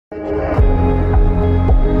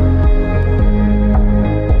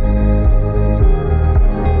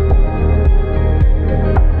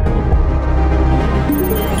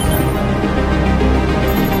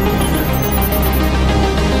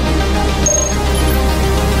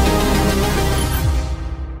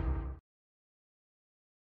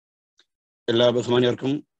എല്ലാ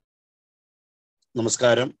ബഹുമാനിയർക്കും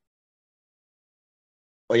നമസ്കാരം.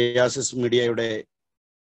 ഒയാസിസ് മീഡിയയുടെ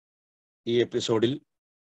ഈ എപ്പിസോഡിൽ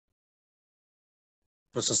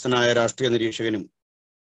പ്രശസ്തനായ രാഷ്ട്രീയ നിരീക്ഷകനും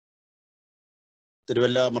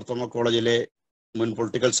തിരുവല്ല മാർത്തോമാ കോളേജിലെ മുൻ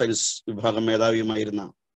പൊളിറ്റിക്കൽ സയൻസ് വിഭാഗം മേധാവിയുമായിരുന്ന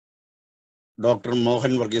ഡോക്ടർ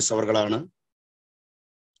മോഹൻ വർഗീസ് അവർകളാണ്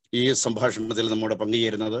ഈ സംഭാഷണത്തിൽ നമ്മോട്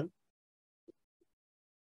പങ്കുചേരുന്നത്.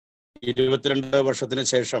 22 വർഷത്തിന്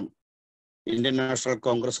ശേഷം ഇന്ത്യൻ നാഷണൽ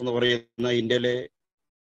കോൺഗ്രസ് എന്ന് പറയുന്ന ഇന്ത്യയിലെ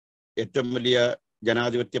ഏറ്റവും വലിയ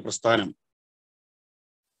ജനാധിപത്യ പ്രസ്ഥാനം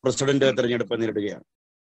പ്രസിഡന്റ് തെരഞ്ഞെടുപ്പ് നേരിടുകയാണ്.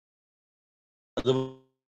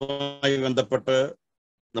 അതുമായി ബന്ധപ്പെട്ട്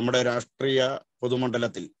നമ്മുടെ രാഷ്ട്രീയ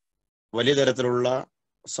പൊതുമണ്ഡലത്തിൽ വലിയ തരത്തിലുള്ള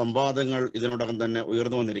സംവാദങ്ങൾ ഇതിനോടകം തന്നെ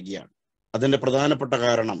ഉയർന്നു വന്നിരിക്കുകയാണ്. അതിന്റെ പ്രധാനപ്പെട്ട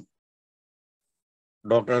കാരണം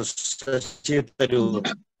ഡോക്ടർ ശശി തരൂർ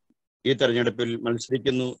ഈ തെരഞ്ഞെടുപ്പിൽ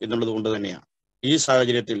മത്സരിക്കുന്നു എന്നുള്ളത് കൊണ്ട് തന്നെയാണ്. ഈ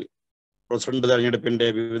സാഹചര്യത്തിൽ പ്രസിഡന്റ് തെരഞ്ഞെടുപ്പിന്റെ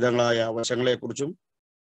വിവിധങ്ങളായ വശങ്ങളെക്കുറിച്ചും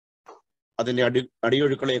അതിന്റെ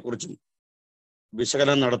അടിയൊഴുക്കളെക്കുറിച്ചും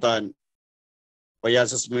വിശകലനം നടത്താൻ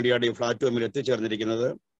ഒയാസിസ് മീഡിയയുടെ പ്ലാറ്റ്ഫോമിൽ എത്തിച്ചേർന്നിരിക്കുന്നത്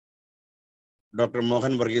ഡോക്ടർ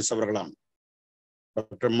മോഹൻ വർഗീസ് അവർകളാണ്.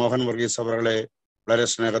 ഡോക്ടർ മോഹൻ വർഗീസ് അവർകളെ വളരെ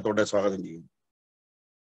സ്നേഹത്തോടെ സ്വാഗതം ചെയ്യുന്നു.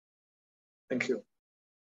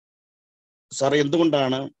 സാർ,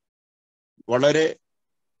 എന്തുകൊണ്ടാണ് വളരെ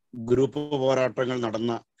ഗ്രൂപ്പ് പോരാട്ടങ്ങൾ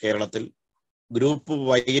നടന്ന കേരളത്തിൽ ഗ്രൂപ്പ്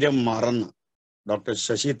വൈരം മറന്ന് ഡോക്ടർ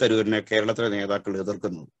ശശി തരൂരിനെ കേരളത്തിലെ നേതാക്കൾ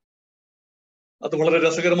എതിർക്കുന്നത്? അത് വളരെ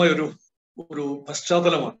രസകരമായ ഒരു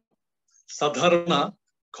പശ്ചാത്തലമാണ്. സാധാരണ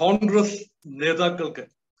കോൺഗ്രസ് നേതാക്കൾക്ക്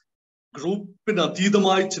ഗ്രൂപ്പിന്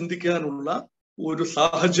അതീതമായി ചിന്തിക്കാനുള്ള ഒരു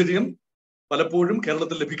സാഹചര്യം പലപ്പോഴും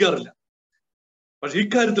കേരളത്തിൽ ലഭിക്കാറില്ല. പക്ഷെ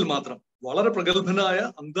ഇക്കാര്യത്തിൽ മാത്രം വളരെ പ്രഗത്ഭനായ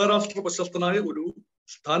അന്താരാഷ്ട്ര പ്രശസ്തനായ ഒരു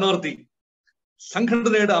സ്ഥാനാർത്ഥി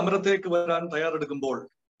സംഘടനയുടെ അമരത്തേക്ക് വരാൻ തയ്യാറെടുക്കുമ്പോൾ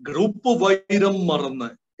ഗ്രൂപ്പ് വൈരം മറന്ന്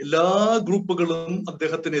എല്ലാ ഗ്രൂപ്പുകളും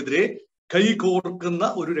അദ്ദേഹത്തിനെതിരെ കൈകോർക്കുന്ന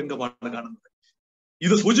ഒരു രംഗമാണ് കാണുന്നത്.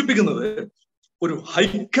 ഇത് സൂചിപ്പിക്കുന്നത് ഒരു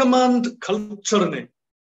ഹൈക്കമാൻഡ് കൾച്ചറിനെ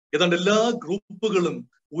ഏതാണ്ട് എല്ലാ ഗ്രൂപ്പുകളും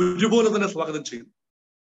ഒരുപോലെ തന്നെ സ്വാഗതം ചെയ്യുന്നു.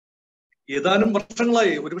 ഏതാനും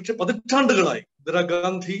വർഷങ്ങളായി, ഒരുപക്ഷെ പതിറ്റാണ്ടുകളായി,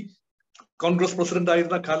 ഇന്ദിരാഗാന്ധി കോൺഗ്രസ് പ്രസിഡന്റ്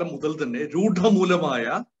ആയിരുന്ന കാലം മുതൽ തന്നെ രൂഢമൂലമായ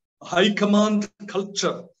ഹൈക്കമാൻഡ്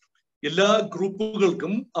കൾച്ചർ എല്ലാ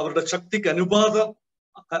ഗ്രൂപ്പുകൾക്കും അവരുടെ ശക്തിക്ക്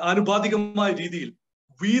ആനുപാതികമായ രീതിയിൽ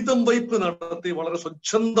വീതം വയ്പ് നടത്തി വളരെ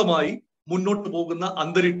സ്വച്ഛന്തമായി മുന്നോട്ട് പോകുന്ന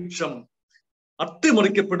അന്തരീക്ഷം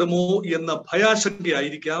അട്ടിമറിക്കപ്പെടുമോ എന്ന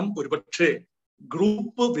ഭയാശങ്കയായിരിക്കാം ഒരുപക്ഷെ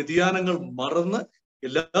ഗ്രൂപ്പ് വ്യതിയാനങ്ങൾ മറന്ന്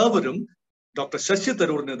എല്ലാവരും ഡോക്ടർ ശശി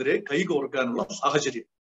തരൂരിനെതിരെ കൈകോർക്കാനുള്ള സാഹചര്യം.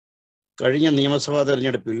 കഴിഞ്ഞ നിയമസഭാ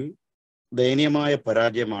തെരഞ്ഞെടുപ്പിൽ ദയനീയമായ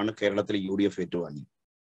പരാജയമാണ് കേരളത്തിൽ UDF ഏറ്റുവാങ്ങി.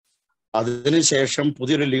 അതിനുശേഷം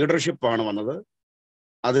പുതിയൊരു ലീഡർഷിപ്പാണ് വന്നത്.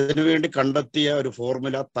 അതിനുവേണ്ടി കണ്ടെത്തിയ ഒരു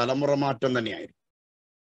ഫോർമുല തലമുറ മാറ്റം തന്നെയായിരുന്നു.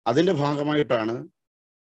 അതിന്റെ ഭാഗമായിട്ടാണ്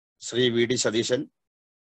ശ്രീ VD സതീശൻ,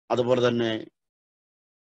 അതുപോലെ തന്നെ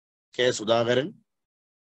K Sudhakaran,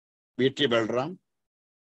 VT Balram,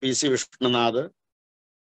 PC Vishnunath,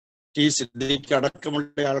 T Siddique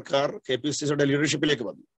അടക്കമുള്ള ആൾക്കാർ KPCCയുടെ ലീഡർഷിപ്പിലേക്ക്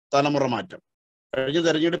വന്നു. തലമുറ മാറ്റം. കഴിഞ്ഞ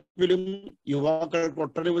തെരഞ്ഞെടുപ്പിലും യുവാക്കൾക്ക്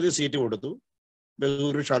ഒട്ടനവധി സീറ്റ് കൊടുത്തു,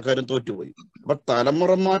 ബഹുഭൂരിപക്ഷം ആൾക്കാരും തോറ്റുപോയി. അപ്പൊ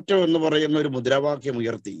തലമുറ മാറ്റം എന്ന് പറയുന്ന ഒരു മുദ്രാവാക്യം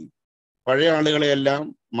ഉയർത്തി പഴയ ആളുകളെയെല്ലാം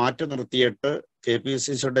മാറ്റി നിർത്തിയിട്ട്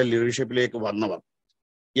KPCCയുടെ ലീഡർഷിപ്പിലേക്ക് വന്നവർ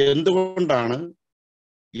എന്തുകൊണ്ടാണ്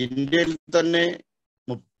ഇന്ത്യയിൽ തന്നെ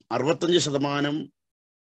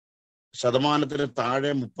 65%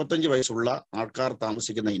 താഴെ 35 വയസ്സുള്ള ആൾക്കാർ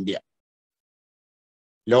താമസിക്കുന്ന ഇന്ത്യ,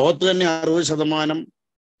 ലോകത്ത് തന്നെ 60%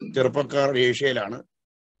 ചെറുപ്പക്കാർ ഏഷ്യയിലാണ്,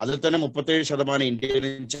 അതിൽ തന്നെ 37%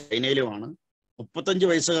 ഇന്ത്യയിലും ചൈനയിലുമാണ്. 35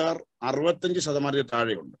 വയസ്സുകാർ 65%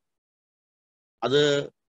 താഴെയുണ്ട്. അത്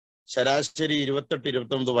ശരാശരി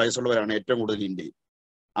 28-29 വയസ്സുള്ളവരാണ് ഏറ്റവും കൂടുതൽ ഇന്ത്യയിൽ.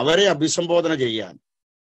 അവരെ അഭിസംബോധന ചെയ്യാൻ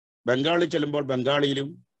ബംഗാളിൽ ചെല്ലുമ്പോൾ ബംഗാളിയിലും,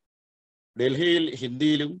 ഡൽഹിയിൽ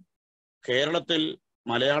ഹിന്ദിയിലും, കേരളത്തിൽ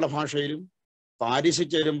മലയാള ഭാഷയിലും, പാരീസിൽ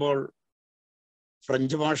ചെല്ലുമ്പോൾ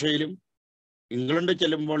ഫ്രഞ്ച് ഭാഷയിലും, ഇംഗ്ലണ്ടിൽ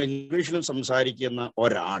ചെല്ലുമ്പോൾ ഇംഗ്ലീഷിലും സംസാരിക്കുന്ന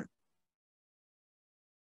ഒരാൾ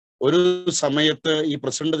ഒരു സമയത്ത് ഈ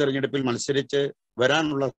പ്രസിഡന്റ് തെരഞ്ഞെടുപ്പിൽ മത്സരിച്ച്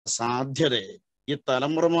വരാനുള്ള സാധ്യതയെ ഈ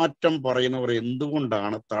തലമുറ മാറ്റം പറയുന്നവർ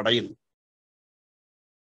എന്തുകൊണ്ടാണ് തടയുന്നത്?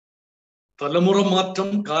 തലമുറ മാറ്റം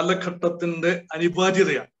കാലഘട്ടത്തിന്റെ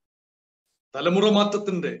അനിവാര്യതയാണ്. തലമുറ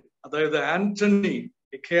മാറ്റത്തിന്റെ, അതായത് ആന്റണി,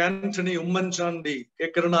 ഉമ്മൻചാണ്ടി, K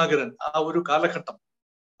കരുണാകരൻ, ആ ഒരു കാലഘട്ടം,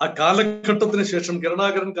 ആ കാലഘട്ടത്തിന് ശേഷം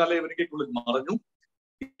കരുണാകരൻ കാലയവനിക്കുള്ളിൽ മറഞ്ഞു.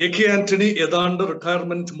 AK ആന്റണി ഏതാണ്ട്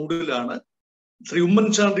റിട്ടയർമെന്റ് മൂഡിലാണ്. ശ്രീ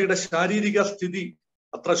ഉമ്മൻചാണ്ടിയുടെ ശാരീരിക സ്ഥിതി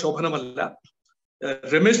അത്ര ശോഭനമല്ല.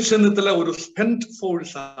 രമേശ് ചെന്നിത്തല ഒരു സ്പെൻഡ്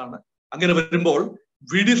ഫോഴ്സ് ആണ്. അങ്ങനെ വരുമ്പോൾ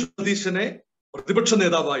VD സതീശനെ പ്രതിപക്ഷ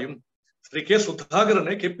നേതാവായും ശ്രീ കെ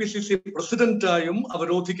സുധാകരനെ KPCC പ്രസിഡന്റായും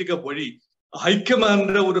അവരോധിക്കുക വഴി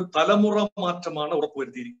ഹൈക്കമാൻഡിന്റെ ഒരു തലമുറ മാറ്റമാണ്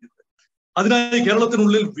ഉറപ്പുവരുത്തിയിരിക്കുന്നത്. അതിനായി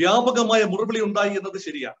കേരളത്തിനുള്ളിൽ വ്യാപകമായ മുറവിളി ഉണ്ടായി എന്നത്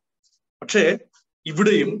ശരിയാണ്. പക്ഷേ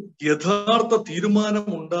ഇവിടെയും യഥാർത്ഥ തീരുമാനം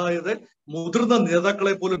ഉണ്ടായത് മുതിർന്ന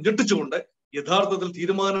നേതാക്കളെ പോലും ഞെട്ടിച്ചുകൊണ്ട് യഥാർത്ഥത്തിൽ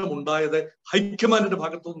തീരുമാനമുണ്ടായത് ഹൈക്കമാൻഡിന്റെ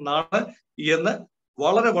ഭാഗത്തു നിന്നാണ് എന്ന്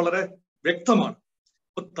വളരെ വളരെ വ്യക്തമാണ്.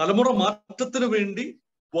 അപ്പൊ തലമുറ മാറ്റത്തിന് വേണ്ടി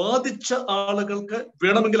വാദിച്ച ആളുകൾക്ക്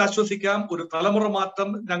വേണമെങ്കിൽ ആശ്വസിക്കാം, ഒരു തലമുറ മാറ്റം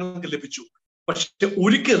ഞങ്ങൾക്ക് ലഭിച്ചു. പക്ഷെ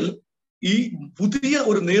ഒരിക്കൽ ഈ പുതിയ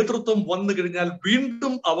ഒരു നേതൃത്വം വന്നു കഴിഞ്ഞാൽ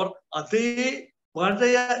വീണ്ടും അവർ അതേ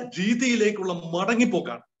പഴയ രീതിയിലേക്കുള്ള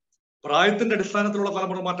മടങ്ങിപ്പോക്കാണ്. പ്രായത്തിന്റെ അടിസ്ഥാനത്തിലുള്ള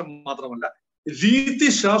തലമുറ മാറ്റം മാത്രമല്ല,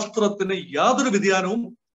 രീതിശാസ്ത്രത്തിന് യാതൊരു വ്യതിയാനവും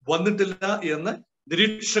വന്നിട്ടില്ല എന്ന്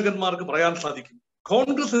നിരീക്ഷകന്മാർക്ക് പറയാൻ സാധിക്കും.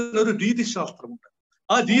 കോൺഗ്രസിന് ഒരു രീതിശാസ്ത്രമുണ്ട്.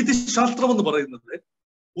 ആ രീതിശാസ്ത്രം എന്ന് പറയുന്നത്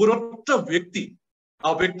ഒരൊറ്റ വ്യക്തി, ആ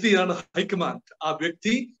വ്യക്തിയാണ് ഹൈക്കമാൻഡ്. ആ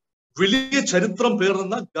വ്യക്തി വലിയ ചരിത്രം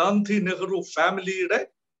പേറുന്ന ഗാന്ധി നെഹ്റു ഫാമിലിയുടെ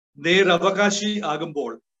നേരവകാശി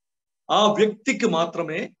ആകുമ്പോൾ ആ വ്യക്തിക്ക്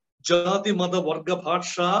മാത്രമേ ജാതി മത വർഗ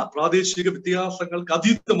ഭാഷ പ്രാദേശിക വ്യത്യാസങ്ങൾക്ക്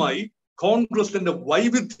അതീതമായി കോൺഗ്രസിന്റെ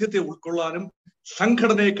വൈവിധ്യത്തെ ഉൾക്കൊള്ളാനും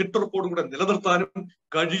സംഘടനയെ കെട്ടുറപ്പോടുകൂടെ നിലനിർത്താനും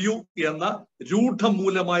കഴിയൂ എന്ന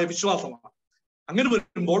രൂഢമൂലമായ വിശ്വാസമാണ്. അങ്ങനെ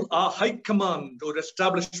വരുമ്പോൾ ആ ഹൈക്കമാൻഡ് ഒരു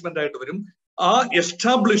എസ്റ്റാബ്ലിഷ്മെന്റ് ആയിട്ട് വരും. ആ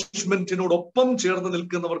എസ്റ്റാബ്ലിഷ്മെന്റിനോടൊപ്പം ചേർന്ന്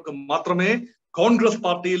നിൽക്കുന്നവർക്ക് മാത്രമേ കോൺഗ്രസ്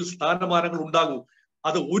പാർട്ടിയിൽ സ്ഥാനമാനങ്ങൾ ഉണ്ടാകൂ.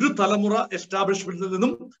 അത് ഒരു തലമുറ എസ്റ്റാബ്ലിഷ്മെന്റിൽ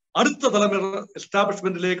നിന്നും അടുത്ത തലമുറ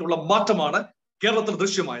എസ്റ്റാബ്ലിഷ്മെന്റിലേക്കുള്ള മാറ്റമാണ് കേരളത്തിൽ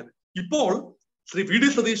ദൃശ്യമായത്. ഇപ്പോൾ ശ്രീ VD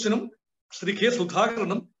സതീശനും ശ്രീ കെ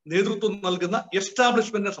സുധാകരനും നേതൃത്വം നൽകുന്ന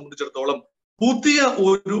എസ്റ്റാബ്ലിഷ്മെന്റിനെ സംബന്ധിച്ചിടത്തോളം പുതിയ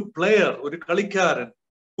ഒരു പ്ലെയർ, ഒരു കളിക്കാരൻ,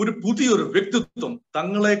 ഒരു പുതിയൊരു വ്യക്തിത്വം,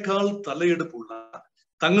 തങ്ങളെക്കാൾ തലയെടുപ്പുള്ള,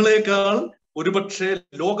 തങ്ങളെക്കാൾ ഒരുപക്ഷെ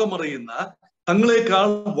ലോകമറിയുന്ന, തങ്ങളെക്കാൾ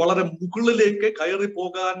വളരെ മുകളിലേക്ക് കയറി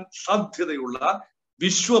പോകാൻ സാധ്യതയുള്ള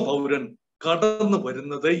വിശ്വപൗരൻ കടന്നു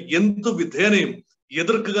വരുന്നത് എന്തു വിധേനയും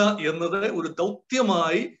എതിർക്കുക എന്നത് ഒരു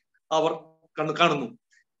ദൗത്യമായി അവർ കാണുന്നു.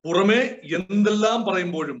 പുറമെ എന്തെല്ലാം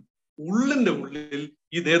പറയുമ്പോഴും ഉള്ളിന്റെ ഉള്ളിൽ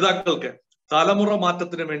ഈ നേതാക്കൾക്ക് തലമുറ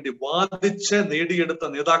മാറ്റത്തിന് വേണ്ടി വാദിച്ച് നേടിയെടുത്ത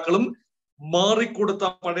നേതാക്കളും മാറിക്കൊടുത്ത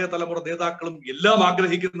പഴയ തലമുറ നേതാക്കളും എല്ലാം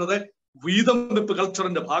ആഗ്രഹിക്കുന്നത് വീതം വെപ്പ്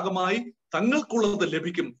കൾച്ചറിന്റെ ഭാഗമായി തങ്ങൾക്കുള്ളത്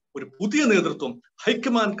ലഭിക്കും. ഒരു പുതിയ നേതൃത്വം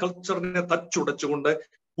ഹൈക്കമാൻഡ് കൾച്ചറിനെ തച്ചുടച്ചുകൊണ്ട്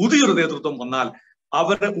പുതിയൊരു നേതൃത്വം വന്നാൽ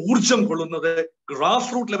അവരെ ഊർജം കൊള്ളുന്നത്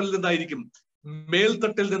ഗ്രാസ് റൂട്ട് ലെവലിൽ നിന്നായിരിക്കും.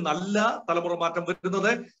 മേൽത്തട്ടിൽ നിന്നല്ല തലമുറ മാറ്റം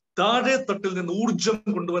വരുന്നത്, താഴെ തട്ടിൽ നിന്ന് ഊർജം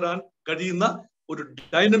കൊണ്ടുവരാൻ കഴിയുന്ന ഒരു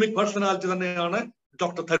ഡൈനമിക് പേഴ്സണാലിറ്റി തന്നെയാണ്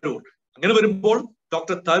ഡോക്ടർ തരൂർ. അങ്ങനെ വരുമ്പോൾ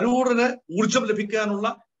ഡോക്ടർ തരൂറിന് ഊർജം ലഭിക്കാനുള്ള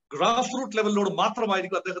ഗ്രാസ് റൂട്ട് ലെവലിനോട്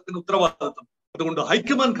മാത്രമായിരിക്കും അദ്ദേഹത്തിന് ഉത്തരവാദിത്വം. അതുകൊണ്ട്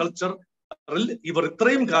ഹൈക്കമാൻഡ് കൾച്ചറിൽ ഇവർ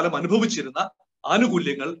ഇത്രയും കാലം അനുഭവിച്ചിരുന്ന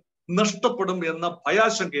ആനുകൂല്യങ്ങൾ നഷ്ടപ്പെടും എന്ന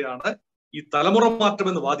ഭയാശങ്കയാണ് ഈ തലമുറ മാറ്റം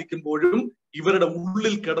എന്ന് വാദിക്കുമ്പോഴും ഇവരുടെ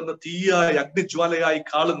ഉള്ളിൽ കിടന്ന് തീയായി അഗ്നിജ്വാലയായി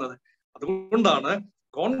കാളുന്നത്. അതുകൊണ്ടാണ്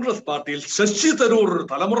കോൺഗ്രസ് പാർട്ടിയിൽ ശശി തരൂർ ഒരു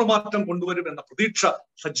തലമുറ മാറ്റം കൊണ്ടുവരും എന്ന പ്രതീക്ഷ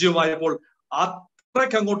സജീവമായപ്പോൾ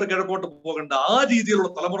അത്രയ്ക്ക് അങ്ങോട്ട് കിഴക്കോട്ട് പോകേണ്ട ആ രീതിയിലുള്ള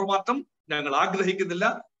തലമുറ മാറ്റം ഞങ്ങൾ ആഗ്രഹിക്കുന്നില്ല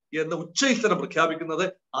എന്ന് ഉച്ചസ്ഥിരം പ്രഖ്യാപിക്കുന്നത്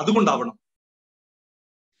അതുകൊണ്ടാവണം.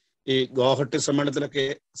 ഈ ഗോഹട്ടി സമ്മേളനത്തിലൊക്കെ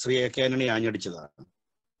ശ്രീ AK ആന്റണി ആഞ്ഞടിച്ചതാണ്.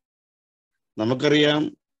 നമുക്കറിയാം,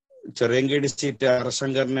 ചെറിയങ്കേടി സീറ്റ്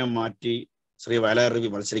ആർശങ്കറിനെ മാറ്റി ശ്രീ വയലാർ രവി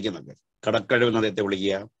മത്സരിക്കുന്നുണ്ട്. കടക്കഴിവ് അദ്ദേഹത്തെ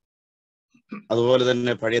വിളിക്കുക. അതുപോലെ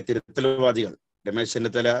തന്നെ പഴയ തിരുത്തൽവാദികൾ രമേശ്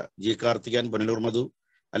ചെന്നിത്തല, G കാർത്തികൻ, പുനലൂർ മധു,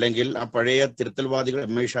 അല്ലെങ്കിൽ ആ പഴയ തിരുത്തൽവാദികൾ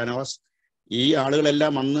MI ഷാനവാസ്, ഈ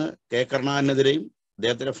ആളുകളെല്ലാം അന്ന് K കരുണാകരനെതിരെയും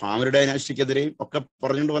അദ്ദേഹത്തിന്റെ ഫാമിലി ഡൈനാസ്റ്റിക്കെതിരെയും ഒക്കെ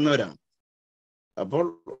പറഞ്ഞുകൊണ്ട് വന്നവരാണ്. അപ്പോൾ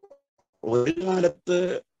ഒരു കാലത്ത്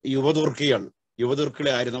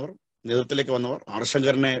യുവതുർക്കികളെ ആയിരുന്നവർ, നേതൃത്വത്തിലേക്ക് വന്നവർ,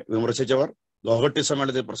 ആർശങ്കറിനെ വിമർശിച്ചവർ, ഗോഹട്ടി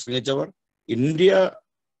സമ്മേളനത്തിൽ പ്രസംഗിച്ചവർ,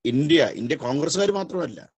 ഇന്ത്യ കോൺഗ്രസ്സുകാർ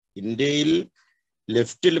മാത്രമല്ല, ഇന്ത്യയിൽ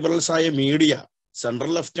ലെഫ്റ്റ് ലിബറൽസ് ആയ മീഡിയ,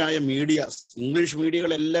 സെൻട്രൽ ലെഫ്റ്റ് ആയ മീഡിയ, ഇംഗ്ലീഷ്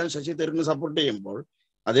മീഡിയകളെല്ലാം ശശി തരൂരിനെ സപ്പോർട്ട് ചെയ്യുമ്പോൾ,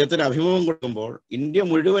 അദ്ദേഹത്തിന് അഭിമുഖം കൊടുക്കുമ്പോൾ, ഇന്ത്യ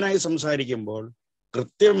മുഴുവനായി സംസാരിക്കുമ്പോൾ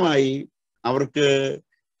കൃത്യമായി അവർക്ക്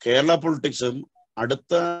കേരള പൊളിറ്റിക്സും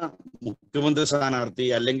അടുത്ത മുഖ്യമന്ത്രി സ്ഥാനാർത്ഥി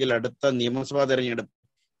അല്ലെങ്കിൽ അടുത്ത നിയമസഭാ തെരഞ്ഞെടുപ്പ്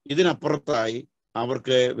ഇതിനപ്പുറത്തായി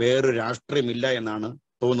അവർക്ക് വേറൊരു രാഷ്ട്രീയമില്ല എന്നാണ്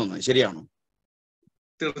തോന്നുന്നത്. ശരിയാണോ?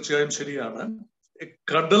 തീർച്ചയായും ശരിയാണ്.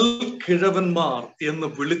 കടൽ കിഴവന്മാർ എന്ന്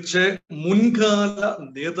വിളിച്ച് മുൻകാല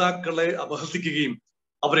നേതാക്കളെ അപഹസിക്കുകയും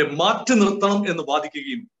അവരെ മാറ്റി നിർത്തണം എന്ന്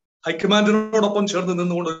വാദിക്കുകയും ഹൈക്കമാൻഡിനോടൊപ്പം ചേർന്ന്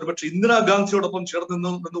നിന്നുകൊണ്ട്, ഒരുപക്ഷെ ഇന്ദിരാഗാന്ധിയോടൊപ്പം ചേർന്ന്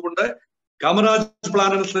നിന്നുകൊണ്ട് കാമരാജ്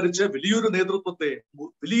പ്ലാൻ അനുസരിച്ച് വലിയൊരു നേതൃത്വത്തെ,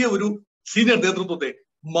 വലിയ ഒരു സീനിയർ നേതൃത്വത്തെ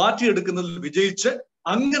മാറ്റിയെടുക്കുന്നതിൽ വിജയിച്ച്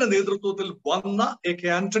അങ്ങനെ നേതൃത്വത്തിൽ വന്ന AK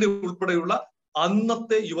ആന്റണി ഉൾപ്പെടെയുള്ള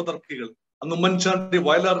അന്നത്തെ യുവതർക്കികൾ, അന്ന് ഉമ്മൻചാണ്ടി,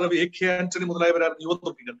 വയലാർ രവി, AK ആന്റണി മുതലായവരായിരുന്നു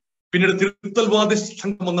യുവതർക്കികൾ. പിന്നീട് തിരുത്തൽവാദി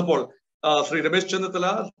സംഘം വന്നപ്പോൾ ശ്രീ രമേശ് ചെന്നിത്തല,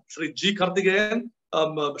 ശ്രീ G കാർത്തികേയൻ,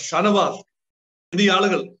 ഷാനവാസ് എന്നീ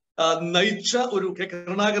ആളുകൾ നയിച്ച ഒരു കെ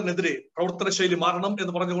കരുണാകരനെതിരെ പ്രവർത്തന ശൈലി മാറണം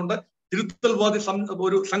എന്ന് പറഞ്ഞുകൊണ്ട് തിരുത്തൽവാദി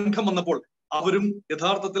ഒരു സംഘം വന്നപ്പോൾ അവരും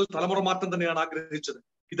യഥാർത്ഥത്തിൽ തലമുറ മാറ്റം തന്നെയാണ് ആഗ്രഹിച്ചത്.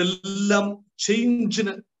 ഇതെല്ലാം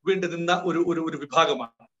ചേഞ്ചിന് വേണ്ടി നിന്ന ഒരു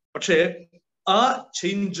വിഭാഗമാണ്. പക്ഷേ ആ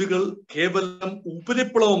ചേഞ്ചുകൾ കേവലം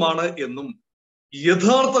ഉപരിപ്ലവമാണ് എന്നും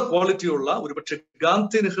യഥാർത്ഥ ക്വാളിറ്റിയുള്ള ഒരുപക്ഷെ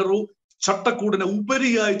ഗാന്ധി നെഹ്റു ചട്ടക്കൂടിനെ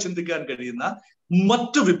ഉപരിയായി ചിന്തിക്കാൻ കഴിയുന്ന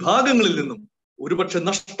മറ്റു വിഭാഗങ്ങളിൽ നിന്നും, ഒരുപക്ഷെ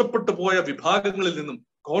നഷ്ടപ്പെട്ടു പോയ വിഭാഗങ്ങളിൽ നിന്നും,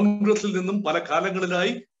 കോൺഗ്രസിൽ നിന്നും പല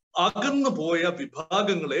കാലങ്ങളിലായി അകന്നു പോയ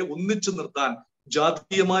വിഭാഗങ്ങളെ ഒന്നിച്ചു നിർത്താൻ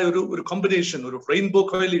ജാതീയമായ ഒരു കോമ്പിനേഷൻ, ഒരു റെയിൻബോ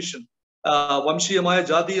കോയലീഷൻ, വംശീയമായ,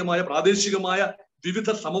 ജാതീയമായ, പ്രാദേശികമായ വിവിധ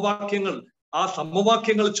സമവാക്യങ്ങൾ, ആ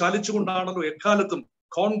സമവാക്യങ്ങൾ ചാലിച്ചുകൊണ്ടാണല്ലോ എക്കാലത്തും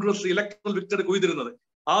കോൺഗ്രസ് ഇലക്ട്രൽ വിക്ടറി കൊയ്തിരുന്നത്.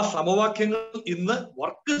 ആ സമവാക്യങ്ങൾ ഇന്ന്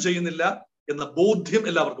വർക്ക് ചെയ്യുന്നില്ല എന്ന ബോധ്യം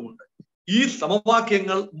എല്ലാവർക്കും ഉണ്ട്. ഈ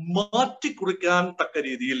സമവാക്യങ്ങൾ മാറ്റിക്കുറിക്കാൻ തക്ക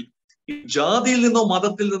രീതിയിൽ ഈ ജാതിയിൽ നിന്നോ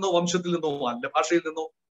മതത്തിൽ നിന്നോ വംശത്തിൽ നിന്നോ അല്ല, ഭാഷയിൽ നിന്നോ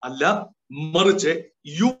അല്ല, മറിച്ച്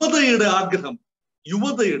യുവതയുടെ ആഗ്രഹം,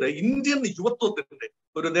 യുവതയുടെ, ഇന്ത്യൻ യുവത്വത്തിന്റെ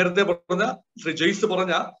ഒരു, നേരത്തെ പറഞ്ഞ ശ്രീ ജയ്സ്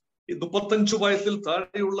പറഞ്ഞ 35 വയസ്സിൽ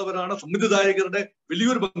താഴെയുള്ളവരാണ് സംവിധായകരുടെ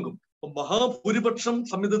വലിയൊരു പങ്കും. മഹാഭൂരിപക്ഷം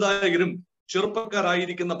സംവിധായകരും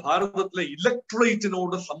ചെറുപ്പക്കാരായിരിക്കുന്ന ഭാരതത്തിലെ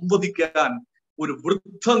ഇലക്ട്രേറ്റിനോട് സംവദിക്കാൻ ഒരു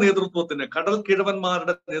വൃദ്ധ നേതൃത്വത്തിന്, കടൽ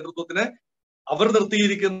കിഴവന്മാരുടെ നേതൃത്വത്തിന്, അവർ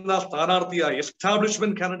നിർത്തിയിരിക്കുന്ന സ്ഥാനാർത്ഥിയായ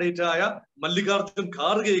എസ്റ്റാബ്ലിഷ്മെന്റ് കാൻഡിഡേറ്റ് ആയ മല്ലികാർജുൻ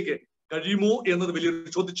ഖാർഗെയ്ക്ക് കഴിയുമോ എന്നത്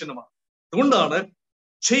വലിയൊരു ചോദ്യചിഹ്നമാണ്. അതുകൊണ്ടാണ്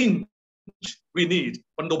ചേഞ്ച് വി നീഡ്.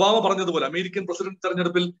 പണ്ട് ഒബാമ പറഞ്ഞതുപോലെ, അമേരിക്കൻ പ്രസിഡന്റ്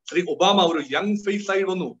തെരഞ്ഞെടുപ്പിൽ ശ്രീ ഒബാമ ഒരു യങ് ഫേസ് ആയി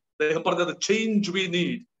വന്നു. അദ്ദേഹം പറഞ്ഞത് change we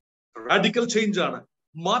need, radical change ആണ്,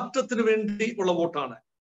 മാറ്റത്തിന് വേണ്ടി ഉള്ള വോട്ടാണ്.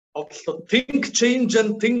 Think change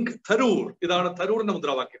and think Tharoor, ഇതാണ് തരൂറിന്റെ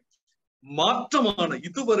മുദ്രാവാക്യം. മാറ്റമാണ്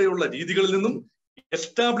ഇതുവരെയുള്ള രീതികളിൽ നിന്നും,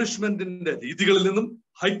 എസ്റ്റാബ്ലിഷ്മെന്റിന്റെ രീതികളിൽ നിന്നും,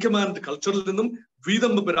 ഹൈക്കമാൻഡ് കൾച്ചറിൽ നിന്നും,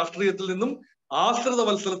 വീതമ്പ് രാഷ്ട്രീയത്തിൽ നിന്നും, ആശ്രിത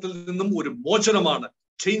വത്സരത്തിൽ നിന്നും ഒരു മോചനമാണ്.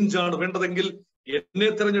 ചേഞ്ച് ആണ് വേണ്ടതെങ്കിൽ എന്നെ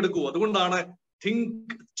തിരഞ്ഞെടുക്കൂ. അതുകൊണ്ടാണ്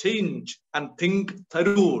think change and think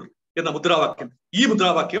Tharoor എന്ന മുദ്രാവാക്യം. ഈ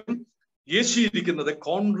മുദ്രാവാക്യം യേശിയിരിക്കുന്നത്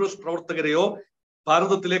കോൺഗ്രസ് പ്രവർത്തകരെയോ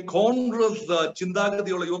ഭാരതത്തിലെ കോൺഗ്രസ്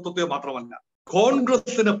ചിന്താഗതിയുള്ള യുവത്വത്തെയോ മാത്രമല്ല,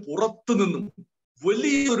 കോൺഗ്രസിന് പുറത്തു നിന്നും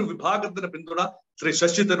വലിയൊരു വിഭാഗത്തിന്റെ പിന്തുണ ശ്രീ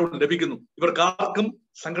ശശി തരൂരിന് ലഭിക്കുന്നു. ഇവർക്കാർക്കും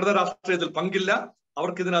സംഘടന രാഷ്ട്രീയത്തിൽ പങ്കില്ല,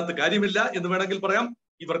 അവർക്ക് ഇതിനകത്ത് കാര്യമില്ല എന്ന് വേണമെങ്കിൽ പറയാം.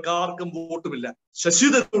 ഇവർക്കാർക്കും വോട്ടുമില്ല. ശശി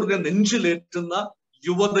തരൂരിനെ നെഞ്ചിലേറ്റുന്ന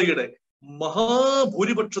യുവതയുടെ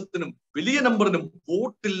മഹാഭൂരിപക്ഷത്തിനും വലിയ നമ്പറിനും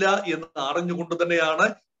വോട്ടില്ല എന്ന് അറിഞ്ഞുകൊണ്ട് തന്നെയാണ്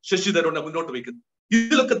ശശി തരൂരിനെ മുന്നോട്ട് വയ്ക്കുന്നത്.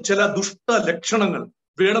 ഇതിലൊക്കെ ചില ദുഷ്ട ലക്ഷണങ്ങൾ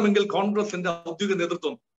വേണമെങ്കിൽ കോൺഗ്രസിന്റെ ഔദ്യോഗിക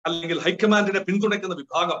നേതൃത്വം അല്ലെങ്കിൽ ഹൈക്കമാൻഡിനെ പിന്തുണയ്ക്കുന്ന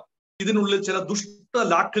വിഭാഗം ഇതിനുള്ളിൽ ചില ദുഷ്ട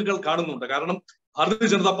ലാക്കുകൾ കാണുന്നുണ്ട്. കാരണം ഭാരതീയ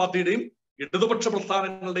ജനതാ പാർട്ടിയുടെയും ഇടതുപക്ഷ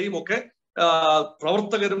പ്രസ്ഥാനങ്ങളുടെയും ഒക്കെ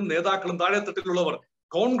പ്രവർത്തകരും നേതാക്കളും താഴെത്തട്ടിലുള്ളവർ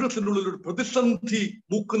കോൺഗ്രസിനുള്ളിൽ ഒരു പ്രതിസന്ധി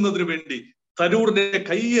മൂക്കുന്നതിന് വേണ്ടി തരൂരിനെ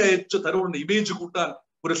കൈയയച്ച് തരൂരിന്റെ ഇമേജ് കൂട്ടാൻ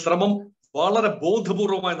ഒരു ശ്രമം വളരെ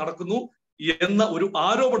ബോധപൂർവമായി നടക്കുന്നു എന്ന ഒരു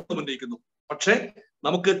ആരോപണം ഉന്നയിക്കുന്നു. പക്ഷെ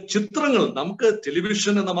നമുക്ക് ചിത്രങ്ങൾ, നമുക്ക്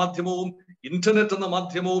ടെലിവിഷൻ എന്ന മാധ്യമവും ഇന്റർനെറ്റ് എന്ന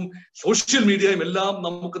മാധ്യമവും സോഷ്യൽ മീഡിയയും എല്ലാം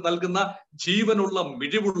നമുക്ക് നൽകുന്ന ജീവനുള്ള,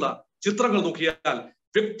 മിഴിവുള്ള ചിത്രങ്ങൾ നോക്കിയാൽ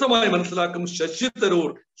വ്യക്തമായി മനസ്സിലാക്കും ശശി തരൂർ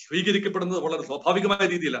സ്വീകരിക്കപ്പെടുന്നത് വളരെ സ്വാഭാവികമായ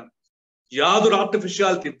രീതിയിലാണ്. യാതൊരു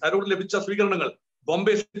ആർട്ടിഫിഷ്യാലിറ്റിയും. തരൂർ ലഭിച്ച സ്വീകരണങ്ങൾ,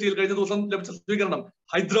 ബോംബെ സിറ്റിയിൽ കഴിഞ്ഞ ദിവസം ലഭിച്ച സ്വീകരണം,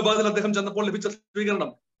 ഹൈദരാബാദിൽ അദ്ദേഹം ചെന്നപ്പോൾ ലഭിച്ച സ്വീകരണം,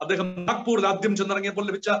 അദ്ദേഹം നാഗ്പൂരിൽ ആദ്യം ചെന്നിറങ്ങിയപ്പോൾ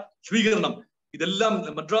ലഭിച്ച സ്വീകരണം, ഇതെല്ലാം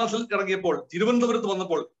മദ്രാസിൽ ഇറങ്ങിയപ്പോൾ, തിരുവനന്തപുരത്ത്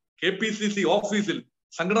വന്നപ്പോൾ KPCC ഓഫീസിൽ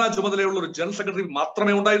സംഘടനാ ചുമതലയുള്ള ഒരു ജനറൽ സെക്രട്ടറി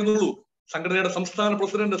മാത്രമേ ഉണ്ടായിരുന്നുള്ളൂ. സംഘടനയുടെ സംസ്ഥാന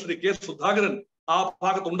പ്രസിഡന്റ് ശ്രീ K. സുധാകരൻ ആ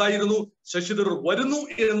ഭാഗത്തുണ്ടായിരുന്നു. ശശി തരൂർ വരുന്നു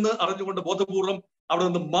എന്ന് അറിഞ്ഞുകൊണ്ട് ബോധപൂർവം അവിടെ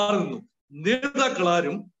നിന്ന് മാറി നിന്നു.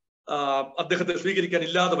 നേതാക്കളാരും അദ്ദേഹത്തെ സ്വീകരിക്കാൻ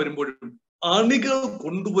ഇല്ലാതെ വരുമ്പോഴും അണികൾ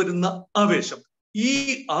കൊണ്ടുവരുന്ന ആവേശം, ഈ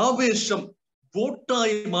ആവേശം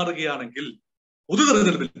വോട്ടായി മാറുകയാണെങ്കിൽ, പൊതു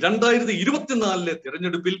തെരഞ്ഞെടുപ്പിൽ 2024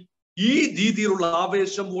 തെരഞ്ഞെടുപ്പിൽ ഈ രീതിയിലുള്ള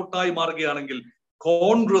ആവേശം വോട്ടായി മാറുകയാണെങ്കിൽ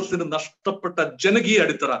കോൺഗ്രസിന് നഷ്ടപ്പെട്ട ജനകീയ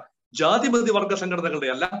അടിത്തറ ജാതിമതി വർഗ സംഘടനകളുടെ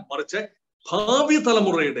അല്ല, മറിച്ച് ഭാവി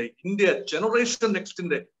തലമുറയുടെ, ഇന്ത്യ ജനറേഷൻ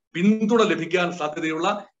നെക്സ്റ്റിന്റെ പിന്തുണ ലഭിക്കാൻ സാധ്യതയുള്ള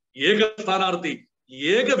ഏക സ്ഥാനാർത്ഥി,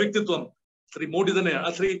 ഏക വ്യക്തിത്വം ശ്രീ മോഡി തന്നെയാണ്,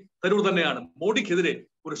 ശ്രീ തരൂർ തന്നെയാണ്. മോഡിക്കെതിരെ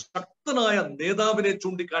ഒരു ശക്തനായ നേതാവിനെ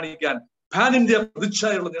ചൂണ്ടിക്കാണിക്കാൻ, പാൻ ഇന്ത്യ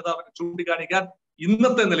പ്രതിച്ഛായുള്ള നേതാവിനെ ചൂണ്ടിക്കാണിക്കാൻ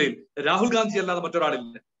ഇന്നത്തെ നിലയിൽ രാഹുൽ ഗാന്ധി അല്ലാതെ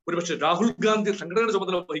മറ്റൊരാളില്ല. ഒരുപക്ഷെ രാഹുൽ ഗാന്ധി സംഘടനയുടെ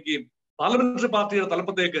ചുമതല വഹിക്കുകയും പാർലമെന്ററി പാർട്ടിയുടെ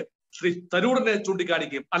തലപ്പത്തേക്ക് ശ്രീ തരൂരിനെ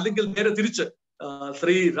ചൂണ്ടിക്കാണിക്കുകയും, അല്ലെങ്കിൽ നേരെ തിരിച്ച്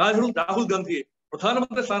ശ്രീ രാഹുൽ ഗാന്ധിയെ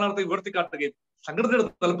പ്രധാനമന്ത്രി സ്ഥാനാർത്ഥി ഉയർത്തിക്കാട്ടുകയും സംഘടനയുടെ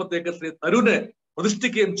തലപ്പത്തേക്ക് ശ്രീ തരൂരിനെ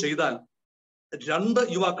പ്രതിഷ്ഠിക്കുകയും ചെയ്താൽ രണ്ട്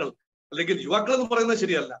യുവാക്കൾ, അല്ലെങ്കിൽ യുവാക്കൾ എന്ന് പറയുന്നത്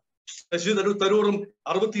ശരിയല്ല, ശശി തരൂറും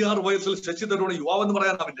 66 വയസ്സിൽ ശശി തരൂർ യുവാവെന്ന്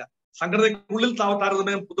പറയാനാവില്ല. സംഘടനയ്ക്കുള്ളിൽ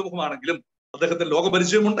താരതമ്യം പുതുമുഖമാണെങ്കിലും അദ്ദേഹത്തിന്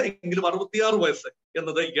ലോകപരിചയമുണ്ട്. എങ്കിലും 66 വയസ്സ്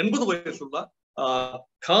എന്നത് 80 വയസ്സുള്ള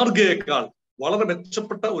ഖാർഗെയേക്കാൾ വളരെ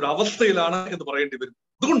മെച്ചപ്പെട്ട ഒരു അവസ്ഥയിലാണ് എന്ന് പറയേണ്ടി വരും.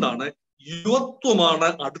 അതുകൊണ്ടാണ് യുവത്വമാണ്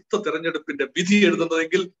അടുത്ത തെരഞ്ഞെടുപ്പിന്റെ വിധി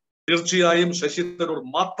എഴുതുന്നതെങ്കിൽ തീർച്ചയായും ശശി തരൂർ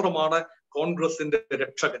മാത്രമാണ് കോൺഗ്രസിന്റെ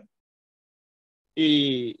രക്ഷകൻ. ഈ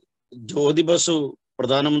ജ്യോതി ബസു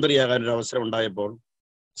പ്രധാനമന്ത്രിയാകാൻ ഒരു അവസരം ഉണ്ടായപ്പോൾ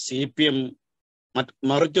CPM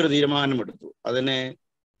മറിച്ചൊരു തീരുമാനമെടുത്തു. അതിനെ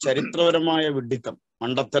ചരിത്രപരമായ വിഡ്ഢിത്തം,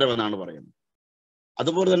 മണ്ടത്തരം എന്നാണ് പറയുന്നത്.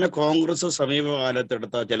 അതുപോലെ തന്നെ കോൺഗ്രസ്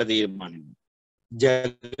സമീപകാലത്തെടുത്ത ചില തീരുമാനങ്ങൾ,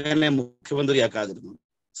 ജഗനെ മുഖ്യമന്ത്രിയാക്കാതിരുന്നു,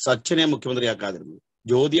 സച്ചിനെ മുഖ്യമന്ത്രിയാക്കാതിരുന്നു,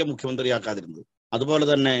 ജ്യോതിയെ മുഖ്യമന്ത്രിയാക്കാതിരുന്നത്, അതുപോലെ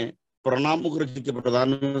തന്നെ പ്രണബ് മുഖർജിക്ക്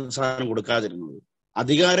പ്രധാനമന്ത്രി സ്ഥാനം കൊടുക്കാതിരുന്നത്,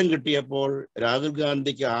 അധികാരം കിട്ടിയപ്പോൾ രാഹുൽ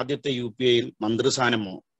ഗാന്ധിക്ക് ആദ്യത്തെ UPAയിൽ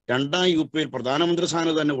മന്ത്രിസ്ഥാനമോ രണ്ടാം UPAയിൽ പ്രധാനമന്ത്രി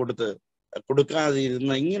സ്ഥാനം തന്നെ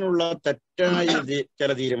കൊടുക്കാതിരുന്ന ഇങ്ങനെയുള്ള തെറ്റായ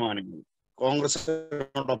ചില തീരുമാനങ്ങൾ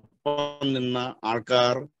കോൺഗ്രസിനോടൊപ്പം നിന്ന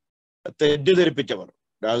ആൾക്കാർ തെറ്റിദ്ധരിപ്പിച്ചവർ,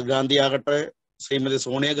 രാഹുൽ ഗാന്ധി ആകട്ടെ ശ്രീമതി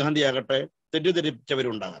സോണിയാഗാന്ധി ആകട്ടെ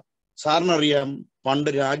തെറ്റിദ്ധരിപ്പിച്ചവരുണ്ടാകാം. സാറിനറിയാം, പണ്ട്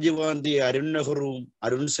രാജീവ് ഗാന്ധി, അരുൺ നെഹ്റുവും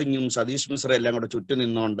അരുൺ സിംഗും സതീഷ് മിശ്ര എല്ലാം കൂടെ ചുറ്റും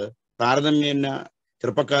നിന്നുകൊണ്ട് താരതമ്യേന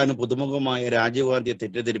ചെറുപ്പക്കാരന് പുതുമുഖമായ രാജീവ് ഗാന്ധിയെ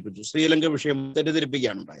തെറ്റിദ്ധരിപ്പിച്ചു. ശ്രീലങ്ക വിഷയം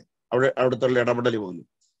തെറ്റിദ്ധരിപ്പിക്കുകയാണ് ഉണ്ടായത്, അവിടുത്തെ ഇടപെടൽ പോലും.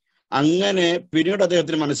 അങ്ങനെ പിന്നീട്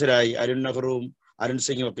അദ്ദേഹത്തിന് മനസ്സിലായി അരുൺ നെഹ്റുവും അരുൺ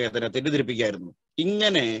സിംഗും ഒക്കെ അതിനെ തെറ്റിദ്ധരിപ്പിക്കായിരുന്നു.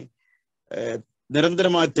 ഇങ്ങനെ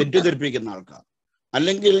നിരന്തരമായി തെറ്റിദ്ധരിപ്പിക്കുന്ന ആൾക്കാർ,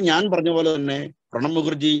 അല്ലെങ്കിൽ ഞാൻ പറഞ്ഞ പോലെ തന്നെ പ്രണബ്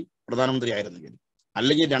മുഖർജി പ്രധാനമന്ത്രി ആയിരുന്നെങ്കിൽ,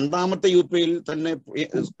 അല്ലെങ്കിൽ രണ്ടാമത്തെ UPAയിൽ തന്നെ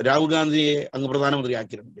രാഹുൽ ഗാന്ധിയെ അങ്ങ് പ്രധാനമന്ത്രി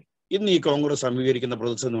ആക്കിയിരുന്നെങ്കിൽ ഇന്ന് ഈ കോൺഗ്രസ് അഭിമുഖീകരിക്കുന്ന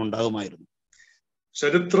പ്രതിസന്ധി ഉണ്ടാകുമായിരുന്നു.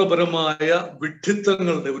 ചരിത്രപരമായ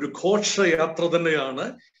വിഡ്ഢിത്തങ്ങളുടെ ഒരു ഘോഷയാത്ര തന്നെയാണ്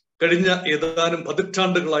കഴിഞ്ഞ ഏതാനും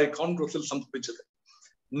പതിറ്റാണ്ടുകളായി കോൺഗ്രസിൽ സംഭവിച്ചത്.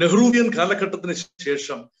 നെഹ്റുവിയൻ കാലഘട്ടത്തിന്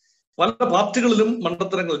ശേഷം പല പാർട്ടികളിലും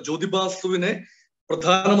മണ്ടത്തരങ്ങൾ, ജ്യോതിബാസുവിനെ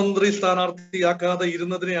പ്രധാനമന്ത്രി സ്ഥാനാർത്ഥിയാക്കാതെ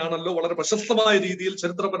ഇരുന്നതിനെയാണല്ലോ വളരെ പ്രശസ്തമായ രീതിയിൽ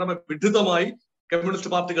ചരിത്രപരമായ വിഡ്ഢിതമായി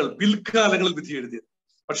കമ്മ്യൂണിസ്റ്റ് പാർട്ടികൾ പിൽക്കാലങ്ങളിൽ വിധി എഴുതിയത്.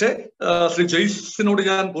 പക്ഷേ ശ്രീ ജയ്സിനോട്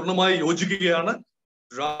ഞാൻ പൂർണ്ണമായി യോജിക്കുകയാണ്.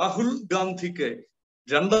 രാഹുൽ ഗാന്ധിക്ക്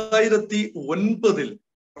 2009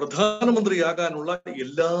 പ്രധാനമന്ത്രിയാകാനുള്ള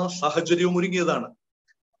എല്ലാ സാഹചര്യവും ഒരുങ്ങിയതാണ്.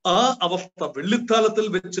 ആ അവസ്ഥ, വെള്ളിത്താലത്തിൽ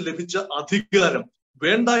വെച്ച് ലഭിച്ച അധികാരം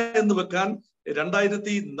വേണ്ട എന്ന് വെക്കാൻ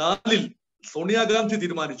 2004 സോണിയാഗാന്ധി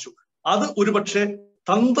തീരുമാനിച്ചു. അത് ഒരുപക്ഷെ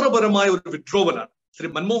തന്ത്രപരമായ ഒരു വിഡ്രോവലാണ്. ശ്രീ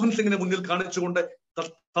മൻമോഹൻ സിംഗിനെ മുന്നിൽ കാണിച്ചുകൊണ്ട്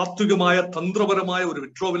താത്വികമായ തന്ത്രപരമായ ഒരു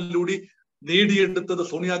വിഡ്രോവലിലൂടെ നേടിയെടുത്തത്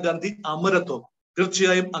സോണിയാഗാന്ധി അമരത്വം.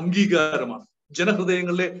 തീർച്ചയായും അംഗീകാരമാണ്.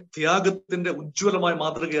 ജനഹൃദയങ്ങളിലെ ത്യാഗത്തിന്റെ ഉജ്ജ്വലമായ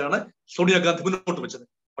മാതൃകയാണ് സോണിയാഗാന്ധി മുന്നോട്ട് വെച്ചത്.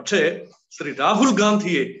 പക്ഷേ ശ്രീ രാഹുൽ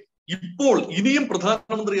ഗാന്ധിയെ ഇപ്പോൾ ഇനിയും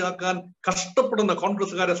പ്രധാനമന്ത്രിയാക്കാൻ കഷ്ടപ്പെടുന്ന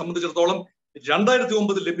കോൺഗ്രസുകാരെ സംബന്ധിച്ചിടത്തോളം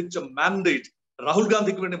 2009 ലഭിച്ച മാൻഡേറ്റ് രാഹുൽ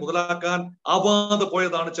ഗാന്ധിക്ക് വേണ്ടി മുതലാക്കാൻ ആവാതെ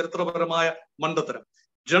പോയതാണ് ചരിത്രപരമായ മണ്ടത്തരം.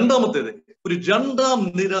 രണ്ടാമത്തേത്, ഒരു രണ്ടാം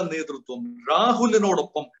നിര നേതൃത്വം,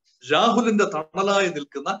 രാഹുലിനോടൊപ്പം രാഹുലിന്റെ തണലായി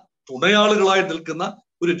നിൽക്കുന്ന, തുണയാളുകളായി നിൽക്കുന്ന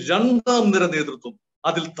ഒരു രണ്ടാം നിര നേതൃത്വം,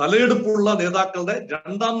 അതിൽ തലയെടുപ്പുള്ള നേതാക്കളുടെ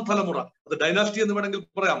രണ്ടാം തലമുറ, അത് ഡൈനാസ്റ്റി എന്ന് വേണമെങ്കിൽ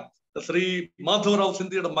പറയാം. ശ്രീ മാധവറാവ്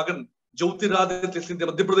സിന്ധ്യയുടെ മകൻ ജ്യോതിരാദിത്യ സിന്ധ്യ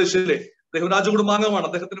മധ്യപ്രദേശിലെ, അദ്ദേഹം രാജകുടുംബാംഗമാണ്.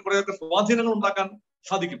 അദ്ദേഹത്തിന് കുറെയൊക്കെ സ്വാധീനങ്ങൾ ഉണ്ടാക്കാൻ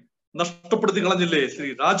സാധിക്കും. നഷ്ടപ്പെടുത്തി കളഞ്ഞില്ലേ ശ്രീ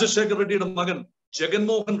രാജശേഖർ റെഡ്ഡിയുടെ മകൻ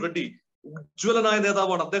ജഗൻമോഹൻ റെഡ്ഡി? ഉജ്ജ്വലനായ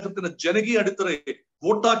നേതാവാണ്. അദ്ദേഹത്തിന് ജനകീയ അടിത്തറയെ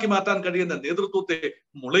വോട്ടാക്കി മാറ്റാൻ കഴിയുന്ന നേതൃത്വത്തെ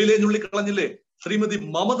മുളയിലെ ഞുള്ളിക്കളഞ്ഞില്ലേ? ശ്രീമതി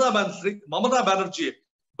മമതാ ബാനർജിയെ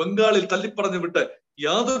ബംഗാളിൽ തല്ലിപ്പറഞ്ഞു വിട്ട്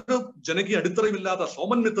യാതൊരു ജനകീയ അടിത്തറയുമില്ലാത്ത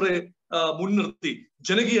സോമൻ മിത്രയെ മുൻനിർത്തി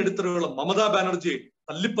ജനകീയ അടിത്തറയുള്ള മമതാ ബാനർജിയെ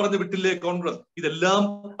തല്ലിപ്പറഞ്ഞു വിട്ടില്ലേ കോൺഗ്രസ്? ഇതെല്ലാം,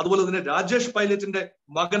 അതുപോലെ തന്നെ രാജേഷ് പൈലറ്റിന്റെ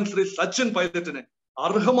മകൻ ശ്രീ സച്ചിൻ പൈലറ്റിന്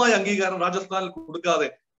അർഹമായ അംഗീകാരം രാജസ്ഥാനിൽ കൊടുക്കാതെ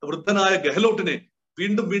വൃദ്ധനായ ഗെഹ്ലോട്ടിനെ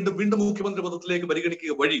വീണ്ടും വീണ്ടും വീണ്ടും മുഖ്യമന്ത്രി പദത്തിലേക്ക്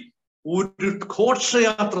പരിഗണിക്കുക വഴി ഒരു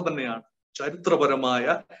ഘോഷയാത്ര തന്നെയാണ്. ചരിത്രപരമായ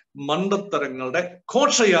മണ്ടത്തരങ്ങളുടെ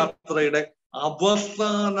ഘോഷയാത്രയുടെ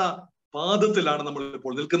അവസാന പാദത്തിലാണ് നമ്മൾ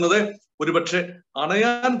ഇപ്പോൾ നിൽക്കുന്നത്. ഒരുപക്ഷെ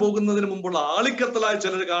അണയാൻ പോകുന്നതിന് മുമ്പുള്ള ആളിക്കത്തലായി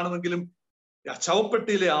ചിലർ കാണുമെങ്കിലും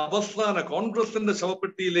ശവപ്പെട്ടിയിലെ അവസാന, കോൺഗ്രസിന്റെ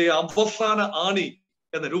ശവപ്പെട്ടിയിലെ അവസാന ആണി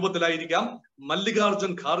എന്ന രൂപത്തിലായിരിക്കാം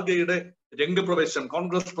മല്ലികാർജുൻ ഖാർഗെയുടെ രംഗപ്രവേശം.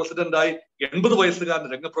 കോൺഗ്രസ് പ്രസിഡന്റായി 80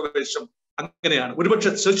 വയസ്സുകാരന്റെ രംഗപ്രവേശം അങ്ങനെയാണ്.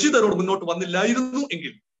 ഒരുപക്ഷെ ശശി തരൂർ മുന്നോട്ട് വന്നില്ലായിരുന്നു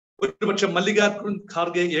എങ്കിൽ ഒരുപക്ഷെ മല്ലികാർജുൻ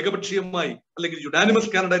ഖാർഗെ ഏകപക്ഷീയമായി അല്ലെങ്കിൽ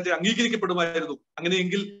യുനാനിമസ് കാൻഡിഡേറ്റ് അംഗീകരിക്കപ്പെടുമായിരുന്നു.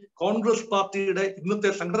 അങ്ങനെയെങ്കിൽ കോൺഗ്രസ് പാർട്ടിയുടെ ഇന്നത്തെ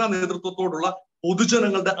സംഘടനാ നേതൃത്വത്തോടുള്ള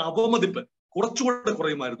പൊതുജനങ്ങളുടെ അവമതിപ്പ് കുറച്ചുകൂടെ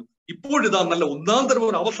കുറയുമായിരുന്നു. ഇപ്പോഴിതാ നല്ല ഒന്നാം തരം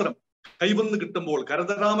ഒരു അവസരം കൈവന്ന് കിട്ടുമ്പോൾ,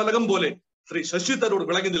 കരതരാമലകം പോലെ ശ്രീ ശശി തരൂർ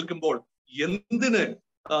വിളങ്ങി നിൽക്കുമ്പോൾ എന്തിന്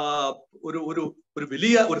ഒരു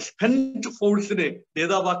വലിയ ഒരു സ്പെൻഡ് ഫോഴ്സിനെ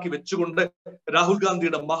നേതാവാക്കി വെച്ചുകൊണ്ട് രാഹുൽ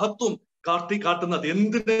ഗാന്ധിയുടെ മഹത്വം കാട്ടുന്നത്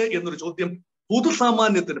എന്തിന് എന്നൊരു ചോദ്യം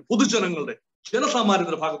പൊതുസാമാന്യത്തിന്, പൊതുജനങ്ങളുടെ,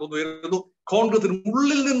 ജനസാമാന്യത്തിന്റെ ഭാഗത്തുനിന്ന് ഉയരുന്നു. കോൺഗ്രസിന്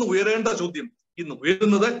ഉള്ളിൽ നിന്ന് ഉയരേണ്ട ചോദ്യം ഇന്ന്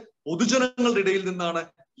ഉയരുന്നത് പൊതുജനങ്ങളുടെ ഇടയിൽ നിന്നാണ്,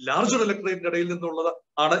 ലാർജർ ഇലക്ടറേറ്റിന്റെ ഇടയിൽ നിന്നുള്ളത്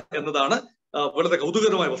ആണ് എന്നതാണ് വളരെ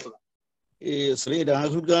കൗതുകകരമായ വസ്തുത. ഈ ശ്രീ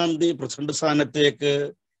രാഹുൽ ഗാന്ധി പ്രസിഡന്റ് സ്ഥാനത്തേക്ക്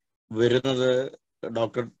വരുന്നത്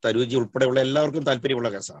ഡോക്ടർ തരൂർജി ഉൾപ്പെടെയുള്ള എല്ലാവർക്കും താല്പര്യമുള്ള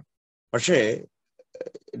കേസാണ്. പക്ഷേ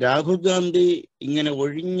രാഹുൽ ഗാന്ധി ഇങ്ങനെ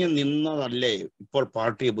ഒഴിഞ്ഞു നിന്നതല്ലേ ഇപ്പോൾ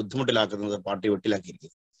പാർട്ടിയെ ബുദ്ധിമുട്ടിലാക്കുന്നത്, പാർട്ടി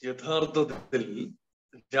വെട്ടിലാക്കിയിരിക്കുന്നത്? യഥാർത്ഥത്തിൽ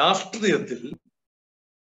രാഷ്ട്രീയത്തിൽ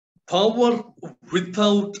പവർ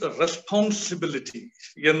വിത്തൗട്ട് റെസ്പോൺസിബിലിറ്റി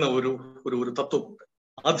എന്ന ഒരു തത്വമുണ്ട്.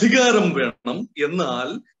 അധികാരം വേണം, എന്നാൽ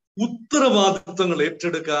ഉത്തരവാദിത്വങ്ങൾ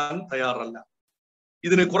ഏറ്റെടുക്കാൻ തയ്യാറല്ല.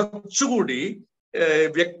 ഇതിനെ കുറച്ചുകൂടി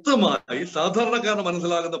വ്യക്തമായി സാധാരണക്കാരന്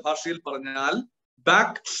മനസ്സിലാകുന്ന ഭാഷയിൽ പറഞ്ഞാൽ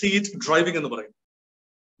ബാക്ക് സീറ്റ് ഡ്രൈവിംഗ് എന്ന് പറയും.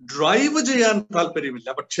 ഡ്രൈവ് ചെയ്യാൻ താല്പര്യമില്ല,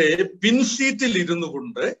 പക്ഷേ പിൻസീറ്റിൽ ഇരുന്നു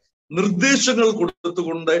കൊണ്ട് നിർദ്ദേശങ്ങൾ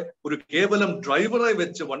കൊടുത്തുകൊണ്ട് ഒരു കേവലം ഡ്രൈവറെ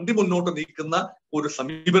വെച്ച് വണ്ടി മുന്നോട്ട് നീക്കുന്ന ഒരു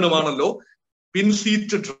സമീപനമാണല്ലോ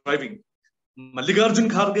പിൻസീറ്റ് ഡ്രൈവിംഗ്. മല്ലികാർജുൻ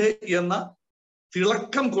ഖാർഗെ എന്ന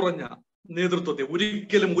തിളക്കം കുറഞ്ഞ നേതൃത്വത്തെ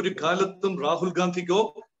ഒരിക്കലും ഒരു കാലത്തും രാഹുൽ ഗാന്ധിക്കോ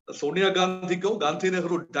സോണിയാഗാന്ധിക്കോ ഗാന്ധി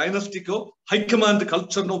നെഹ്റു ഡൈനസ്റ്റിക്കോ ഹൈക്കമാൻഡ്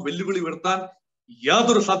കൾച്ചറിനോ വെല്ലുവിളി ഉയർത്താൻ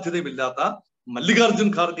യാതൊരു സാധ്യതയുമില്ലാത്ത മല്ലികാർജുൻ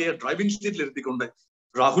ഖാർഗെയെ ഡ്രൈവിംഗ് സീറ്റിൽ ഇരുത്തിക്കൊണ്ട്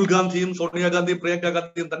രാഹുൽ ഗാന്ധിയും സോണിയാഗാന്ധിയും പ്രിയങ്ക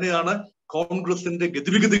ഗാന്ധിയും തന്നെയാണ് കോൺഗ്രസിന്റെ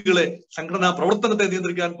ഗതിവിഗതികളെ, സംഘടനാ പ്രവർത്തനത്തെ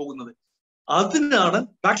നിയന്ത്രിക്കാൻ പോകുന്നത്. അതിനാണ്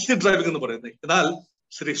ബാക്ക് സീറ്റ് ഡ്രൈവിംഗ് എന്ന് പറയുന്നത്. എന്നാൽ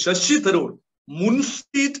ശ്രീ ശശി തരൂർ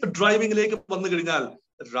മുൻസീറ്റ് ഡ്രൈവിംഗിലേക്ക് വന്നു കഴിഞ്ഞാൽ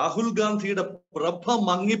രാഹുൽ ഗാന്ധിയുടെ പ്രഭ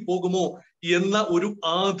മങ്ങിപ്പോകുമോ എന്ന ഒരു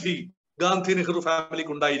ആധി ഗാന്ധി നെഹ്റു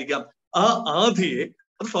ഫാമിലിക്ക് ഉണ്ടായിരിക്കാം. ആ ആധിയെ,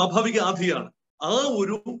 അത് സ്വാഭാവിക ആധിയാണ്, ആ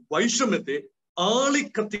ഒരു വൈഷമ്യത്തെ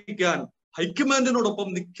ആളിക്കത്തിക്കാൻ ഹൈക്കമാൻഡിനോടൊപ്പം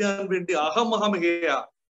നിൽക്കാൻ വേണ്ടി അഹമഹമഹയ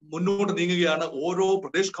മുന്നോട്ട് നീങ്ങുകയാണ് ഓരോ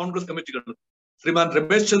പ്രദേശ് കോൺഗ്രസ് കമ്മിറ്റികളും. ശ്രീമാൻ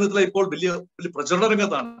രമേശ് ചെന്നിത്തല ഇപ്പോൾ വലിയ പ്രചരണ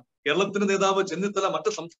രംഗത്താണ്. കേരളത്തിന്റെ നേതാവ് ചെന്നിത്തല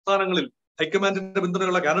മറ്റ് സംസ്ഥാനങ്ങളിൽ ഹൈക്കമാൻഡിന്റെ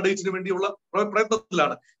പിന്തുണയുള്ള കാൻഡിഡേറ്റ്സിന് വേണ്ടിയുള്ള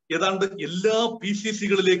പ്രയത്നത്തിലാണ്. ഏതാണ്ട് എല്ലാ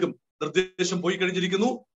PCCകളിലേക്കും നിർദ്ദേശം പോയി കഴിഞ്ഞിരിക്കുന്നു.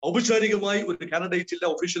 ഔപചാരികമായി ഒരു കാൻഡിഡേറ്റ് ഇല്ല,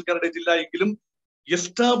 ഒഫീഷ്യൽ കാൻഡിഡേറ്റ് ഇല്ല എങ്കിലും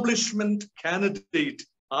എസ്റ്റാബ്ലിഷ്മെന്റ് കാൻഡിഡേറ്റ്,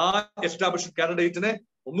 ആ എസ്റ്റാബ്ലിഷ്ഡ് കാൻഡിഡേറ്റിനെ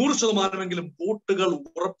 100% വോട്ടുകൾ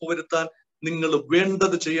ഉറപ്പുവരുത്താൻ നിങ്ങൾ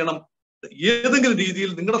വേണ്ടത് ചെയ്യണം. ഏതെങ്കിലും രീതിയിൽ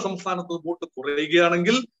നിങ്ങളുടെ സംസ്ഥാനത്ത് വോട്ട്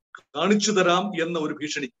കുറയുകയാണെങ്കിൽ കാണിച്ചു തരാം എന്ന ഒരു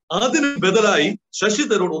ഭീഷണി. അതിന് ബദലായി ശശി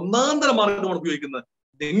തരൂർ ഒന്നാന്തര മാർഗമാണ് ഉപയോഗിക്കുന്നത്.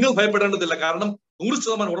 നിങ്ങൾ ഭയപ്പെടേണ്ടതില്ല, കാരണം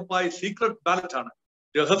 100% ഉറപ്പായി സീക്രട്ട് ബാലറ്റ് ആണ്.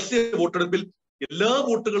 രഹസ്യ വോട്ടെടുപ്പിൽ എല്ലാ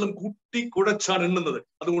വോട്ടുകളും കൂട്ടിക്കുഴച്ചാണ് എണ്ണുന്നത്.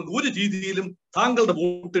 അതുകൊണ്ട് ഒരു രീതിയിലും താങ്കളുടെ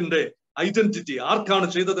വോട്ടിന്റെ ഐഡന്റിറ്റി ആർക്കാണ്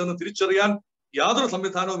ചെയ്തതെന്ന് തിരിച്ചറിയാൻ യാതൊരു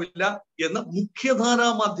സംവിധാനവുമില്ല എന്ന് മുഖ്യധാരാ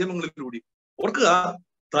മാധ്യമങ്ങളിലൂടെ. ഓർക്കുക,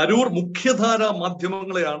 തരൂർ മുഖ്യധാരാ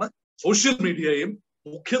മാധ്യമങ്ങളെയാണ്, സോഷ്യൽ മീഡിയയും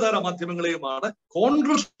മുഖ്യധാരാ മാധ്യമങ്ങളെയുമാണ്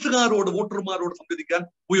കോൺഗ്രസുകാരോട് വോട്ടർമാരോട് സംവദിക്കാൻ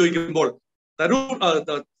ഉപയോഗിക്കുമ്പോൾ തരൂർ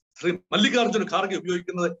ശ്രീ മല്ലികാർജുന ഖാർഗെ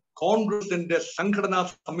ഉപയോഗിക്കുന്നത് കോൺഗ്രസിന്റെ സംഘടനാ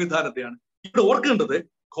സംവിധാനത്തെയാണ്. ഇവിടെ ഓർക്കേണ്ടത്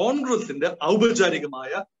കോൺഗ്രസിന്റെ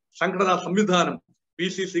ഔപചാരികമായ സംഘടനാ സംവിധാനം,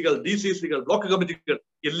 PCCകൾ, DCCകൾ, ബ്ലോക്ക് കമ്മിറ്റികൾ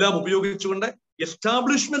എല്ലാം ഉപയോഗിച്ചുകൊണ്ട്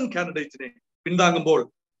എസ്റ്റാബ്ലിഷ്മെന്റ് കാൻഡിഡേറ്റിനെ പിന്താങ്ങുമ്പോൾ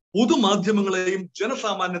പൊതുമാധ്യമങ്ങളെയും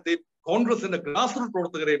ജനസാമാന്യത്തെയും കോൺഗ്രസിന്റെ ഗ്രാസ് റൂട്ട്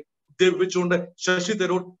പ്രവർത്തകരെയും ഉദ്ദേശിച്ചുകൊണ്ട് ശശി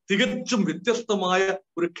തരൂർ തികച്ചും വ്യത്യസ്തമായ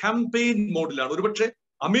ഒരു ക്യാമ്പയിൻ മോഡിലാണ്. ഒരുപക്ഷെ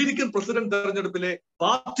അമേരിക്കൻ പ്രസിഡന്റ് തെരഞ്ഞെടുപ്പിലെ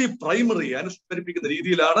പാർട്ടി പ്രൈമറിയെ അനുസ്മരിപ്പിക്കുന്ന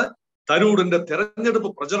രീതിയിലാണ് തരൂരിന്റെ തെരഞ്ഞെടുപ്പ്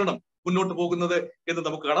പ്രചരണം മുന്നോട്ട് പോകുന്നത് എന്ന്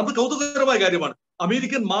നമുക്ക് കാണാം. അത് കൗതുകകരമായ കാര്യമാണ്.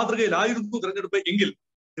 അമേരിക്കൻ മാതൃകയിലായിരുന്നു തെരഞ്ഞെടുപ്പ് എങ്കിൽ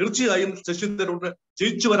തീർച്ചയായും ശശി തരൂരിന്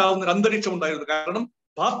ജയിച്ചു വരാവുന്ന ഒരു അന്തരീക്ഷം ഉണ്ടായിരുന്നു. കാരണം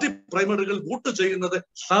പാർട്ടി പ്രൈമറികൾ വോട്ട് ചെയ്യുന്നത്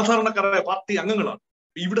സാധാരണക്കാരായ പാർട്ടി അംഗങ്ങളാണ്.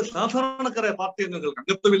 ഇവിടെ സാധാരണക്കാരായ പാർട്ടി അംഗങ്ങൾക്ക്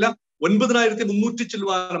അംഗത്വമില്ല. 9300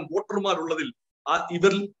 ചില്ലുവാനം വോട്ടർമാരുള്ളതിൽ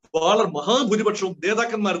ഇവരിൽ വളരെ മഹാഭൂരിപക്ഷവും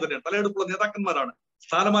നേതാക്കന്മാർ തന്നെയാണ്, തലയെടുപ്പുള്ള നേതാക്കന്മാരാണ്,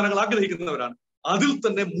 സ്ഥാനമാനങ്ങൾ ആഗ്രഹിക്കുന്നവരാണ്. അതിൽ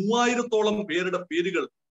തന്നെ 3000-ഓളം പേരുടെ പേരുകൾ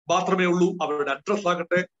മാത്രമേ ഉള്ളൂ. അവരുടെ അഡ്രസ്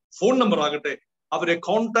ആകട്ടെ, ഫോൺ നമ്പർ ആകട്ടെ, അവരെ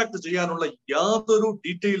കോൺടാക്ട് ചെയ്യാനുള്ള യാതൊരു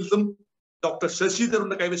ഡീറ്റെയിൽസും ഡോക്ടർ ശശി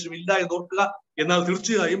തരൂരിന്റെ കൈവശം ഇല്ല എന്ന് ഓർക്കുക. എന്നാൽ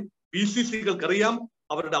തീർച്ചയായും PCCകൾക്കറിയാം,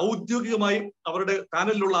 അവരുടെ ഔദ്യോഗികമായി അവരുടെ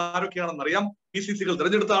പാനലിലുള്ള ആരൊക്കെയാണെന്ന് അറിയാം. PCCകൾ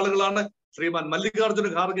തിരഞ്ഞെടുത്ത ആളുകളാണ്. ശ്രീമാൻ മല്ലികാർജുന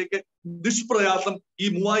ഖാർഗെക്ക് നിഷ്പ്രയാസം ഈ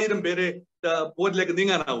 3000 പേരെ പോരിലേക്ക്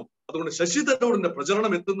നീങ്ങാനാവും. അതുകൊണ്ട് ശശി തരൂരിന്റെ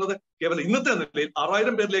പ്രചരണം എത്തുന്നത് കേവലം ഇന്നത്തെ നിലയിൽ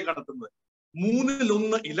 6000 പേരിലേക്കാണ് എത്തുന്നത്.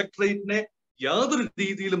 1/3 ഇലക്ട്രേറ്റിനെ യാതൊരു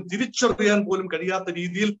രീതിയിലും തിരിച്ചറിയാൻ പോലും കഴിയാത്ത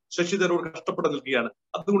രീതിയിൽ ശശി തരൂർ കഷ്ടപ്പെട്ട് നിൽക്കുകയാണ്.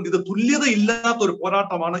 അതുകൊണ്ട് ഇത് തുല്യതയില്ലാത്ത ഒരു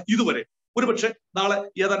പോരാട്ടമാണ് ഇതുവരെ. ഒരുപക്ഷെ നാളെ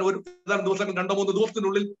ഏതാനും ദിവസങ്ങൾ 2-3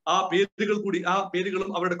 ദിവസത്തിനുള്ളിൽ ആ പേരുകളും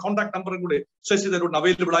അവരുടെ കോൺടാക്ട് നമ്പറും കൂടി ശശി തരൂരിന്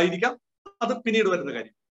അവൈലബിൾ ആയിരിക്കാം. അത് പിന്നീട് വരുന്ന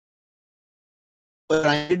കാര്യം.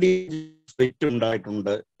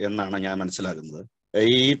 ഉണ്ടായിട്ടുണ്ട് എന്നാണ് ഞാൻ മനസ്സിലാക്കുന്നത്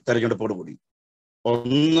ഈ തെരഞ്ഞെടുപ്പോട് കൂടി.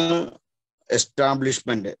 ഒന്ന്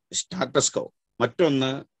എസ്റ്റാബ്ലിഷ്മെന്റ്, സ്റ്റാറ്റസ് കോ.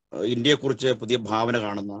 മറ്റൊന്ന് ഇന്ത്യയെക്കുറിച്ച് പുതിയ ഭാവന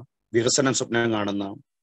കാണുന്ന, വികസനം സ്വപ്നം കാണുന്ന,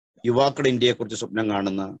 യുവാക്കളുടെ ഇന്ത്യയെക്കുറിച്ച് സ്വപ്നം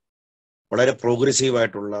കാണുന്ന, വളരെ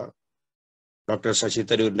പ്രോഗ്രസീവായിട്ടുള്ള ഡോക്ടർ ശശി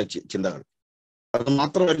തരൂരിന്റെ ചിന്തകൾ. അത്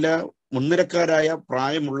മാത്രമല്ല, മുൻനിരക്കാരായ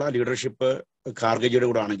പ്രായമുള്ള ലീഡർഷിപ്പ് ഖാർഗെജിയുടെ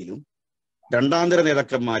കൂടെ ആണെങ്കിലും രണ്ടാം നിര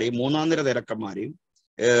നേതാക്കന്മാരെയും മൂന്നാം നിര നേതാക്കന്മാരെയും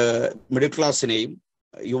മിഡിൽ ക്ലാസ്സിനെയും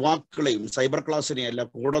യുവാക്കളെയും സൈബർ ക്ലാസ്സിനെയും എല്ലാം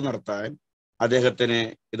കൂടെ നിർത്താൻ അദ്ദേഹത്തിന്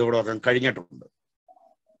ഇതോടൊപ്പം കഴിഞ്ഞിട്ടുണ്ട്.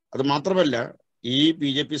 അത് മാത്രമല്ല, ഈ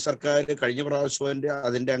BJP സർക്കാർ കഴിഞ്ഞ പ്രാവശ്യവും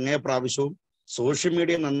അതിന്റെ അങ്ങേ പ്രാവശ്യവും സോഷ്യൽ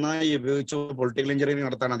മീഡിയ നന്നായി ഉപയോഗിച്ച് പൊളിറ്റിക്കൽ എഞ്ചിനീയറിംഗ്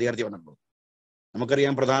നടത്താൻ അധികാരത്തിൽ വന്നിട്ടുള്ളത്.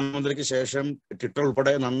 നമുക്കറിയാം, പ്രധാനമന്ത്രിക്ക് ശേഷം ട്വിറ്റർ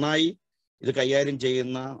ഉൾപ്പെടെ നന്നായി ഇത് കൈകാര്യം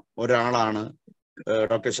ചെയ്യുന്ന ഒരാളാണ്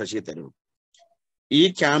ഡോക്ടർ ശശി തരൂർ. ഈ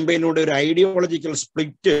ക്യാമ്പയിനോട് ഒരു ഐഡിയോളജിക്കൽ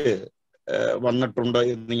സ്പ്ലിറ്റ് വന്നിട്ടുണ്ട്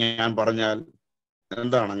എന്ന് ഞാൻ പറഞ്ഞാൽ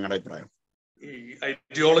എന്താണ് നിങ്ങളുടെ അഭിപ്രായം? ഈ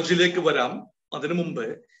ഐഡിയോളജിയിലേക്ക് വരാം. അതിനു മുമ്പ്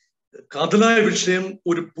കാതലായ വിഷയം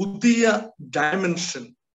ഒരു പുതിയ ഡയമെൻഷൻ,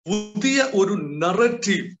 പുതിയ ഒരു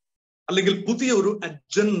നറേറ്റീവ് അല്ലെങ്കിൽ പുതിയ ഒരു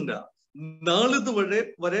അജണ്ട, നാളിത്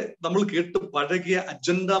വരെ നമ്മൾ കേട്ട് പഴകിയ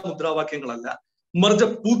അജണ്ട മുദ്രാവാക്യങ്ങളല്ല, മറിച്ച്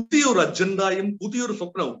പുതിയൊരു അജണ്ടയും പുതിയൊരു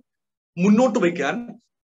സ്വപ്നവും മുന്നോട്ട് വയ്ക്കാൻ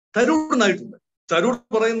തരൂറിനായിട്ടുണ്ട്. തരൂർ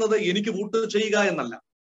പറയുന്നത് എനിക്ക് വോട്ട് ചെയ്യുക എന്നല്ല,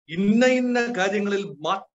 ഇന്ന കാര്യങ്ങളിൽ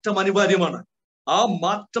മാറ്റം അനിവാര്യമാണ്. ആ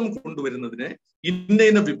മാറ്റം കൊണ്ടുവരുന്നതിന്,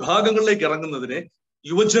 ഇന്ന വിഭാഗങ്ങളിലേക്ക് ഇറങ്ങുന്നതിന്,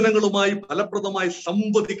 യുവജനങ്ങളുമായി ഫലപ്രദമായി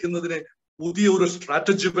സംവദിക്കുന്നതിന് പുതിയ ഒരു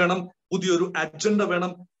സ്ട്രാറ്റജി വേണം, പുതിയൊരു അജണ്ട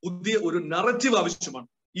വേണം, പുതിയ ഒരു നറേറ്റീവ് ആവശ്യമാണ്.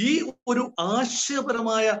 ഈ ഒരു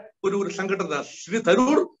ആശയപരമായ ഒരു സംഘടന ശ്രീ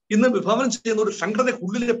തരൂർ ഇന്ന് വിഭാവനം ചെയ്യുന്ന ഒരു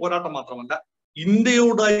സംഘടനയ്ക്കുള്ളിലെ പോരാട്ടം മാത്രമല്ല,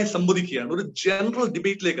 ഇന്ത്യയോടായി സംവദിക്കുകയാണ്, ഒരു ജനറൽ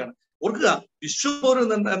ഡിബേറ്റിലേക്കാണ്. ഓർക്കുക,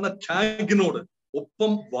 വിശ്വപൗരൻ എന്ന ടാഗിനോട്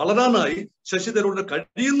ഒപ്പം വളരാനായി ശശി തരൂരിന്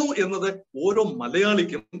കഴിയുന്നു എന്നത് ഓരോ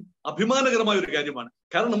മലയാളിക്കും അഭിമാനകരമായ ഒരു കാര്യമാണ്.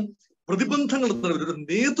 കാരണം പ്രതിബന്ധങ്ങൾ ഒരു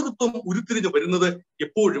നേതൃത്വം ഉരുത്തിരിഞ്ഞു വരുന്നത്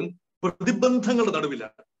എപ്പോഴും പ്രതിബന്ധങ്ങളുടെ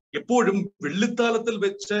നടുവിലാണ്. എപ്പോഴും വെള്ളിത്താലത്തിൽ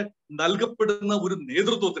വെച്ച് നൽകപ്പെടുന്ന ഒരു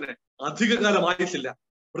നേതൃത്വത്തിന് അധികകാലം ആയിട്ടില്ല.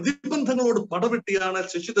 പ്രതിബന്ധങ്ങളോട് പടവെട്ടിയാണ്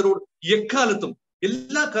ശശി തരൂർ എക്കാലത്തും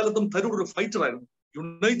എല്ലാ കാലത്തും തരൂർ ഒരു ഫൈറ്ററായിരുന്നു.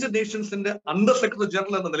 യുണൈറ്റഡ് നേഷൻസിന്റെ അണ്ടർ സെക്രട്ടറി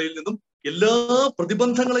ജനറൽ എന്ന നിലയിൽ നിന്നും എല്ലാ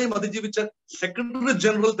പ്രതിബന്ധങ്ങളെയും അതിജീവിച്ച് സെക്രട്ടറി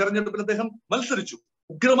ജനറൽ തെരഞ്ഞെടുപ്പിൽ അദ്ദേഹം മത്സരിച്ചു,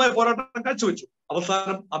 ഉഗ്രമായ പോരാട്ടം കാഴ്ചവെച്ചു.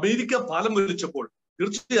 അവസാനം അമേരിക്ക പാലം വലിച്ചപ്പോൾ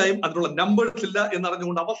തീർച്ചയായും അതിനുള്ള നമ്പേഴ്സ് ഇല്ല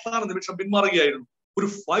എന്നറിഞ്ഞുകൊണ്ട് അവസാന നിമിഷം പിന്മാറുകയായിരുന്നു. ഒരു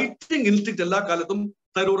ഫൈറ്റിംഗ് ഇൻസ്റ്റിങ്ക്ട് എല്ലാ കാലത്തും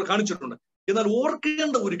തരൂർ കാണിച്ചിട്ടുണ്ട്. എന്നാൽ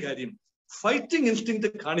ഓർക്കേണ്ട ഒരു കാര്യം, ഫൈറ്റിംഗ് ഇൻസ്റ്റിങ്ക്ട്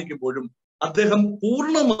കാണിക്കുമ്പോഴും അദ്ദേഹം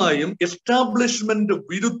പൂർണ്ണമായും എസ്റ്റാബ്ലിഷ്മെന്റ്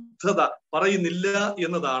വിരുദ്ധത പറയുന്നില്ല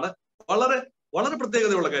എന്നതാണ് വളരെ വളരെ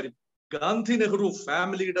പ്രത്യേകതയുള്ള കാര്യം. ഗാന്ധി നെഹ്റു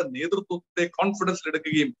ഫാമിലിയുടെ നേതൃത്വത്തെ കോൺഫിഡൻസിൽ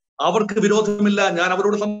എടുക്കുകയും അവർക്ക് വിരോധമില്ല. ഞാൻ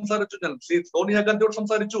അവരോട് സംസാരിച്ചു, ഞാൻ ശ്രീ സോണിയാഗാന്ധിയോട്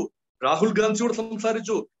സംസാരിച്ചു, രാഹുൽ ഗാന്ധിയോട്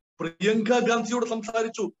സംസാരിച്ചു, പ്രിയങ്ക ഗാന്ധിയോട്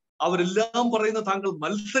സംസാരിച്ചു. അവരെല്ലാം പറയുന്ന താങ്കൾ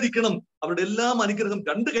മത്സരിക്കണം, അവരുടെ എല്ലാം അനുഗ്രഹം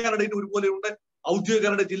 2 കാൻഡിഡേറ്റ് ഒരുപോലെയുണ്ട്, ഔദ്യോഗിക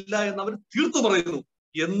കാൻഡിഡേറ്റ് ഇല്ല എന്ന് അവർ തീർത്തു പറയുന്നു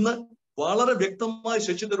എന്ന് വളരെ വ്യക്തമായി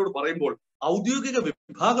ശശി തരൂർ പറയുമ്പോൾ ഔദ്യോഗിക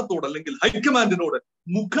വിഭാഗത്തോട് അല്ലെങ്കിൽ ഹൈക്കമാൻഡിനോട്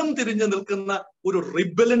മുഖം തിരിഞ്ഞു നിൽക്കുന്ന ഒരു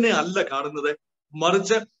റിബലിനെ അല്ല കാണുന്നത്,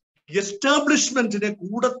 മറിച്ച് എസ്റ്റാബ്ലിഷ്മെന്റിനെ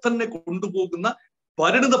കൂടെ തന്നെ കൊണ്ടുപോകുന്ന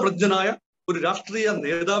പരിണിത പ്രജ്ഞനായ ഒരു രാഷ്ട്രീയ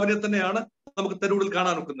നേതാവിനെ തന്നെയാണ് നമുക്ക് തരൂരിൽ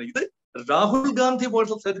കാണാൻ ഒക്കുന്നത്. ഇത് രാഹുൽ ഗാന്ധി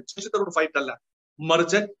വേഴ്സസ് ശശി തരൂർ ഫൈറ്റ് അല്ല,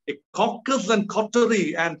 മറിച്ച് A caucus and cautery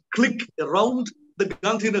and click around the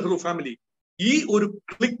Gandhi Nehru family. ഈ ഒരു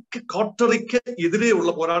ക്ലിക്ക് കോട്ടറിക്ക് എതിരെയുള്ള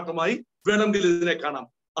പോരാട്ടമായി വേണമെങ്കിൽ ഇതിനെ കാണാം.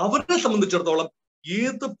 അവരെ സംബന്ധിച്ചിടത്തോളം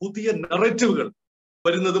ഏത് പുതിയ നറേറ്റീവുകൾ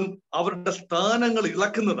വരുന്നതും അവരുടെ സ്ഥാനങ്ങൾ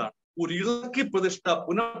ഇളക്കുന്നതാണ്. ഒരു ഇളക്കി പ്രതിഷ്ഠ,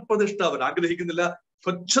 പുനഃപ്രതിഷ്ഠ അവർ ആഗ്രഹിക്കുന്നില്ല.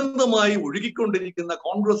 സ്വച്ഛന്തമായി ഒഴുകിക്കൊണ്ടിരിക്കുന്ന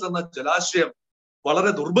കോൺഗ്രസ് എന്ന ജലാശയം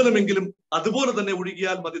വളരെ ദുർബലമെങ്കിലും അതുപോലെ തന്നെ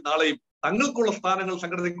ഒഴുകിയാൽ മതി, നാളെയും തങ്ങൾക്കുള്ള സ്ഥാനങ്ങൾ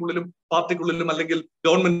സംഘടനയ്ക്കുള്ളിലും പാർട്ടിക്കുള്ളിലും അല്ലെങ്കിൽ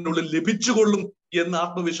ഗവൺമെന്റിനുള്ളിൽ ലഭിച്ചുകൊള്ളും എന്ന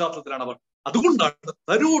ആത്മവിശ്വാസത്തിലാണ് അവർ. അതുകൊണ്ടാണ്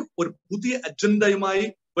തരൂർ ഒരു പുതിയ അജണ്ടയുമായി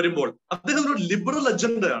വരുമ്പോൾ അദ്ദേഹം ഒരു ലിബറൽ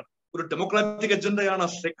അജണ്ടയാണ്, ഒരു ഡെമോക്രാറ്റിക് അജണ്ടയാണ്,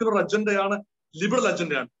 സെക്യുലർ അജണ്ടയാണ്, ലിബറൽ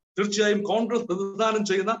അജണ്ടയാണ്. തീർച്ചയായും കോൺഗ്രസ് പ്രതിദാനം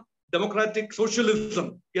ചെയ്യുന്ന ഡെമോക്രാറ്റിക് സോഷ്യലിസം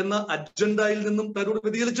എന്ന അജണ്ടയിൽ നിന്നും തരൂർ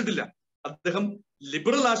വ്യതിചലിച്ചിട്ടില്ല. അദ്ദേഹം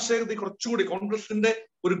ലിബറൽ ആശയത്തെ കുറച്ചുകൂടി കോൺഗ്രസിന്റെ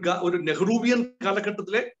ഒരു നെഹ്റൂവിയൻ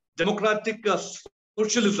കാലഘട്ടത്തിലെ ഡെമോക്രാറ്റിക്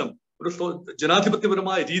സോഷ്യലിസം, ഒരു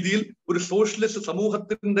ജനാധിപത്യപരമായ രീതിയിൽ ഒരു സോഷ്യലിസ്റ്റ്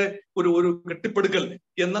സമൂഹത്തിന്റെ ഒരു കെട്ടിപ്പടുക്കൽ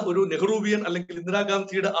എന്ന ഒരു നെഹ്റൂവിയൻ അല്ലെങ്കിൽ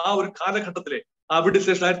ഇന്ദിരാഗാന്ധിയുടെ ആ ഒരു കാലഘട്ടത്തിലെ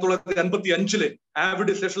ആവിഡിസേഷൻ 1955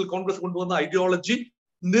 ആവിഡിസേഷനിൽ കോൺഗ്രസ് കൊണ്ടുവന്ന ഐഡിയോളജി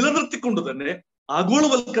നിലനിർത്തിക്കൊണ്ട് തന്നെ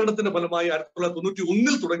ആഗോളവൽക്കരണത്തിന്റെ ഫലമായി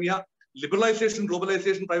 1991 തുടങ്ങിയ ലിബറലൈസേഷൻ,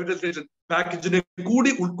 ഗ്ലോബലൈസേഷൻ, പ്രൈവറ്റൈസേഷൻ പാക്കേജിനെ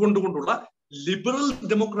കൂടി ഉൾക്കൊണ്ടുകൊണ്ടുള്ള ലിബറൽ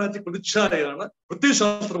ഡെമോക്രാറ്റിക് പ്രതിച്ഛായയാണ്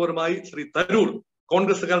പ്രത്യയശാസ്ത്രപരമായി ശ്രീ തരൂർ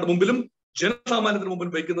കോൺഗ്രസുകാരുടെ മുമ്പിലും ജനസാമാന്യത്തിന് മുമ്പിൽ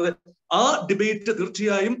വയ്ക്കുന്നത്. ആ ഡിബേറ്റ്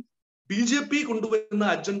തീർച്ചയായും BJP കൊണ്ടുവരുന്ന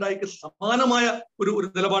അജണ്ടയ്ക്ക് സമാനമായ ഒരു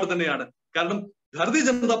നിലപാട് തന്നെയാണ്. കാരണം ഭാരതീയ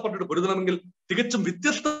ജനതാ പാർട്ടിയുടെ പൊരുതണമെങ്കിൽ തികച്ചും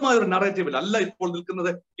വ്യത്യസ്തമായ ഒരു നറേറ്റീവിൽ അല്ല ഇപ്പോൾ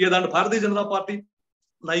നിൽക്കുന്നത്. ഏതാണ്ട് ഭാരതീയ ജനതാ പാർട്ടി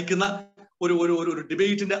നയിക്കുന്ന ഒരു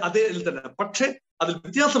ഡിബേറ്റിന്റെ അതേ തന്നെ. പക്ഷെ അതിൽ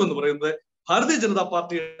വ്യത്യാസം എന്ന് പറയുന്നത് ഭാരതീയ ജനതാ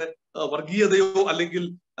പാർട്ടിയുടെ വർഗീയതയോ അല്ലെങ്കിൽ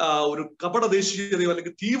ഒരു കപട ദേശീയതയോ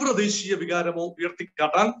അല്ലെങ്കിൽ തീവ്ര ദേശീയ വികാരമോ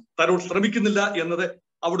ഉയർത്തിക്കാട്ടാൻ തരൂർ ശ്രമിക്കുന്നില്ല എന്നത്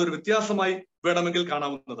അവിടെ ഒരു വ്യത്യാസമായി വേണമെങ്കിൽ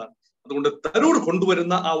കാണാവുന്നതാണ്. അതുകൊണ്ട് തരൂർ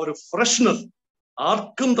കൊണ്ടുവരുന്ന ആ ഒരു ഫ്രഷ്നെസ്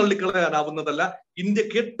ആർക്കും തള്ളിക്കളയാനാവുന്നതല്ല. ഇന്ത്യ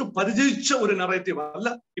കേട്ടു പരിചയിച്ച ഒരു നറേറ്റീവ് അല്ല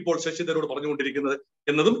ഇപ്പോൾ ശശി തരൂർ പറഞ്ഞുകൊണ്ടിരിക്കുന്നത്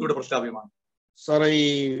എന്നതും ഇവിടെ പ്രസ്താവ്യമാണ്. സാറേ, ഈ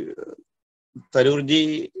തരൂർജി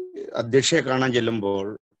അധ്യക്ഷയെ കാണാൻ ചെല്ലുമ്പോൾ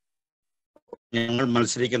ഞങ്ങൾ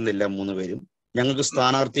മത്സരിക്കുന്നില്ല, 3 പേരും, ഞങ്ങൾക്ക്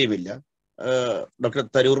സ്ഥാനാർത്ഥിയുമില്ല, ഡോക്ടർ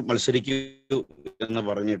തരൂർ മത്സരിക്കൂ എന്ന്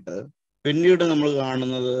പറഞ്ഞിട്ട് പിന്നീട് നമ്മൾ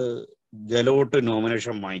കാണുന്നത് ഗെലോട്ട്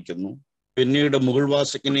നോമിനേഷൻ വാങ്ങിക്കുന്നു. പിന്നീട് മുകുൾ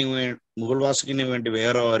വാസ്നിക്കിന് വേണ്ടി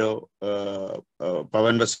വേറെ ഓരോ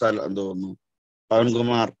പവൻ ബസ്താൽ തോന്നുന്നു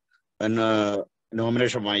പവൻകുമാർ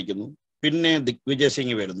നോമിനേഷൻ വാങ്ങിക്കുന്നു. പിന്നെ ദിഗ്വിജയ്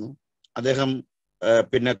സിംഗ് വരുന്നു, അദ്ദേഹം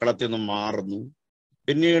പിന്നെ കളത്തിൽ നിന്ന് മാറുന്നു.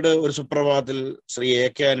 പിന്നീട് ഒരു സുപ്രഭാതത്തിൽ ശ്രീ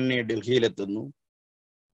AK ആന്റണി ഡൽഹിയിലെത്തുന്നു.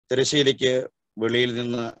 തിരശ്ശീലയ്ക്ക് വെളിയിൽ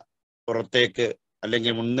നിന്ന് പുറത്തേക്ക്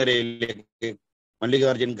അല്ലെങ്കിൽ മുൻനിരയിലേക്ക്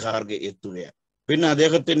മല്ലികാർജുൻ ഖാർഗെ എത്തുകയാണ്. പിന്നെ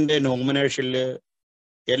അദ്ദേഹത്തിന്റെ നോമിനേഷനിൽ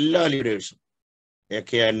എല്ലാ ലീഡേഴ്സും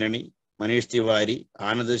AK ആന്റണി, മനീഷ് തിവാരി,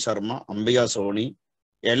 ആനന്ദ് ശർമ്മ, അംബിക സോണി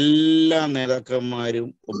എല്ലാ നേതാക്കന്മാരും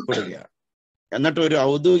ഒപ്പിടുകയാണ്. എന്നിട്ട് ഒരു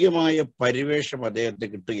ഔദ്യോഗികമായ പരിവേഷം അദ്ദേഹത്തിന്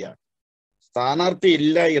കിട്ടുകയാണ്. സ്ഥാനാർത്ഥി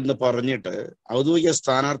ഇല്ല എന്ന് പറഞ്ഞിട്ട് ഔദ്യോഗിക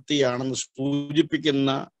സ്ഥാനാർത്ഥിയാണെന്ന്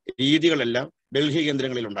സൂചിപ്പിക്കുന്ന രീതികളെല്ലാം ഡൽഹി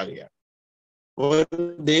കേന്ദ്രങ്ങളിൽ ഉണ്ടാകുകയാണ്. ഒരു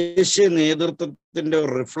ദേശീയ നേതൃത്വത്തിന്റെ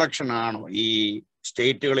ഒരു റിഫ്ലക്ഷൻ ആണോ ഈ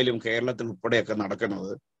സ്റ്റേറ്റുകളിലും കേരളത്തിൽ ഉൾപ്പെടെയൊക്കെ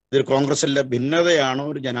നടക്കുന്നത്? ഇതൊരു കോൺഗ്രസിന്റെ ഭിന്നതയാണോ,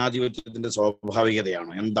 ഒരു ജനാധിപത്യത്തിന്റെ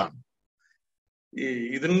സ്വാഭാവികതയാണോ, എന്താണ്?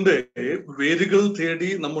 ഇതിന്റെ വേരുകൾ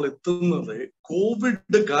തേടി നമ്മൾ എത്തുന്നത്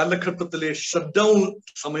കോവിഡ് കാലഘട്ടത്തിലെ ഷട്ട് ഡൗൺ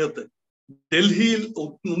സമയത്ത് ഡൽഹിയിൽ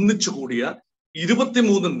ഒന്നിച്ചുകൂടിയ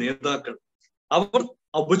 23 നേതാക്കൾ. അവർ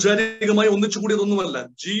ഔപചാരികമായി ഒന്നിച്ചുകൂടിയതൊന്നുമല്ല,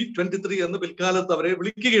 G23 എന്ന് പിൽക്കാലത്ത് അവരെ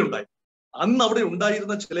വിളിക്കുകയുണ്ടായി. അന്ന് അവിടെ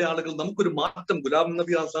ഉണ്ടായിരുന്ന ചില ആളുകൾ നമുക്കൊരു മാറ്റം, ഗുലാം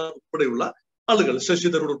നബി ആസാദ് ഉൾപ്പെടെയുള്ള ആളുകൾ, ശശി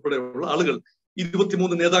തരൂർ ഉൾപ്പെടെയുള്ള ആളുകൾ,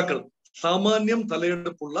 23 നേതാക്കൾ സാമാന്യം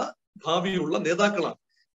തലയെടുപ്പുള്ള ഭാവിയുള്ള നേതാക്കളാണ്.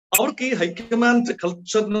 അവർക്ക് ഈ ഹൈക്കമാൻഡ്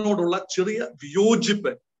കൾച്ചറിനോടുള്ള ചെറിയ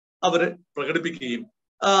വിയോജിപ്പ് അവര് പ്രകടിപ്പിക്കുകയും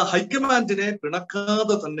ഹൈക്കമാൻഡിനെ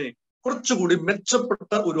പിണക്കാതെ തന്നെ കുറച്ചുകൂടി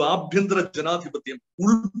മെച്ചപ്പെട്ട ഒരു ആഭ്യന്തര ജനാധിപത്യം,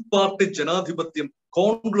 ഉൾപാർട്ടി ജനാധിപത്യം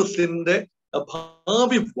കോൺഗ്രസിന്റെ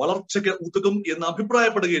ഭാവി വളർച്ചയ്ക്ക് ഉതകും എന്ന്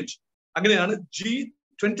അഭിപ്രായപ്പെടുകയും ചെയ്തു. അങ്ങനെയാണ്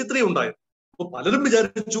G23 ഉണ്ടായത്. അപ്പൊ പലരും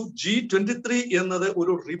വിചാരിച്ചു G23 എന്നത്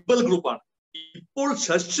ഒരു റിബൽ ഗ്രൂപ്പാണ്. ഇപ്പോൾ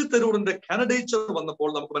ശശി തരൂറിന്റെ കാൻഡിഡേച്ചർ വന്നപ്പോൾ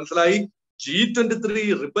നമുക്ക് മനസ്സിലായി G23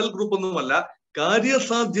 റിബൽ ഗ്രൂപ്പ് ഒന്നുമല്ല,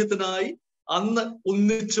 കാര്യസാധ്യത്തിനായി അന്ന്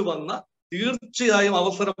ഒന്നിച്ചു വന്ന തീർച്ചയായും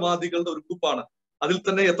അവസരവാദികളുടെ ഒരു ഗ്രൂപ്പാണ്. അതിൽ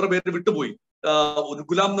തന്നെ എത്ര പേര് വിട്ടുപോയി. ഒരു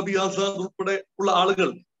ഗുലാം നബി ആസാദ് ഉൾപ്പെടെ ഉള്ള ആളുകൾ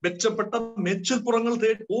മെച്ചപ്പെട്ട മേച്ചിൽപ്പുറങ്ങൾ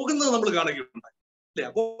തേടി പോകുന്നത് നമ്മൾ കാണുകയുണ്ടായി, അല്ലെ?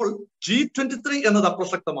 അപ്പോൾ G23 എന്നത്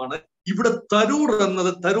അപ്രസക്തമാണ്. ഇവിടെ തരൂർ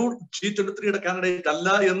എന്നത്, തരൂർ G23യുടെ കാൻഡിഡേറ്റ് അല്ല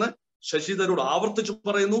എന്ന് ശശി തരൂർ ആവർത്തിച്ചു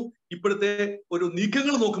പറയുന്നു. ഇപ്പോഴത്തെ ഒരു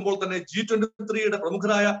നീക്കങ്ങൾ നോക്കുമ്പോൾ തന്നെ G23യുടെ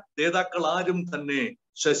പ്രമുഖരായ നേതാക്കൾ ആരും തന്നെ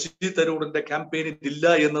ശശി തരൂറിന്റെ ക്യാമ്പയിനിൽ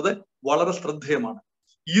ഇല്ല എന്നത് വളരെ ശ്രദ്ധേയമാണ്.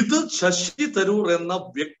 ഇത് ശശി തരൂർ എന്ന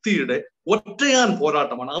വ്യക്തിയുടെ ഒറ്റയാൻ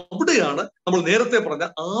പോരാട്ടമാണ്. അവിടെയാണ് നമ്മൾ നേരത്തെ പറഞ്ഞ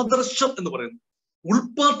ആദർശം എന്ന് പറയുന്നത്.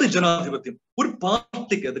 ഉൾപാർട്ടി ജനാധിപത്യം ഒരു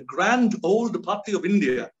പാർട്ടിക്ക്, അത് grand old party of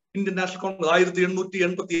India, Indian national Congress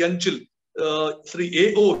 1885 Shri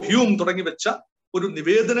A.O. Hume തുടങ്ങി വെച്ച ഒരു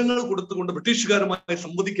നിവേദനങ്ങൾ കൊടുത്തുകൊണ്ട് ബ്രിട്ടീഷുകാരുമായി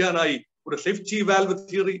സംവദിക്കാനായി ഒരു സേഫ്റ്റി വാൽവ്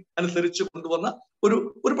തിയറി അനുസരിച്ച് കൊണ്ടുവന്ന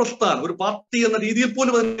ഒരു പ്രസ്ഥാനം, ഒരു പാർട്ടി എന്ന രീതിയിൽ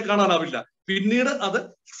പോലും അതിനെ കാണാനാവില്ല. പിന്നീട് അത്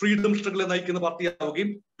ഫ്രീഡം സ്ട്രഗിളെ നയിക്കുന്ന പാർട്ടിയാവുകയും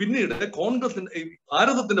പിന്നീട് കോൺഗ്രസിന്റെ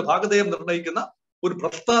ഭാരതത്തിന്റെ ഭാഗധേയം നിർണ്ണയിക്കുന്ന ഒരു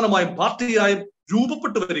പ്രസ്ഥാനമായും പാർട്ടിയായും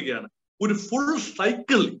രൂപപ്പെട്ടു വരികയാണ്. ഒരു ഫുൾ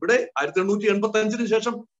സൈക്കിൾ ഇവിടെ 1885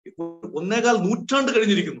 ശേഷം 1.25 നൂറ്റാണ്ട്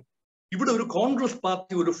കഴിഞ്ഞിരിക്കുന്നു. ഇവിടെ ഒരു കോൺഗ്രസ്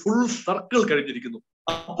പാർട്ടി ഒരു ഫുൾ സർക്കിൾ കഴിഞ്ഞിരിക്കുന്നു.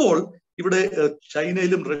 അപ്പോൾ ഇവിടെ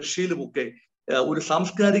ചൈനയിലും റഷ്യയിലും ഒക്കെ ഒരു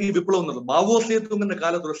സാംസ്കാരിക വിപ്ലവം എന്നുള്ളത്, മാവോ സേതുങ്ങിന്റെ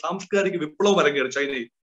കാലത്ത് ഒരു സാംസ്കാരിക വിപ്ലവം അരങ്ങേറി ചൈനയിൽ.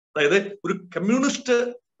 അതായത് ഒരു കമ്മ്യൂണിസ്റ്റ്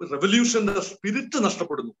റെവല്യൂഷന്റെ സ്പിരിറ്റ്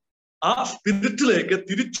നഷ്ടപ്പെടുന്നു. ആ സ്പിരിറ്റിലേക്ക്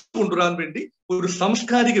തിരിച്ചു കൊണ്ടുവരാൻ വേണ്ടി ഒരു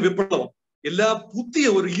സാംസ്കാരിക വിപ്ലവം, എല്ലാ പുതിയ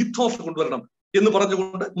ഒരു ഈഥോസ് കൊണ്ടുവരണം എന്ന്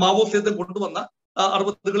പറഞ്ഞുകൊണ്ട് മാവോ സേതുങ് കൊണ്ടുവന്ന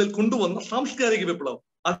 60കളിൽ കൊണ്ടുവന്ന സാംസ്കാരിക വിപ്ലവം,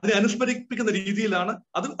 അതിനെ അനുസ്മരിപ്പിക്കുന്ന രീതിയിലാണ്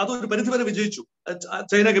അതൊരു പരിധിവരെ വിജയിച്ചു.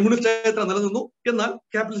 ചൈന കമ്മ്യൂണിസ്റ്റ് നിലനിന്നു, എന്നാൽ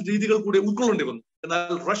ക്യാപിറ്റലിസ്റ്റ് രീതികൾ കൂടി ഉൾക്കൊള്ളേണ്ടി വന്നു.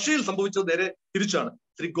 എന്നാൽ റഷ്യയിൽ സംഭവിച്ചത് നേരെ തിരിച്ചാണ്.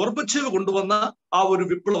 ശ്രീ ഗോർബച്ചേവ് കൊണ്ടുവന്ന ആ ഒരു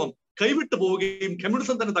വിപ്ലവം കൈവിട്ടു പോവുകയും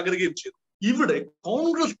കമ്മ്യൂണിസം തന്നെ തകരുകയും ചെയ്തു. ഇവിടെ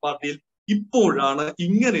കോൺഗ്രസ് പാർട്ടിയിൽ ഇപ്പോഴാണ്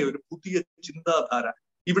ഇങ്ങനെ ഒരു പുതിയ ചിന്താധാര.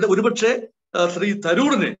 ഇവിടെ ഒരുപക്ഷെ ശ്രീ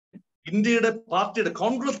തരൂറിനെ ഇന്ത്യയുടെ പാർട്ടിയുടെ,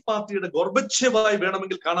 കോൺഗ്രസ് പാർട്ടിയുടെ ഗോർബച്ചേവായി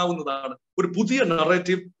വേണമെങ്കിൽ കാണാവുന്നതാണ്. ഒരു പുതിയ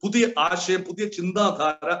നറേറ്റീവ്, പുതിയ ആശയം, പുതിയ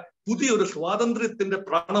ചിന്താധാര, പുതിയ ഒരു സ്വാതന്ത്ര്യത്തിന്റെ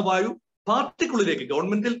പ്രാണവായു പാർട്ടിക്കുള്ളിലേക്ക്,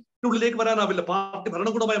 ഗവൺമെന്റിന്റെ ഉള്ളിലേക്ക് വരാനാവില്ല. പാർട്ടി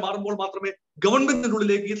ഭരണകൂടമായി മാറുമ്പോൾ മാത്രമേ ഗവൺമെന്റിന്റെ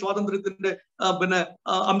ഉള്ളിലേക്ക് ഈ സ്വാതന്ത്ര്യത്തിന്റെ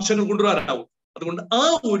അംശങ്ങൾ കൊണ്ടുവരാനാവൂ. അതുകൊണ്ട് ആ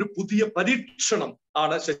ഒരു പുതിയ പരീക്ഷണം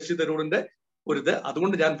ആണ് ശശി തരൂരിന്റെ ഒരിത്.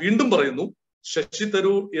 അതുകൊണ്ട് ഞാൻ വീണ്ടും പറയുന്നു, ശശി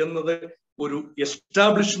തരൂർ എന്നത് ഒരു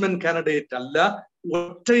എസ്റ്റാബ്ലിഷ്മെന്റ് കാൻഡിഡേറ്റ് അല്ല,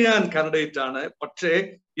 ഒറ്റയാൻ കാൻഡിഡേറ്റ് ആണ്. പക്ഷേ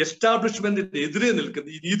എസ്റ്റാബ്ലിഷ്മെന്റിനെതിരെ നിൽക്കുന്ന,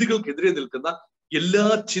 ഈ രീതികൾക്കെതിരെ നിൽക്കുന്ന എല്ലാ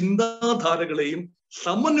ചിന്താധാരകളെയും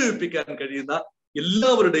സമന്വയിപ്പിക്കാൻ കഴിയുന്ന,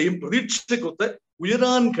 എല്ലാവരുടെയും പ്രതീക്ഷയ്ക്കൊത്ത്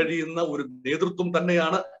ഉയരാൻ കഴിയുന്ന ഒരു നേതൃത്വം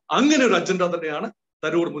തന്നെയാണ്, അങ്ങനെ ഒരു അജണ്ട തന്നെയാണ്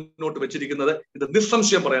തരൂർ മുന്നോട്ട് വെച്ചിരിക്കുന്നത്. ഇത്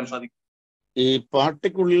നിസ്സംശയം പറയാൻ സാധിക്കും. ഈ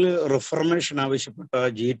പാർട്ടിക്കുള്ളിൽ റിഫർമേഷൻ ആവശ്യപ്പെട്ട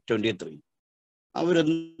G23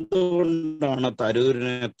 അവരെന്തുകൊണ്ടാണ്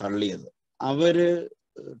തരൂരിനെ തള്ളിയത്? അവര്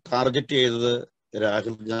ടാർഗറ്റ് ചെയ്തത്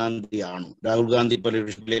രാഹുൽ ഗാന്ധി ആണോ? രാഹുൽ ഗാന്ധി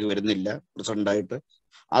പൊളിറ്റിക്സിലേക്ക് വരുന്നില്ല പ്രസിഡന്റായിട്ട്.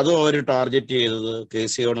 അതും അവർ ടാർഗറ്റ് ചെയ്തത്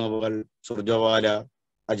KC വേണുഗോപാൽ, സുർജവാല,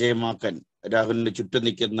 അജയ് മാക്കൻ, രാഹുലിന് ചുറ്റും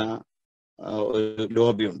നിൽക്കുന്ന ഒരു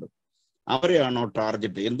ലോബിയുണ്ട്, അവരെയാണോ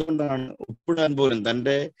ടാർഗറ്റ്? എന്തുകൊണ്ടാണ് ഒപ്പിടാൻ പോലും,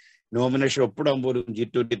 തന്റെ നോമിനേഷൻ ഒപ്പിടാൻ പോലും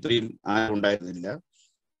G23 ആരും ഉണ്ടായിരുന്നില്ല?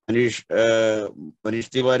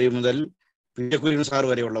 മനീഷ് തിവാരി മുതൽ PJ കുര്യൻ സാർ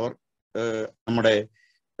വരെയുള്ളവർ നമ്മുടെ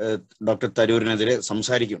ഡോക്ടർ തരൂരിനെതിരെ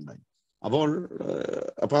സംസാരിക്കുകയുണ്ടായി. അപ്പോൾ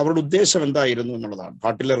അവരുടെ ഉദ്ദേശം എന്തായിരുന്നു എന്നുള്ളതാണ്.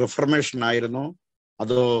 പാർട്ടിയിലെ റിഫർമേഷൻ ആയിരുന്നോ,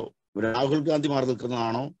 അതോ രാഹുൽ ഗാന്ധി മാറി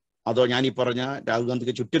നിൽക്കുന്നതാണോ, അതോ ഞാൻ ഈ പറഞ്ഞ രാഹുൽ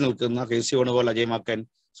ഗാന്ധിക്ക് ചുറ്റി നിൽക്കുന്ന KC വേണുഗോപാൽ, അജയ് മാക്കൻ,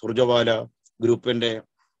 സുർജവാല ഗ്രൂപ്പിന്റെ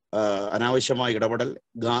അനാവശ്യമായ ഇടപെടൽ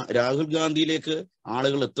രാഹുൽ ഗാന്ധിയിലേക്ക്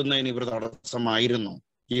ആളുകൾ എത്തുന്നതിന് ഇവർ തടസ്സമായിരുന്നു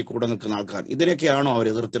ഈ കൂടെ നിൽക്കുന്ന ആൾക്കാർ? ഇതിനൊക്കെയാണോ അവർ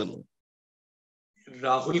എതിർത്തിരുന്നത്?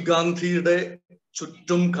 രാഹുൽ ഗാന്ധിയുടെ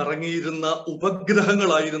ചുറ്റും കറങ്ങിയിരുന്ന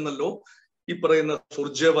ഉപഗ്രഹങ്ങളായിരുന്നല്ലോ ഈ പറയുന്ന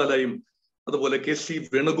സുർജേവാലയും അതുപോലെ KC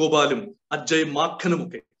വേണുഗോപാലും അജയ്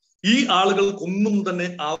മാക്കനുമൊക്കെ. ഈ ആളുകൾക്കൊന്നും തന്നെ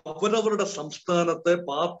അവരവരുടെ സംസ്ഥാനത്തെ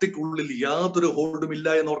പാർട്ടിക്കുള്ളിൽ യാതൊരു ഹോൾഡും ഇല്ല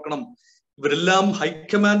എന്നോർക്കണം. ഇവരെല്ലാം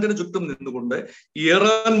ഹൈക്കമാൻഡിന് ചുറ്റും നിന്നുകൊണ്ട്,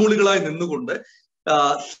 ഏറാൻ മൂളികളായി നിന്നുകൊണ്ട്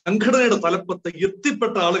സംഘടനയുടെ തലപ്പത്ത്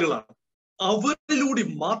എത്തിപ്പെട്ട ആളുകളാണ്. അവരിലൂടെ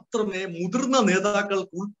മാത്രമേ മുതിർന്ന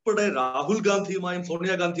നേതാക്കൾക്ക് ഉൾപ്പെടെ രാഹുൽ ഗാന്ധിയുമായും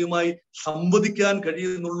സോണിയാഗാന്ധിയുമായി സംവദിക്കാൻ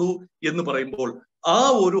കഴിയുന്നുള്ളൂ എന്ന് പറയുമ്പോൾ ആ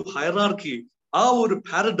ഒരു ഹൈറാർക്കി, ആ ഒരു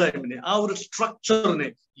പാരഡൈമിനെ, ആ ഒരു സ്ട്രക്ചറിനെ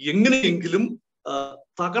എങ്ങനെയെങ്കിലും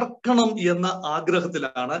തകർക്കണം എന്ന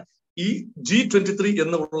ആഗ്രഹത്തിലാണ് ഈ G23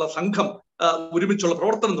 എന്നുള്ള സംഘം ഒരുമിച്ചുള്ള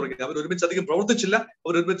പ്രവർത്തനം തുടങ്ങി. അവർ ഒരുമിച്ച് അധികം പ്രവർത്തിച്ചില്ല,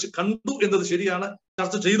 അവർ ഒരുമിച്ച് കണ്ടു എന്നത് ശരിയാണ്,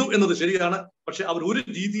 ചർച്ച ചെയ്തു എന്നത് ശരിയാണ്. പക്ഷെ അവർ ഒരു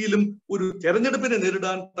രീതിയിലും ഒരു തെരഞ്ഞെടുപ്പിനെ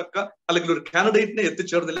നേരിടാൻ തക്ക അല്ലെങ്കിൽ ഒരു കാൻഡിഡേറ്റിനെ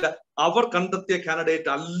എത്തിച്ചേർന്നില്ല. അവർ കണ്ടെത്തിയ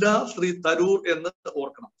കാൻഡിഡേറ്റ് അല്ല ശ്രീ തരൂർ എന്ന്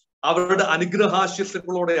ഓർക്കണം. അവരുടെ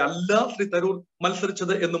അനുഗ്രഹാശിസ്സുകളോടെ അല്ല ശ്രീ തരൂർ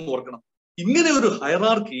മത്സരിച്ചത് എന്നും ഓർക്കണം. ഇങ്ങനെ ഒരു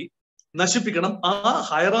ഹൈറാർക്കി നശിപ്പിക്കണം. ആ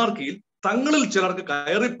ഹൈറാർക്കിയിൽ തങ്ങളിൽ ചിലർക്ക്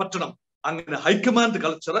കയറി പറ്റണം. അങ്ങനെ ഹൈക്കമാൻഡ്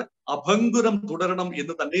കൾച്ചർ അഭംഗുരം തുടരണം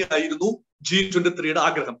എന്ന് തന്നെയായിരുന്നു G23യുടെ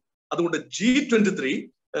ആഗ്രഹം. അതുകൊണ്ട് G23,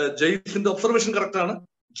 ജയ്സിന്റെ ഒബ്സർവേഷൻ കറക്റ്റ് ആണ്,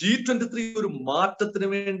 G23 ഒരു മാറ്റത്തിന്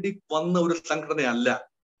വേണ്ടി വന്ന ഒരു സംഘടനയല്ല.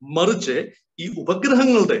 മറിച്ച് ഈ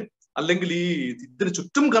ഉപഗ്രഹങ്ങളുടെ അല്ലെങ്കിൽ ഈ ഇതിന്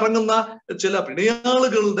ചുറ്റും കറങ്ങുന്ന ചില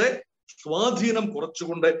പിണയാളുകളുടെ സ്വാധീനം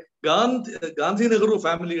കുറച്ചുകൊണ്ട് ഗാന്ധി നെഹ്റു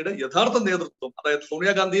ഫാമിലിയുടെ യഥാർത്ഥ നേതൃത്വം, അതായത്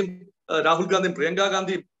സോണിയാഗാന്ധിയും രാഹുൽ ഗാന്ധിയും പ്രിയങ്ക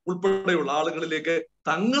ഗാന്ധിയും ഉൾപ്പെടെയുള്ള ആളുകളിലേക്ക്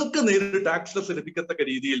തങ്ങൾക്ക് നേരിട്ട് ആക്സസ് ലഭിക്കത്തക്ക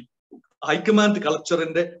രീതിയിൽ ഹൈക്കമാൻഡ്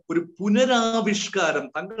കൾച്ചറിന്റെ ഒരു പുനരാവിഷ്കാരം,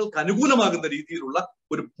 തങ്ങൾക്ക് അനുകൂലമാകുന്ന രീതിയിലുള്ള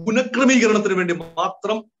ഒരു പുനഃക്രമീകരണത്തിന് വേണ്ടി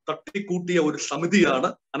മാത്രം തട്ടിക്കൂട്ടിയ ഒരു സമിതിയാണ്,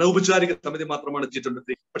 അനൗപചാരിക സമിതി മാത്രമാണ്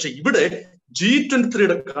G23. പക്ഷെ ഇവിടെ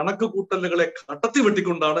G23യുടെ കണക്ക് കൂട്ടലുകളെ കടത്തി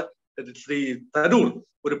വെട്ടിക്കൊണ്ടാണ് ശ്രീ തരൂർ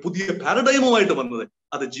ഒരു പുതിയ പാരഡൈമുമായിട്ട് വന്നത്.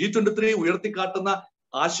 അത് G23 ഉയർത്തിക്കാട്ടുന്ന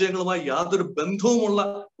ആശയങ്ങളുമായി യാതൊരു ബന്ധവുമുള്ള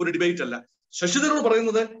ഒരു ഡിബേറ്റ് അല്ല. ശശി തരൂർ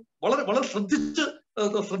പറയുന്നത് വളരെ വളരെ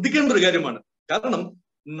ശ്രദ്ധിക്കേണ്ട ഒരു കാര്യമാണ്. കാരണം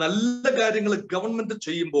നല്ല കാര്യങ്ങൾ ഗവൺമെന്റ്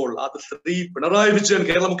ചെയ്യുമ്പോൾ, അത് ശ്രീ പിണറായി വിജയൻ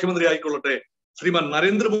കേരള മുഖ്യമന്ത്രി ആയിക്കൊള്ളട്ടെ, ശ്രീമാൻ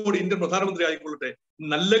നരേന്ദ്രമോദി ഇന്ത്യൻ പ്രധാനമന്ത്രി ആയിക്കൊള്ളട്ടെ,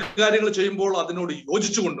 നല്ല കാര്യങ്ങൾ ചെയ്യുമ്പോൾ അതിനോട്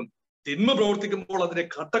യോജിച്ചുകൊണ്ടും തിന്മ പ്രവർത്തിക്കുമ്പോൾ അതിനെ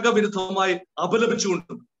ഘടകവിരുദ്ധമായി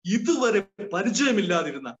അപലപിച്ചുകൊണ്ടും ഇതുവരെ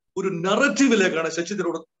പരിചയമില്ലാതിരുന്ന ഒരു നറേറ്റീവിലേക്കാണ് ശശി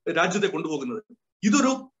തരൂർ രാജ്യത്തെ കൊണ്ടുപോകുന്നത്.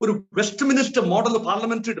 ഇതൊരു വെസ്റ്റ് മിനിസ്റ്റർ മോഡൽ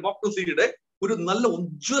പാർലമെന്ററി ഡെമോക്രസിയുടെ ഒരു നല്ല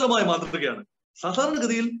ഉജ്ജ്വലമായ മാതൃകയാണ്.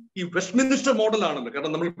 സാധാരണഗതിയിൽ ഈ വെസ്റ്റ് മിനിസ്റ്റർ മോഡൽ ആണല്ലോ,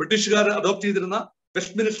 കാരണം നമ്മൾ ബ്രിട്ടീഷുകാർ അഡോപ്റ്റ് ചെയ്തിരുന്ന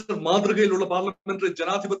വെസ്റ്റ് മിനിസ്റ്റർ മാതൃകയിലുള്ള പാർലമെന്ററി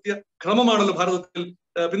ജനാധിപത്യ ക്രമമാണല്ലോ ഭാരതത്തിൽ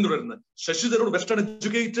പിന്തുടരുന്നത്. ശശി തരൂർ വെസ്റ്റേൺ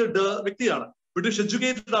എഡ്യൂക്കേറ്റഡ് വ്യക്തിയാണ്, ബ്രിട്ടീഷ്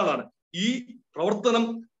എഡ്യൂക്കേറ്റഡ് ആളാണ്. ഈ പ്രവർത്തനം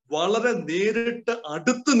വളരെ നേരിട്ട്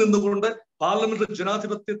അടുത്ത് നിന്നുകൊണ്ട് പാർലമെന്ററി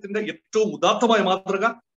ജനാധിപത്യത്തിന്റെ ഏറ്റവും ഉദാത്തമായ മാതൃക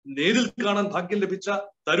നേരിൽ കാണാൻ ഭാഗ്യം ലഭിച്ച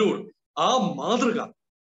തരൂർ ആ മാതൃക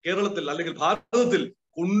കേരളത്തിൽ അല്ലെങ്കിൽ ഭാരതത്തിൽ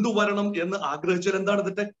കൊണ്ടുവരണം എന്ന് ആഗ്രഹിച്ചാൽ എന്താണ്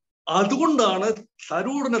തെറ്റ്? അതുകൊണ്ടാണ്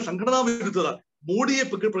തരൂരിനെ സംഘടനാ വിരുദ്ധത മോഡിയെ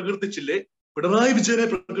പ്രകീർത്തിച്ചില്ലേ, പിണറായി വിജയനെ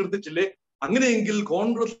പ്രകീർത്തിച്ചില്ലേ, അങ്ങനെയെങ്കിൽ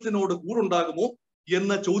കോൺഗ്രസിനോട് കൂറുണ്ടാകുമോ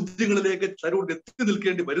എന്ന ചോദ്യങ്ങളിലേക്ക് തരൂർ എത്തി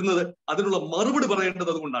നിൽക്കേണ്ടി വരുന്നത് അതിനുള്ള മറുപടി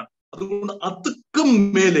പറയേണ്ടത് അതുകൊണ്ടാണ്. അതുകൊണ്ട് അതുക്കും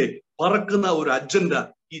മേലെ പറക്കുന്ന ഒരു അജണ്ട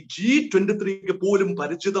ഈ G23 പോലും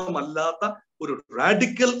പരിചിതമല്ലാത്ത ഒരു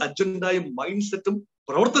റാഡിക്കൽ അജണ്ടയും മൈൻഡ് സെറ്റും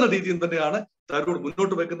പ്രവർത്തന രീതിയും തന്നെയാണ് തരൂർ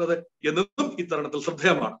മുന്നോട്ട് വെക്കുന്നത് എന്നതും ഇത്തരണത്തിൽ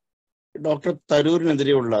ശ്രദ്ധേയമാണ്. ഡോക്ടർ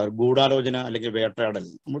തരൂരിനെതിരെയുള്ള ഗൂഢാലോചന അല്ലെങ്കിൽ വേട്ടയാടൽ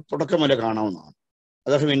നമ്മൾ തുടക്കം മുതലേ കാണാവുന്നതാണ്.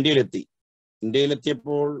 അദ്ദേഹം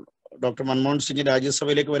ഇന്ത്യയിലെത്തിയപ്പോൾ ഡോക്ടർ മൻമോഹൻ സിംഗ്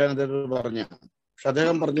രാജ്യസഭയിലേക്ക് വരാൻ അദ്ദേഹം പറഞ്ഞാണ്. പക്ഷെ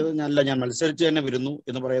അദ്ദേഹം പറഞ്ഞത് ഞാൻ മത്സരിച്ച് തന്നെ വരുന്നു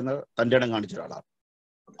എന്ന് പറയുന്ന തൻ്റെ ഇടം കാണിച്ച ഒരാളാണ്.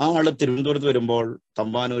 ആ ആള് തിരുവനന്തപുരത്ത് വരുമ്പോൾ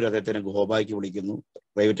തമ്പാനൂർ അദ്ദേഹത്തിന് ഗോബായ്ക്ക് വിളിക്കുന്നു.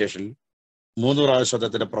 റെയിൽവേ സ്റ്റേഷനിൽ 3 പ്രാവശ്യം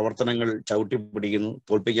അദ്ദേഹത്തിന്റെ പ്രവർത്തനങ്ങൾ ചവിട്ടി പിടിക്കുന്നു,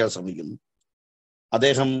 തോൽപ്പിക്കാൻ ശ്രമിക്കുന്നു.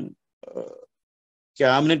 അദ്ദേഹം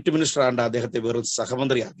ക്യാബിനറ്റ് മിനിസ്റ്റർ ആണ്ട് അദ്ദേഹത്തെ വെറും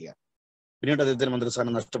സഹമന്ത്രിയാക്കിയ, പിന്നീട് അദ്ദേഹത്തിന്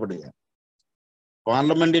മന്ത്രിസ്ഥാനം നഷ്ടപ്പെടുകയാണ്.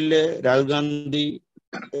 പാർലമെന്റിൽ രാഹുൽ ഗാന്ധി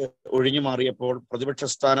ഒഴിഞ്ഞു മാറിയപ്പോൾ പ്രതിപക്ഷ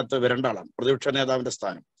സ്ഥാനത്ത് വരേണ്ട ആളാണ്, പ്രതിപക്ഷ നേതാവിന്റെ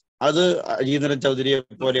സ്ഥാനം. അത് അജീന്ദ്രൻ ചൗധരിയെ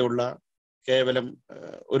പോലെയുള്ള കേവലം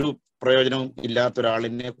ഒരു പ്രയോജനവും ഇല്ലാത്ത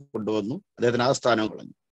ഒരാളിനെ കൊണ്ടുവന്നു, അദ്ദേഹത്തിന് ആ സ്ഥാനം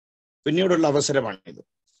കളഞ്ഞു. പിന്നീടുള്ള അവസരമാണിത്.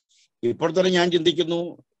 ഇപ്പോൾ തന്നെ ഞാൻ ചിന്തിക്കുന്നു,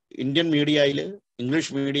 ഇന്ത്യൻ മീഡിയയിൽ,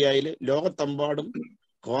 ഇംഗ്ലീഷ് മീഡിയയിൽ ലോകത്തെമ്പാടും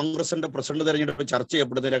കോൺഗ്രസിന്റെ പ്രസിഡന്റ് തെരഞ്ഞെടുപ്പ് ചർച്ച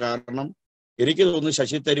ചെയ്യപ്പെടുന്നതിന്റെ കാരണം എനിക്ക് തോന്നുന്നു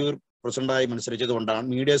ശശി തരൂർ പ്രസിഡന്റായി മത്സരിച്ചത് കൊണ്ടാണ്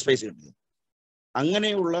മീഡിയ സ്പേസ് കിട്ടിയത്.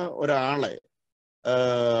 അങ്ങനെയുള്ള ഒരാളെ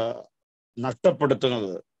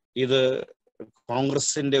നഷ്ടപ്പെടുത്തുന്നത് ഇത്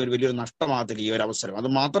കോൺഗ്രസിന്റെ ഒരു വലിയൊരു നഷ്ടമാകത്തില്ല ഈ ഒരു അവസരം. അത്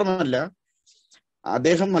മാത്രമല്ല,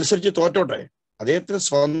 അദ്ദേഹം മത്സരിച്ച് തോറ്റോട്ടെ, അദ്ദേഹത്തിന്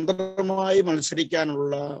സ്വതന്ത്രമായി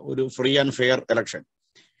മത്സരിക്കാനുള്ള ഒരു ഫ്രീ ആൻഡ് ഫെയർ ഇലക്ഷൻ,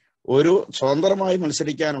 ഒരു സ്വതന്ത്രമായി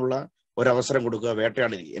മത്സരിക്കാനുള്ള ഒരവസരം കൊടുക്കുക,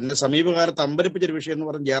 വേട്ടയാടി. എന്നെ സമീപകാലത്ത് അമ്പരിപ്പിച്ചൊരു വിഷയം എന്ന്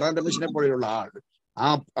പറഞ്ഞ ജയറാം രമേശിനെ പോലെയുള്ള ആൾ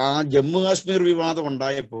ആ ജമ്മു കാശ്മീർ വിവാദം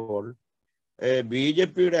ഉണ്ടായപ്പോൾ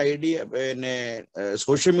BJPയുടെ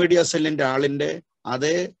സോഷ്യൽ മീഡിയ സെല്ലിന്റെ ആളിന്റെ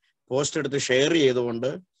അതേ പോസ്റ്റ് എടുത്ത് ഷെയർ ചെയ്തുകൊണ്ട്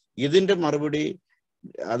ഇതിന്റെ മറുപടി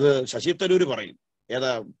അത് ശശി തരൂർ പറയും.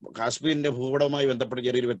 കാശ്മീരിന്റെ ഭൂപടവുമായി ബന്ധപ്പെട്ട്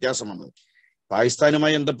ചെറിയൊരു വ്യത്യാസം വന്നത്.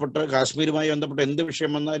 പാകിസ്ഥാനുമായി ബന്ധപ്പെട്ട്, കാശ്മീരുമായി ബന്ധപ്പെട്ട് എന്ത്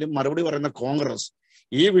വിഷയം വന്നാലും മറുപടി പറയുന്ന കോൺഗ്രസ്,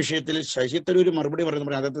 ഈ വിഷയത്തിൽ ശശി തരൂർ മറുപടി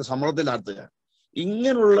പറയുന്ന അദ്ദേഹത്തെ സമ്മർദ്ദത്തിലാക്കുക.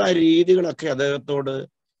 ഇങ്ങനെയുള്ള രീതികളൊക്കെ അദ്ദേഹത്തോട്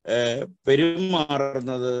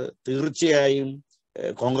പെരുമാറുന്നത് തീർച്ചയായും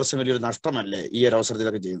കോൺഗ്രസിന് വലിയൊരു നഷ്ടമല്ലേ ഈ ഒരു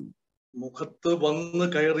അവസരത്തിലൊക്കെ ചെയ്യുന്നത്? ഭൂമുഖത്ത് വന്ന്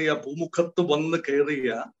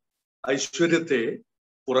കയറിയ ഐശ്വര്യത്തെ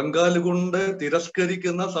പുറങ്കാലുകൊണ്ട്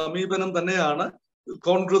തിരസ്കരിക്കുന്ന സമീപനം തന്നെയാണ്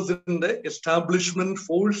കോൺഗ്രസിന്റെ എസ്റ്റാബ്ലിഷ്മെന്റ്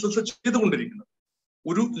ഫോഴ്സസ് ചെയ്തുകൊണ്ടിരിക്കുന്നത്.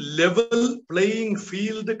 ഒരു ലെവൽ പ്ലേയിങ്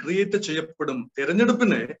ഫീൽഡ് ക്രിയേറ്റ് ചെയ്യപ്പെടും.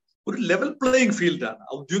 തെരഞ്ഞെടുപ്പിന് ഒരു ലെവൽ പ്ലേയിങ് ഫീൽഡാണ്.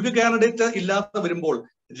 ഔദ്യോഗിക കാൻഡിഡേറ്റ് ഇല്ലാതെ വരുമ്പോൾ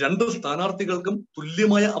 2 സ്ഥാനാർത്ഥികൾക്കും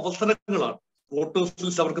തുല്യമായ അവസരങ്ങളാണ്. വോട്ടേഴ്സ്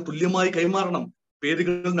ലിസ്റ്റ് അവർക്ക് തുല്യമായി കൈമാറണം,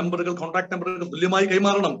 പേരുകൾ, നമ്പറുകൾ, കോൺടാക്ട് നമ്പറുകൾ തുല്യമായി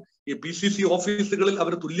കൈമാറണം. ഈ PCC ഓഫീസുകളിൽ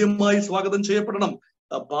അവർ തുല്യമായി സ്വാഗതം ചെയ്യപ്പെടണം.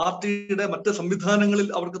 പാർട്ടിയുടെ മറ്റ് സംവിധാനങ്ങളിൽ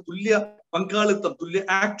അവർക്ക് തുല്യ പങ്കാളിത്തം, തുല്യ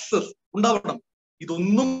ആക്സസ് ഉണ്ടാവണം.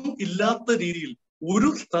 ഇതൊന്നും ഇല്ലാത്ത രീതിയിൽ ഒരു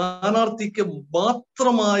സ്ഥാനാർത്ഥിക്ക്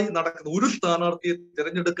മാത്രമായി നടക്കുന്ന, ഒരു സ്ഥാനാർത്ഥിയെ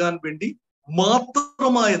തിരഞ്ഞെടുക്കാൻ വേണ്ടി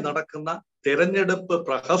മാത്രമായി നടക്കുന്ന തെരഞ്ഞെടുപ്പ്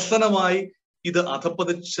പ്രഹസനമായി ഇത്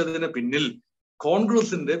അധപ്പതിച്ചതിന് പിന്നിൽ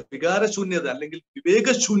കോൺഗ്രസിന്റെ വികാരശൂന്യത അല്ലെങ്കിൽ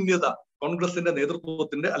വിവേകശൂന്യത, കോൺഗ്രസിന്റെ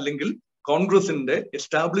നേതൃത്വത്തിന്റെ അല്ലെങ്കിൽ കോൺഗ്രസിന്റെ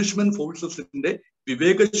എസ്റ്റാബ്ലിഷ്മെന്റ് ഫോഴ്സസിന്റെ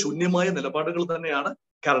വിവേകശൂന്യമായ നിലപാടുകൾ തന്നെയാണ്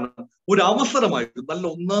കാരണം. ഒരു അവസരമായിരുന്നു, നല്ല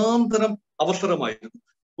ഒന്നാം തരം അവസരമായിരുന്നു.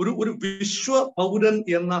 ഒരു വിശ്വ പൗരൻ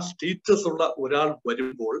എന്ന സ്റ്റേറ്റസ് ഉള്ള ഒരാൾ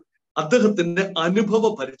വരുമ്പോൾ അദ്ദേഹത്തിന്റെ അനുഭവ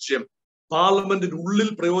പരിചയം പാർലമെന്റിനുള്ളിൽ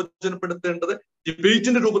പ്രയോജനപ്പെടുത്തേണ്ടത്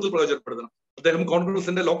ഡിബേറ്റിന്റെ രൂപത്തിൽ പ്രയോജനപ്പെടുത്തണം. അദ്ദേഹം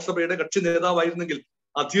കോൺഗ്രസിന്റെ ലോക്സഭയുടെ കക്ഷി നേതാവായിരുന്നെങ്കിൽ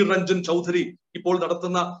അധീർ രഞ്ജൻ ചൗധരി ഇപ്പോൾ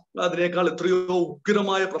നടത്തുന്ന അതിനേക്കാൾ എത്രയോ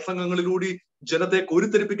ഉഗ്രമായ പ്രസംഗങ്ങളിലൂടെ ജനത്തെ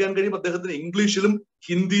കോരിത്തെരിപ്പിക്കാൻ കഴിയും. അദ്ദേഹത്തിന് ഇംഗ്ലീഷിലും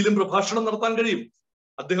ഹിന്ദിയിലും പ്രഭാഷണം നടത്താൻ കഴിയും.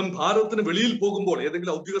 അദ്ദേഹം ഭാരതത്തിന് വെളിയിൽ പോകുമ്പോൾ,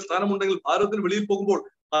 ഏതെങ്കിലും ഔദ്യോഗിക സ്ഥാനമുണ്ടെങ്കിൽ ഭാരതത്തിന് വെളിയിൽ പോകുമ്പോൾ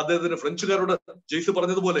അദ്ദേഹത്തിന് ഫ്രഞ്ചുകാരോട് ജെയ്സ്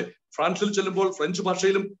പറഞ്ഞതുപോലെ ഫ്രാൻസിൽ ചെല്ലുമ്പോൾ ഫ്രഞ്ച്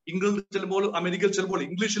ഭാഷയിലും, ഇംഗ്ലണ്ടിൽ ചെല്ലുമ്പോൾ, അമേരിക്കയിൽ ചെല്ലുമ്പോൾ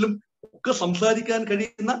ഇംഗ്ലീഷിലും ഒക്കെ സംസാരിക്കാൻ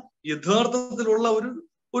കഴിയുന്ന യഥാർത്ഥത്തിലുള്ള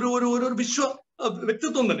ഒരു വിശ്വ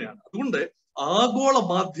വ്യക്തിത്വം തന്നെയാണ്. അതുകൊണ്ട് ആഗോള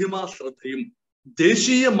മാധ്യമ ശ്രദ്ധയും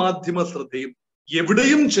ദേശീയ മാധ്യമ ശ്രദ്ധയും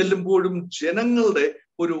എവിടെയും ചെല്ലുമ്പോഴും ജനങ്ങളുടെ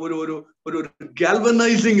ഒരു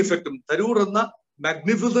ഗാൽവനൈസിങ് ഇഫക്റ്റും തരൂർ എന്ന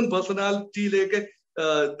മാഗ്നിഫിസന്റ് പേഴ്സണാലിറ്റിയിലേക്ക്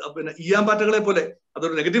ഈയാമ്പാറ്റകളെ പോലെ,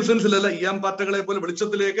 അതൊരു നെഗറ്റീവ് സെൻസിലല്ല, ഈയാമ്പാറ്റകളെ പോലെ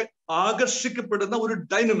വെളിച്ചത്തിലേക്ക് ആകർഷിക്കപ്പെടുന്ന ഒരു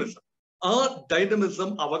ഡൈനമിസം, ആ ഡൈനമിസം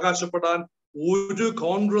അവകാശപ്പെടാൻ ഒരു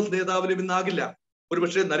കോൺഗ്രസ് നേതാവിനും ഇന്നാകില്ല.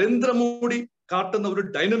 ഒരുപക്ഷെ നരേന്ദ്രമോദി കാട്ടുന്ന ഒരു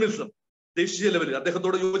ഡൈനമിസം ദേശീയ ലെവലിൽ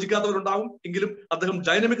അദ്ദേഹത്തോട് യോജിക്കാത്തവരുണ്ടാവും, എങ്കിലും അദ്ദേഹം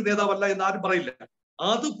ഡൈനമിക് നേതാവല്ല എന്ന് ആരും പറയില്ല.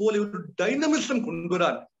 അതുപോലെ ഒരു ഡൈനമിസം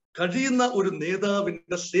കൊണ്ടുവരാൻ കഴിയുന്ന ഒരു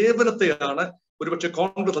നേതാവിന്റെ സേവനത്തെയാണ് ഒരുപക്ഷെ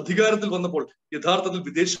കോൺഗ്രസ് അധികാരത്തിൽ വന്നപ്പോൾ യഥാർത്ഥത്തിൽ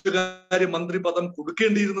വിദേശകാര്യ മന്ത്രി പദം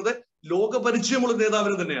കൊടുക്കേണ്ടിയിരുന്നത് ലോകപരിചയമുള്ള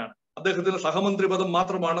നേതാവിന് തന്നെയാണ്. അദ്ദേഹത്തിന് സഹമന്ത്രി പദം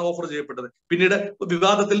മാത്രമാണ് ഓഫർ ചെയ്യപ്പെട്ടത്. പിന്നീട്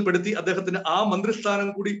വിവാദത്തിൽപ്പെടുത്തി അദ്ദേഹത്തിന് ആ മന്ത്രിസ്ഥാനം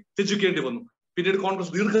കൂടി ത്യജിക്കേണ്ടി വന്നു. പിന്നീട്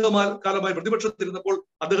കോൺഗ്രസ് ദീർഘകാലമായി പ്രതിപക്ഷത്തിരുന്നപ്പോൾ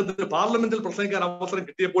അദ്ദേഹത്തിന് പാർലമെന്റിൽ പ്രസംഗിക്കാൻ അവസരം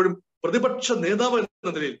കിട്ടിയപ്പോഴും പ്രതിപക്ഷ നേതാവ്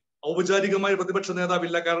എന്ന നിലയിൽ ഔപചാരികമായ പ്രതിപക്ഷ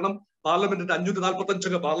നേതാവില്ല. കാരണം പാർലമെന്റിന്റെ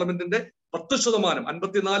 545 പാർലമെന്റിന്റെ 10%,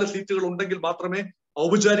 54 സീറ്റുകൾ ഉണ്ടെങ്കിൽ മാത്രമേ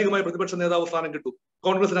ഔപചാരികമായ പ്രതിപക്ഷ നേതാവ് സ്ഥാനം കിട്ടൂ.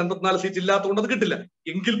 കോൺഗ്രസിന് 54 സീറ്റ് ഇല്ലാത്തതുകൊണ്ട് അത് കിട്ടില്ല.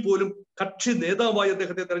 എങ്കിൽ പോലും കക്ഷി നേതാവായി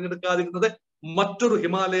അദ്ദേഹത്തെ തെരഞ്ഞെടുക്കാതിരുന്നത് മറ്റൊരു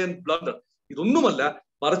ഹിമാലയൻ ബ്ലണ്ടർ. ഇതൊന്നുമല്ല,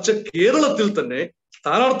 മറിച്ച് കേരളത്തിൽ തന്നെ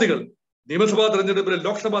സ്ഥാനാർത്ഥികൾ നിയമസഭാ തെരഞ്ഞെടുപ്പിലും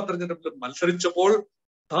ലോക്സഭാ തെരഞ്ഞെടുപ്പിലും മത്സരിച്ചപ്പോൾ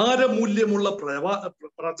താരമൂല്യമുള്ള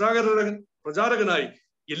പ്രചാരകനായി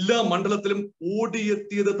എല്ലാ മണ്ഡലത്തിലും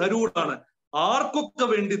ഓടിയെത്തിയത് തരൂറാണ്. ആർക്കൊക്കെ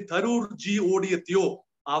വേണ്ടി തരൂർ ജി ഓടിയെത്തിയോ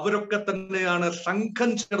അവരൊക്കെ തന്നെയാണ് സംഘം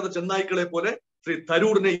ചേർന്ന ചെന്നായ്ക്കളെ പോലെ ശ്രീ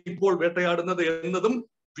തരൂറിനെ ഇപ്പോൾ വേട്ടയാടുന്നത് എന്നതും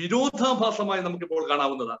വിരോധാഭാസമായി നമുക്കിപ്പോൾ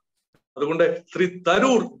കാണാവുന്നതാണ്. അതുകൊണ്ട് ശ്രീ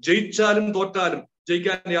തരൂർ ജയിച്ചാലും തോറ്റാലും,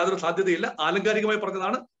 ജയിക്കാൻ യാതൊരു സാധ്യതയില്ല, ആലങ്കാരികമായി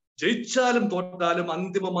പറഞ്ഞതാണ്, ജയിച്ചാലും തോറ്റാലും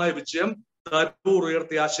അന്തിമമായ വിജയം തരൂർ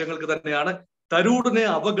ഉയർത്തിയ ആശയങ്ങൾക്ക് തന്നെയാണ്. തരൂറിനെ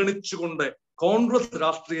അവഗണിച്ചുകൊണ്ട് കോൺഗ്രസ്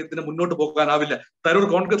രാഷ്ട്രീയത്തിന് മുന്നോട്ട് പോകാനാവില്ല. തരൂർ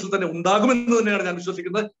കോൺഗ്രസിൽ തന്നെ ഉണ്ടാകുമെന്ന് തന്നെയാണ് ഞാൻ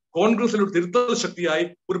വിശ്വസിക്കുന്നത്. കോൺഗ്രസിൽ ഒരു തിരുത്തൽ ശക്തിയായി,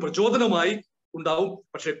 ഒരു പ്രചോദനമായി ഉണ്ടാവും.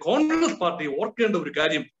 പക്ഷെ കോൺഗ്രസ് പാർട്ടി ഓർക്കേണ്ട ഒരു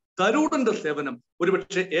കാര്യം, തരൂറിന്റെ സേവനം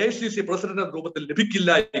ഒരുപക്ഷെ AICC പ്രസിഡന്റ് എന്ന രൂപത്തിൽ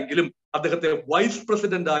ലഭിക്കില്ല എങ്കിലും അദ്ദേഹത്തെ വൈസ്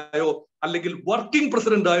പ്രസിഡന്റ് ആയോ അല്ലെങ്കിൽ വർക്കിംഗ്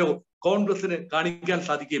പ്രസിഡന്റ് ആയോ കോൺഗ്രസിന് കാണിക്കാൻ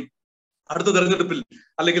സാധിക്കും. അടുത്ത തെരഞ്ഞെടുപ്പിൽ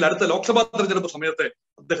അല്ലെങ്കിൽ അടുത്ത ലോക്സഭാ തെരഞ്ഞെടുപ്പ് സമയത്ത്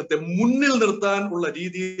അദ്ദേഹത്തെ മുന്നിൽ നിർത്താൻ ഉള്ള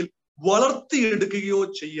രീതിയിൽ വളർത്തിയെടുക്കുകയോ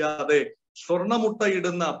ചെയ്യാതെ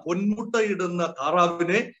സ്വർണമുട്ടയിടുന്ന, പൊന്മുട്ടയിടുന്ന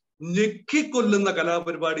താറാവിനെ ഞെക്കിക്കൊല്ലുന്ന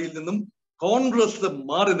കലാപരിപാടിയിൽ നിന്നും കോൺഗ്രസ്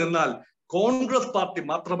മാറി നിന്നാൽ കോൺഗ്രസ് പാർട്ടി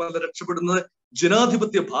മാത്രമല്ല രക്ഷപ്പെടുന്നത്,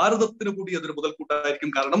 ജനാധിപത്യ ഭാരതത്തിന് കൂടി അതൊരു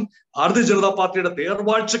മുതൽക്കൂട്ടായിരിക്കും. കാരണം ഭാരതീയ ജനതാ പാർട്ടിയുടെ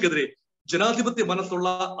തേർവാഴ്ചക്കെതിരെ ജനാധിപത്യ മനസ്സുള്ള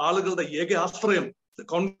ആളുകളുടെ ഏക ആശ്രയം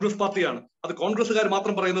കോൺഗ്രസ് പാർട്ടിയാണ്. അത് കോൺഗ്രസ്സുകാർ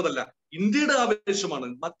മാത്രം പറയുന്നതല്ല, ഇന്ത്യയുടെ ആവേശമാണ്.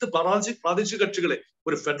 മറ്റ് പ്രാദേശിക കക്ഷികളെ,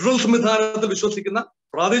 ഒരു ഫെഡറൽ സംവിധാനത്തിൽ വിശ്വസിക്കുന്ന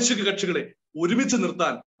പ്രാദേശിക കക്ഷികളെ ഒരുമിച്ച്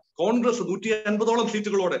നിർത്താൻ കോൺഗ്രസ് 150ഓളം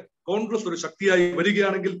സീറ്റുകളോടെ കോൺഗ്രസ് ഒരു ശക്തിയായി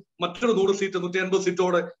വരികയാണെങ്കിൽ, മറ്റൊരു 100 സീറ്റ് 150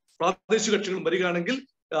 സീറ്റോടെ പ്രാദേശിക കക്ഷികൾ വരികയാണെങ്കിൽ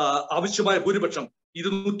ആവശ്യമായ ഭൂരിപക്ഷം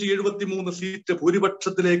 273 സീറ്റ്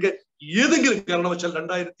ഭൂരിപക്ഷത്തിലേക്ക് ഏതെങ്കിലും കാരണവശാൽ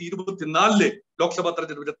 2024 ലോക്സഭാ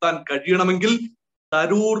തെരഞ്ഞെടുപ്പിൽ എത്താൻ കഴിയണമെങ്കിൽ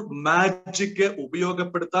തരൂർ മാജിക്ക്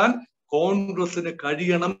ഉപയോഗപ്പെടുത്താൻ കോൺഗ്രസിന്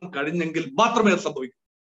കഴിഞ്ഞെങ്കിൽ മാത്രമേ അത് സംഭവിക്കൂ.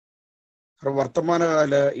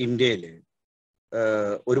 വർത്തമാനകാല ഇന്ത്യയില്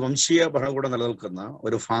ഒരു വംശീയ ഭരണകൂടം നിലനിൽക്കുന്ന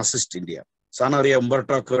ഒരു ഫാസിസ്റ്റ് ഇന്ത്യ. സാറിന് അറിയാം,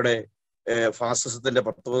 ഉംബർട്ടോ ഫാസിസത്തിന്റെ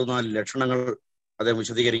 14 ലക്ഷണങ്ങൾ അദ്ദേഹം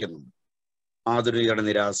വിശദീകരിക്കുന്നുണ്ട്. ആധുനികയുടെ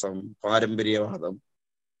നിരാസം, പാരമ്പര്യവാദം,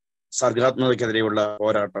 സർഗാത്മകതയ്ക്കെതിരെയുള്ള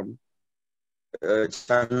പോരാട്ടം,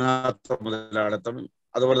 ചങ്ങാത്ത മുതലാളിത്തം,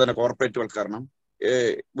 അതുപോലെ തന്നെ കോർപ്പറേറ്റ് വൽക്കരണം,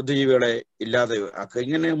 ബുദ്ധിജീവികളെ ഇല്ലാതെ ആക്കുക.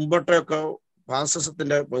 ഇങ്ങനെ മുമ്പൊട്ടൊക്കെ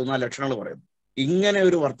ഫാസിസത്തിന്റെ 14 ലക്ഷണങ്ങൾ പറയുന്നു. ഇങ്ങനെ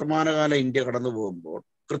ഒരു വർത്തമാനകാല ഇന്ത്യ കടന്നു പോകുമ്പോൾ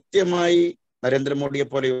കൃത്യമായി നരേന്ദ്രമോദിയെ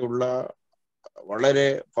പോലെയുള്ള വളരെ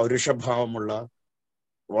പൗരുഷഭാവമുള്ള,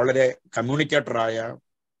 വളരെ കമ്മ്യൂണിക്കേറ്ററായ,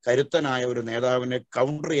 കരുത്തനായ ഒരു നേതാവിനെ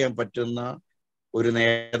കൗണ്ടർ ചെയ്യാൻ പറ്റുന്ന ഒരു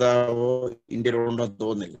നേതാവോ ഇന്ത്യയിലുണ്ടെന്ന്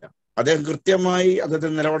തോന്നുന്നില്ല. അദ്ദേഹം കൃത്യമായി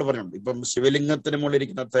അദ്ദേഹത്തിന്റെ നിലപാട് പറഞ്ഞിട്ടുണ്ട്. ഇപ്പം ശിവലിംഗത്തിന്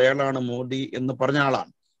മുകളിലിരിക്കുന്ന തേളാണ് മോദി എന്ന് പറഞ്ഞ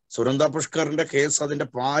ആളാണ്. സുനന്ദ പുഷ്കറിന്റെ കേസ് അതിന്റെ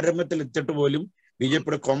പാരമ്യത്തിൽ എത്തിയിട്ട് പോലും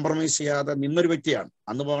BJP കോംപ്രമൈസ് ചെയ്യാതെ നിന്നൊരു വ്യക്തിയാണ്.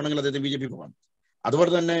 അന്ന് പോകണമെങ്കിൽ അദ്ദേഹം BJP പോകാം.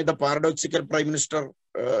 അതുപോലെ തന്നെ the paradoxical prime minister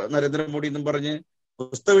Narendra Modi എന്നും പറഞ്ഞ്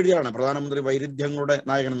പുസ്തകം എഴുതിയാണ് പ്രധാനമന്ത്രി വൈരുദ്ധ്യങ്ങളുടെ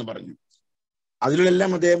നായകൻ എന്ന് പറഞ്ഞു.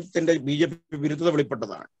 അതിലെല്ലാം അദ്ദേഹത്തിന്റെ BJP വിരുദ്ധത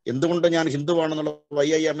വെളിപ്പെട്ടതാണ്. എന്തുകൊണ്ട് ഞാൻ ഹിന്ദുവാണെന്നുള്ള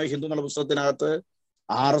YIM ഹിന്ദു എന്നുള്ള പുസ്തകത്തിനകത്ത്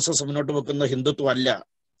RSS മുന്നോട്ട് വെക്കുന്ന ഹിന്ദുത്വം അല്ല.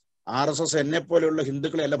 RSS എന്നെ പോലെയുള്ള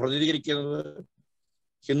ഹിന്ദുക്കളെ അല്ല പ്രതിനിധീകരിക്കുന്നത്.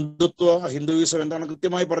 ഹിന്ദുയിസം എന്താണ്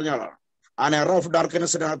കൃത്യമായി പറഞ്ഞ ആളാണ്. ആ എറ ഓഫ്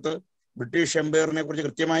ഡാർക്ക്നെസ്സിനകത്ത് ബ്രിട്ടീഷ് എംപയറിനെ കുറിച്ച്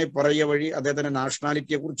കൃത്യമായി പറയുക വഴി അദ്ദേഹത്തിന്റെ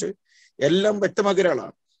നാഷണാലിറ്റിയെ കുറിച്ച് എല്ലാം വ്യക്തമാക്കിയ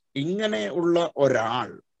ഒരാളാണ്. ഇങ്ങനെ ഉള്ള ഒരാൾ,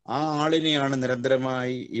 ആ ആളിനെയാണ്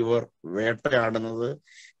നിരന്തരമായി ഇവർ വേട്ടയാടുന്നത്.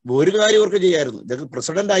 ഒരു കാര്യം ഇവർക്ക് ചെയ്യായിരുന്നു, ഇതൊക്കെ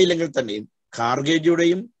പ്രസിഡന്റ് ആയില്ലെങ്കിൽ തന്നെയും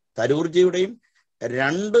ഖാർഗെജിയുടെയും തരൂർജിയുടെയും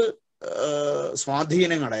 2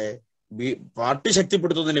 സ്വാധീനങ്ങളെ പാർട്ടി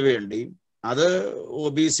ശക്തിപ്പെടുത്തുന്നതിന് വേണ്ടി, അത്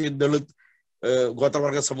OBC ദളിത്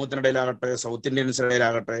ഗോത്രവർഗ സമൂഹത്തിനിടയിലാകട്ടെ, സൗത്ത്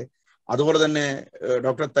ഇന്ത്യൻസിനിടയിലാകട്ടെ, അതുപോലെ തന്നെ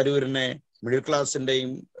ഡോക്ടർ തരൂരിനെ മിഡിൽ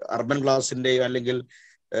ക്ലാസിന്റെയും അർബൻ ക്ലാസിന്റെയും അല്ലെങ്കിൽ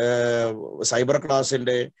സൈബർ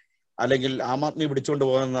ക്ലാസിന്റെ അല്ലെങ്കിൽ ആം ആദ്മി പിടിച്ചുകൊണ്ട്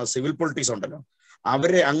പോകുന്ന സിവിൽ പൊളിറ്റിക്സ് ഉണ്ടല്ലോ,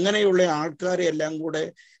 അവരെ അങ്ങനെയുള്ള ആൾക്കാരെ എല്ലാം കൂടെ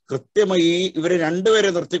കൃത്യമായി ഇവരെ 2 പേരെ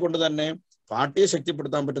നിർത്തിക്കൊണ്ട് തന്നെ പാർട്ടിയെ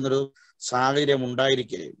ശക്തിപ്പെടുത്താൻ പറ്റുന്നൊരു സാഹചര്യം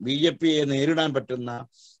ഉണ്ടായിരിക്കെ BJPയെ നേരിടാൻ പറ്റുന്ന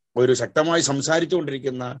ഒരു ശക്തമായി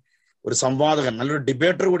സംസാരിച്ചുകൊണ്ടിരിക്കുന്ന ഒരു സംവാദകൻ, നല്ലൊരു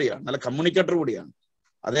ഡിബേറ്റർ കൂടിയാണ്, നല്ല കമ്മ്യൂണിക്കേറ്റർ കൂടിയാണ്.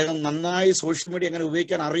 അദ്ദേഹം നന്നായി സോഷ്യൽ മീഡിയ എങ്ങനെ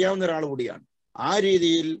ഉപയോഗിക്കാൻ അറിയാവുന്ന ഒരാൾ കൂടിയാണ്. ആ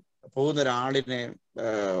രീതിയിൽ പോകുന്ന ഒരാളിനെ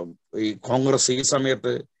ഈ കോൺഗ്രസ് ഈ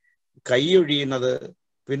സമയത്ത് കൈയൊഴിയുന്നത്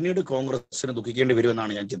പിന്നീട് കോൺഗ്രസിന് ദുഃഖിക്കേണ്ടി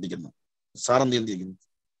വരുമെന്നാണ് ഞാൻ ചിന്തിക്കുന്നത്. സാർ എന്ത് ചിന്തിക്കുന്നു?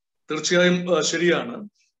 തീർച്ചയായും ശരിയാണ്.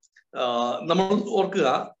 നമ്മൾ ഓർക്കുക,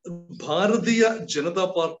 ഭാരതീയ ജനതാ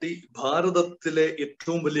പാർട്ടി ഭാരതത്തിലെ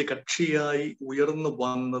ഏറ്റവും വലിയ കക്ഷിയായി ഉയർന്നു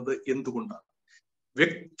വന്നത് എന്തുകൊണ്ടാണ്?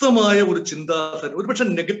 വ്യക്തമായ ഒരു ചിന്താധാര, ഒരുപക്ഷെ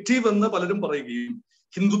നെഗറ്റീവ് എന്ന് പലരും പറയുകയും,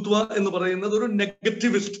 ഹിന്ദുത്വ എന്ന് പറയുന്നത് ഒരു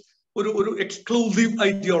നെഗറ്റിവിസ്റ്റ്, ഒരു എക്സ്ക്ലൂസീവ്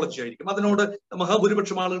ഐഡിയോളജി ആയിരിക്കും. അതിനോട്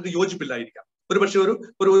മഹാഭൂരിപക്ഷം ആളുകൾക്ക് യോജിപ്പില്ലായിരിക്കാം. ഒരുപക്ഷെ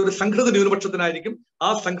ഒരു സംഘടിത ന്യൂനപക്ഷത്തിനായിരിക്കും ആ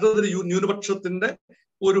സംഘടിത ന്യൂനപക്ഷത്തിന്റെ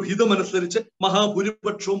ഒരു ഹിതമനുസരിച്ച്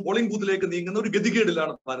മഹാഭൂരിപക്ഷവും പോളിംഗ് ബൂത്തിലേക്ക് നീങ്ങുന്ന ഒരു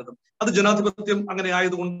ഗതികേടിലാണ് ഭാരതം. അത് ജനാധിപത്യം അങ്ങനെ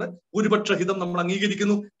ആയതുകൊണ്ട് ഭൂരിപക്ഷ ഹിതം നമ്മൾ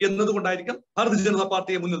അംഗീകരിക്കുന്നു എന്നതുകൊണ്ടായിരിക്കാം ഭാരതീയ ജനതാ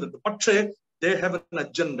പാർട്ടിയെ മുന്നിൽ നിർത്തുന്നത്. പക്ഷേ they have an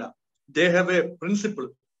agenda, they have A principle,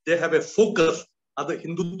 they have A focus. അത്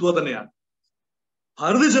ഹിന്ദുത്വ തന്നെയാണ്.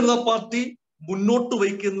 ഭാരതീയ ജനതാ പാർട്ടി മുന്നോട്ട്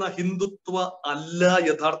വയ്ക്കുന്ന ഹിന്ദുത്വ അല്ല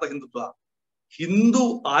യഥാർത്ഥ Hindutva.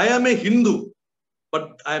 I am a Hindu,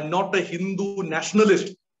 but I am not a Hindu nationalist.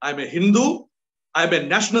 I am a Hindu, I am a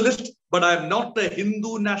nationalist, but I am not a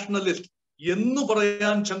Hindu nationalist എന്ന്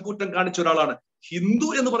പറയാൻ ചങ്കൂറ്റം കാണിച്ച ഒരാളാണ്. ഹിന്ദു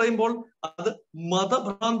എന്ന് പറയുമ്പോൾ അത്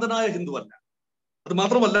മതഭ്രാന്തനായ ഹിന്ദു അല്ല. അത്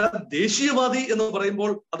മാത്രമല്ല, ദേശീയവാദി എന്ന്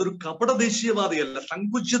പറയുമ്പോൾ അതൊരു കപട ദേശീയവാദിയല്ല,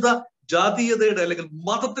 സങ്കുചിത ജാതീയതയുടെ അല്ലെങ്കിൽ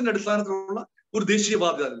മതത്തിന്റെ അടിസ്ഥാനത്തിലുള്ള ഒരു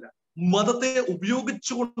ദേശീയവാദി അല്ല. മതത്തെ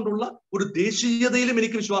ഉപയോഗിച്ചുകൊണ്ടുള്ള ഒരു ദേശീയതയിലും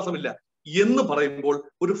എനിക്ക് വിശ്വാസമില്ല എന്ന് പറയുമ്പോൾ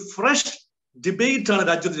ഒരു ഫ്രഷ് ഡിബേറ്റ് ആണ്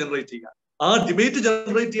രാജ്യത്ത് ജനറേറ്റ് ചെയ്യുക. ആ ഡിബേറ്റ്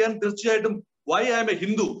ജനറേറ്റ് ചെയ്യാൻ തീർച്ചയായിട്ടും Y I M A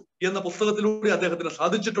Hindu എന്ന പുസ്തകത്തിലൂടെ അദ്ദേഹത്തിന്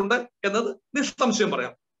സാധിച്ചിട്ടുണ്ട് എന്നത് നിസ്സംശയം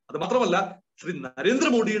പറയാം. അത് മാത്രമല്ല, ശ്രീ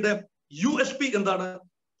നരേന്ദ്രമോദിയുടെ USP എന്താണ്?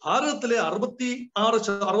 ഭാരതത്തിലെ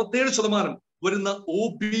 67% വരുന്ന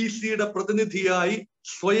OBCയുടെ പ്രതിനിധിയായി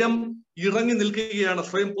സ്വയം ഇറങ്ങി നിൽക്കുകയാണ്,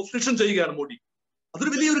 സ്വയം പൊസിഷൻ ചെയ്യുകയാണ് മോഡി.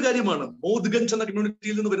 അതൊരു വലിയൊരു കാര്യമാണ്. മോദ്ഗഞ്ച് എന്ന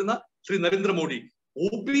കമ്മ്യൂണിറ്റിയിൽ നിന്ന് വരുന്ന ശ്രീ നരേന്ദ്രമോദി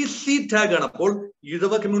OBC ടാഗ് ആണ്. അപ്പോൾ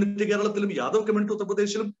ഈഴവ കമ്മ്യൂണിറ്റി കേരളത്തിലും, യാദവ് കമ്മ്യൂണിറ്റി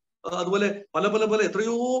ഉത്തർപ്രദേശിലും, അതുപോലെ പല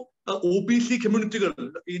എത്രയോ OBC കമ്മ്യൂണിറ്റികൾ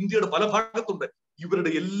ഇന്ത്യയുടെ പല ഭാഗത്തുണ്ട്.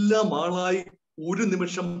 ഇവരുടെ എല്ലാം ആളായി ഒരു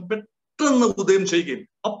നിമിഷം പെട്ടെന്ന് ഉദയം ചെയ്യുകയും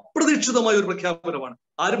അപ്രതീക്ഷിതമായ ഒരു പ്രഖ്യാപനമാണ്.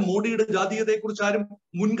 ആരും മോഡിയുടെ ജാതീയതയെ കുറിച്ച് ആരും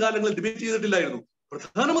മുൻകാലങ്ങളിൽ ഡിബേറ്റ് ചെയ്തിട്ടില്ലായിരുന്നു.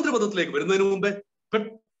 പ്രധാനമന്ത്രി പദത്തിലേക്ക് വരുന്നതിന് മുമ്പേ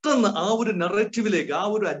പെട്ടെന്ന് ആ ഒരു നറേറ്റീവിലേക്ക്, ആ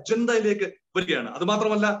ഒരു അജണ്ടയിലേക്ക് വരികയാണ്. അത്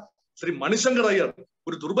മാത്രമല്ല, ശ്രീ മണിശങ്കർ അയ്യർ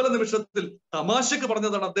ഒരു ദുർബല നിമിഷത്തിൽ തമാശക്ക്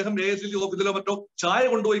പറഞ്ഞതാണ്, അദ്ദേഹം AICC ഓഫീസിലോ മറ്റോ ചായ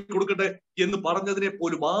കൊണ്ടുപോയി കൊടുക്കട്ടെ എന്ന് പറഞ്ഞതിനെ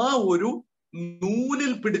പോലും ആ ഒരു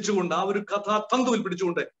നൂലിൽ പിടിച്ചുകൊണ്ട്, ആ ഒരു കഥാതന്തുവിൽ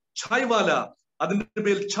പിടിച്ചുകൊണ്ട് ചായ്വാല, അതിന്റെ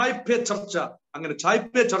പേരിൽ ചായ് പേ ചർച്ച, അങ്ങനെ ചായ്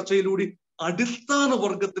പേ ചർച്ചയിലൂടെ അടിസ്ഥാന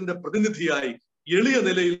വർഗത്തിന്റെ പ്രതിനിധിയായി എളിയ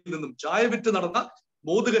നിലയിൽ നിന്നും ചായ വിറ്റ് നടന്ന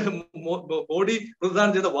മോഡി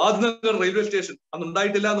പ്രതിദാനം ചെയ്ത വാദ്നഗർ റെയിൽവേ സ്റ്റേഷൻ അന്ന്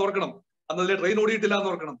ഉണ്ടായിട്ടില്ല എന്ന് ഓർക്കണം. അന്നതിലെ ട്രെയിൻ ഓടിയിട്ടില്ല എന്ന്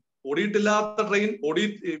ഓർക്കണം. ഓടിയിട്ടില്ലാത്ത ട്രെയിൻ,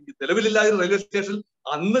 നിലവിലില്ലാത്ത റെയിൽവേ സ്റ്റേഷനിൽ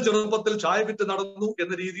അന്ന് ചെറുപ്പത്തിൽ ചായ വിറ്റ് നടന്നു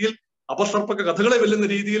എന്ന രീതിയിൽ, അപസർപ്പക കഥകളെ വെല്ലുന്ന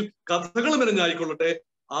രീതിയിൽ കഥകൾ മെനഞ്ഞായിക്കൊള്ളട്ടെ,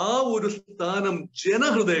 ആ ഒരു സ്ഥാനം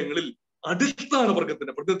ജനഹൃദയങ്ങളിൽ അടിസ്ഥാന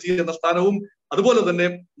വർഗത്തിന്റെ പ്രതിനിധി എന്ന സ്ഥാനവും അതുപോലെ തന്നെ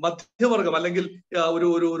മധ്യവർഗം അല്ലെങ്കിൽ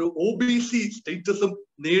ഒരു OBC സ്റ്റേറ്റസും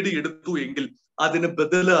നേടിയെടുത്തു എങ്കിൽ അതിന്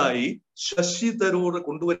ബദലായി ശശി തരൂർ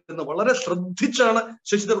കൊണ്ടുവരുന്ന, വളരെ ശ്രദ്ധിച്ചാണ്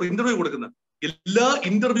ശശി തരൂർ ഇന്റർവ്യൂ കൊടുക്കുന്നത്. എല്ലാ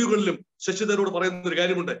ഇന്റർവ്യൂകളിലും ശശി തരൂർ പറയുന്ന ഒരു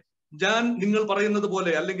കാര്യമുണ്ട്, ഞാൻ നിങ്ങൾ പറയുന്നത്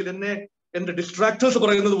പോലെ അല്ലെങ്കിൽ എന്റെ ഡിസ്ട്രാക്ടേഴ്സ്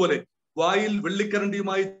പറയുന്നത് പോലെ വായിൽ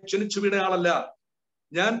വെള്ളിക്കരണ്ടിയുമായി ജനിച്ചു വീണ ആളല്ല.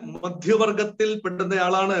 ഞാൻ മധ്യവർഗത്തിൽ പെടുന്ന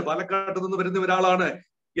ആളാണ്, പാലക്കാട്ട് നിന്ന് വരുന്ന ഒരാളാണ്.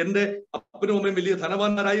 എന്റെ അപ്പനും അമ്മയും വലിയ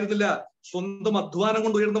ധനവാന്മാരായിരുന്നില്ല, സ്വന്തം അധ്വാനം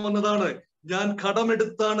കൊണ്ട് ഉയർന്നു വന്നതാണ്. ഞാൻ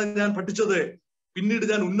കടമെടുത്താണ് ഞാൻ പഠിച്ചത്. പിന്നീട്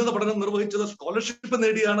ഞാൻ ഉന്നത പഠനം നിർവഹിച്ചത് സ്കോളർഷിപ്പ്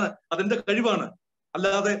നേടിയാണ്. അതെന്റെ കഴിവാണ്,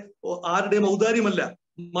 അല്ലാതെ ആരുടെയും ഔദാര്യമല്ല,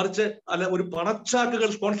 മറിച്ച് ഒരു പണച്ചാക്കുകൾ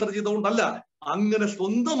സ്പോൺസർ ചെയ്തുകൊണ്ടല്ല. അങ്ങനെ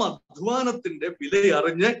സ്വന്തം അധ്വാനത്തിന്റെ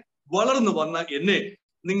വിലയറിഞ്ഞ് വളർന്നു വന്ന എന്നെ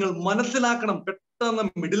നിങ്ങൾ മനസ്സിലാക്കണം. പെട്ടെന്ന്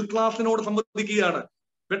മിഡിൽ ക്ലാസിനോട് സംവദിക്കുകയാണ്,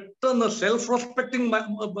 പെട്ടെന്ന് സെൽഫ് റെസ്പെക്ടിങ്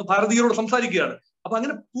ഭാരതീയരോട് സംസാരിക്കുകയാണ്. അപ്പൊ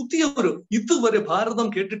അങ്ങനെ ഇതുവരെ ഭാരതം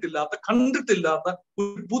കേട്ടിട്ടില്ലാത്ത, കണ്ടിട്ടില്ലാത്ത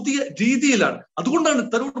ഒരു പുതിയ രീതിയിലാണ്. അതുകൊണ്ടാണ്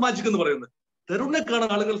തരൂർ മാജിക് എന്ന് പറയുന്നത്. തരൂരിനെ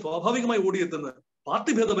കാണാൻ ആളുകൾ സ്വാഭാവികമായി ഓടിയെത്തുന്നത്,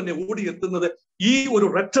 പാർട്ടി ഭേദമന്യേ ഓടിയെത്തുന്നത് ഈ ഒരു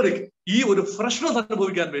റെറ്ററിക്, ഈ ഒരു ഫ്രഷ്നസ്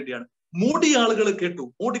അനുഭവിക്കാൻ വേണ്ടിയാണ്. മോഡി ആളുകൾ കേട്ടു,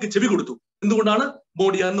 മോഡിക്ക് ചെവി കൊടുത്തു. എന്തുകൊണ്ടാണ്?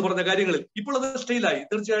 മോഡി എന്ന് പറഞ്ഞ കാര്യങ്ങളിൽ ഇപ്പോൾ അത് സ്റ്റൈലായി,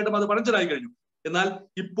 തീർച്ചയായിട്ടും അത് പഴഞ്ചനായി കഴിഞ്ഞു. എന്നാൽ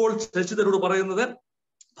ഇപ്പോൾ ശശി തരൂർ പറയുന്നത്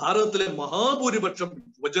ഭാരതത്തിലെ മഹാഭൂരിപക്ഷം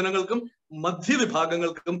യുവജനങ്ങൾക്കും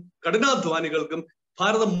മധ്യവിഭാഗങ്ങൾക്കും കഠിനാധ്വാനികൾക്കും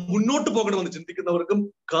ഭാരതം മുന്നോട്ട് പോകണമെന്ന് ചിന്തിക്കുന്നവർക്കും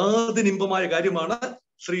കാതിനിമ്പമായ കാര്യമാണ്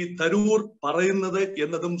ശ്രീ തരൂർ പറയുന്നത്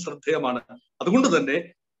എന്നതും ശ്രദ്ധേയമാണ്. അതുകൊണ്ട് തന്നെ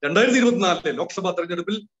 2024 ലോക്സഭാ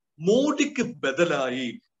തെരഞ്ഞെടുപ്പിൽ മോഡിക്ക് ബദലായി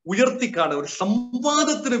ഉയർത്തിക്കാണാൻ, ഒരു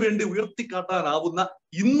സംവാദത്തിന് വേണ്ടി ഉയർത്തിക്കാട്ടാനാവുന്ന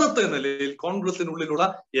ഇന്നത്തെ നിലയിൽ കോൺഗ്രസിനുള്ളിലുള്ള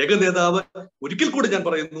ഏക നേതാവ്, ഒരിക്കൽ കൂടി ഞാൻ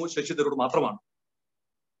പറയുന്നു, ശശി തരൂർ മാത്രമാണ്.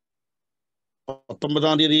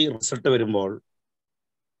 19-ാം തീയതി റിസൾട്ട് വരുമ്പോൾ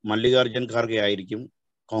മല്ലികാർജുൻ ഖാർഗെ ആയിരിക്കും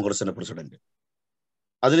കോൺഗ്രസിന്റെ പ്രസിഡന്റ്.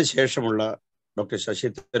 അതിനുശേഷമുള്ള ഡോക്ടർ ശശി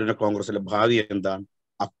തരൂരിന്റെ കോൺഗ്രസിലെ ഭാവി എന്താണ്,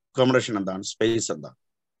 അക്കോമഡേഷൻ എന്താണ്, സ്പേസ് എന്താണ്?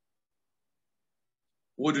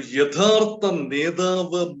 ഒരു യഥാർത്ഥ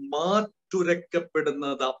നേതാവ്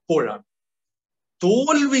മാറ്റുരയ്ക്കപ്പെടുന്നത് അപ്പോഴാണ്.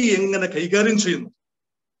 തോൽവി എങ്ങനെ കൈകാര്യം ചെയ്യുന്നു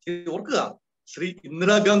ഓർക്കുക. ശ്രീ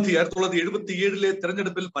ഇന്ദിരാഗാന്ധി 1977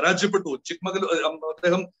 തെരഞ്ഞെടുപ്പിൽ പരാജയപ്പെട്ടു.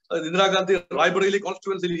 അദ്ദേഹം ഇന്ദിരാഗാന്ധി റായ്ബറേലി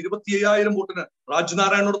കോൺസ്റ്റിറ്റ്യുവൻസിയിൽ 25,000 വോട്ടിന്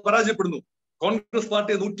രാജ്നാരായണോട് പരാജയപ്പെടുന്നു. കോൺഗ്രസ്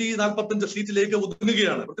പാർട്ടി 145 സീറ്റിലേക്ക്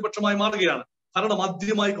ഒതുങ്ങുകയാണ്, പ്രതിപക്ഷമായി മാറുകയാണ്. ഭരണം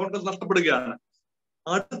ആദ്യമായി കോൺഗ്രസ് നഷ്ടപ്പെടുകയാണ്.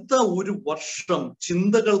 അടുത്ത ഒരു വർഷം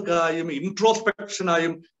ചിന്തകൾക്കായും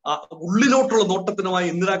ഇൻട്രോസ്പെക്ഷനായും ഉള്ളിലോട്ടുള്ള നോട്ടത്തിനുമായി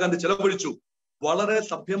ഇന്ദിരാഗാന്ധി ചെലവഴിച്ചു. വളരെ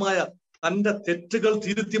സഭ്യമായ തന്റെ തെറ്റുകൾ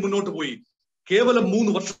തിരുത്തി മുന്നോട്ട് പോയി. കേവലം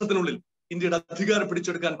 3 വർഷത്തിനുള്ളിൽ ഇന്ത്യയുടെ അധികാരം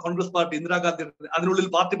പിടിച്ചെടുക്കാൻ കോൺഗ്രസ് പാർട്ടി, ഇന്ദിരാഗാന്ധി, അതിനുള്ളിൽ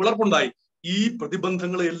പാർട്ടി പിളർപ്പുണ്ടായി. ഈ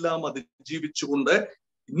പ്രതിബന്ധങ്ങളെല്ലാം അതിജീവിച്ചുകൊണ്ട്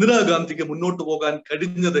ഇന്ദിരാഗാന്ധിക്ക് മുന്നോട്ട് പോകാൻ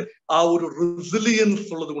കഴിഞ്ഞത് ആ ഒരു റെസിലിയൻസ്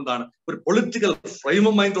ഉള്ളത് കൊണ്ടാണ്, ഒരു പൊളിറ്റിക്കൽ ഫ്രെയിം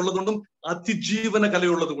ഓഫ് മൈൻഡ് ഉള്ളതുകൊണ്ടും അതിജീവന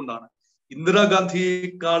കലയുള്ളത് കൊണ്ടാണ്.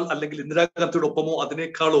 ഇന്ദിരാഗാന്ധിയേക്കാൾ അല്ലെങ്കിൽ ഇന്ദിരാഗാന്ധിയുടെ ഒപ്പമോ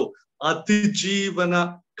അതിനേക്കാളോ അതിജീവന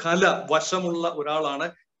കല വശമുള്ള ഒരാളാണ്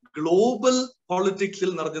ഗ്ലോബൽ പോളിറ്റിക്സിൽ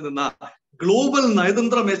നിറഞ്ഞു നിന്ന, ഗ്ലോബൽ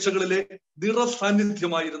നയതന്ത്ര മേഖലകളിലെ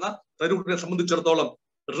നിറസാന്നിധ്യമായിരുന്ന തരൂരിനെ സംബന്ധിച്ചിടത്തോളം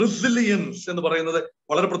റെസിലിയൻസ് എന്ന് പറയുന്നത്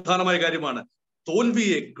വളരെ പ്രധാനമായ കാര്യമാണ്.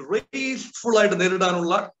 തോൽവിയെ ഗ്രേസ്ഫുൾ ആയിട്ട്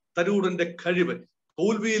നേരിടാനുള്ള തരൂരിന്റെ കഴിവ്,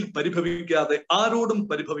 തോൽവിയിൽ പരിഭവിക്കാതെ, ആരോടും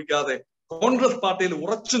പരിഭവിക്കാതെ കോൺഗ്രസ് പാർട്ടിയിൽ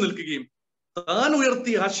ഉറച്ചു നിൽക്കുകയും താൻ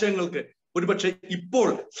ഉയർത്തിയ ആശയങ്ങൾക്ക് ഒരുപക്ഷെ ഇപ്പോൾ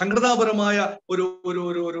സംഘടനാപരമായ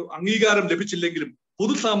ഒരു അംഗീകാരം ലഭിച്ചില്ലെങ്കിലും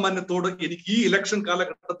പൊതുസാമാന്യത്തോട് എനിക്ക് ഈ ഇലക്ഷൻ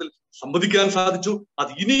കാലഘട്ടത്തിൽ സംവദിക്കാൻ സാധിച്ചു,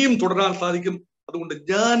 അത് ഇനിയും തുടരാൻ സാധിക്കും, അതുകൊണ്ട്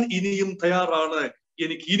ഞാൻ ഇനിയും തയ്യാറാണ്,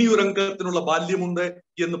 എനിക്ക് ഇനിയൊരു അംഗത്തിനുള്ള ബാല്യമുണ്ട്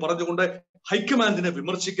എന്ന് പറഞ്ഞുകൊണ്ട് ഹൈക്കമാൻഡിനെ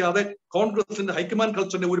വിമർശിക്കാതെ കോൺഗ്രസിന്റെ ഹൈക്കമാൻഡ്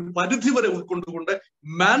കൾച്ചറിനെ ഒരു പരിധി വരെ ഉൾക്കൊണ്ടുകൊണ്ട്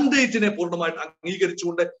മാൻഡേറ്റിനെ പൂർണ്ണമായിട്ട്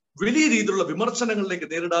അംഗീകരിച്ചുകൊണ്ട് വലിയ രീതിയിലുള്ള വിമർശനങ്ങളിലേക്ക്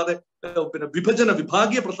നേരിടാതെ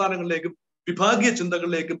വിഭാഗീയ പ്രസ്ഥാനങ്ങളിലേക്കും വിഭാഗീയ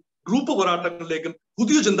ചിന്തകളിലേക്കും ഗ്രൂപ്പ് പോരാട്ടങ്ങളിലേക്കും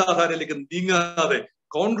പുതിയ ചിന്താധാരയിലേക്കും നീങ്ങാതെ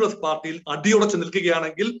കോൺഗ്രസ് പാർട്ടിയിൽ അടിയുറച്ച്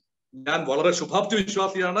നിൽക്കുകയാണെങ്കിൽ ഞാൻ വളരെ ശുഭാപ്തി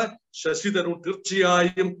വിശ്വാസിയാണ്. ശശി തരൂർ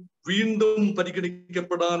തീർച്ചയായും വീണ്ടും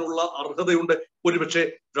പരിഗണിക്കപ്പെടാനുള്ള അർഹതയുണ്ട്. ഒരുപക്ഷെ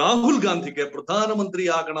രാഹുൽ ഗാന്ധിക്ക്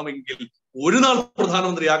പ്രധാനമന്ത്രിയാകണമെങ്കിൽ, ഒരു നാൾ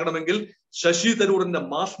പ്രധാനമന്ത്രിയാകണമെങ്കിൽ ശശി തരൂരിന്റെ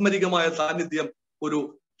മാസ്മരികമായ സാന്നിധ്യം, ഒരു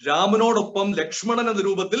രാമനോടൊപ്പം ലക്ഷ്മണൻ എന്ന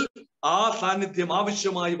രൂപത്തിൽ ആ സാന്നിധ്യം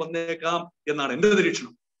ആവശ്യമായി വന്നേക്കാം എന്നാണ് എന്റെ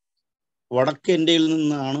നിരീക്ഷണം. വടക്കേ ഇന്ത്യയിൽ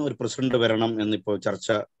നിന്നാണ് ഒരു പ്രസിഡന്റ് വരണം എന്നിപ്പോൾ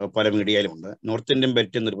ചർച്ച പല മീഡിയയിലുമുണ്ട്. നോർത്ത് ഇന്ത്യൻ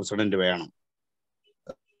ബെൽറ്റിൽ നിന്നൊരു പ്രസിഡന്റ് വേണം.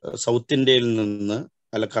 സൗത്ത് ഇന്ത്യയിൽ നിന്ന്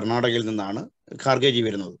അല്ല കർണാടകയിൽ നിന്നാണ് ഖാർഗെജി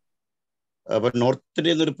വരുന്നത്. അപ്പൊ നോർത്ത്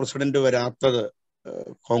ഇന്ത്യയിൽ നിന്നൊരു പ്രസിഡന്റ് വരാത്തത്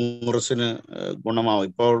കോൺഗ്രസിന് ഗുണമാവും.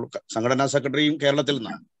 ഇപ്പോൾ സംഘടനാ സെക്രട്ടറിയും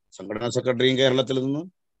കേരളത്തിൽ നിന്ന്,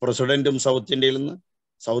 പ്രസിഡന്റും സൗത്ത് ഇന്ത്യയിൽ നിന്ന്.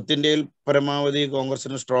 സൗത്ത് ഇന്ത്യയിൽ പരമാവധി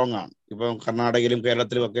കോൺഗ്രസിന് സ്ട്രോങ് ആണ്. ഇപ്പം കർണാടകയിലും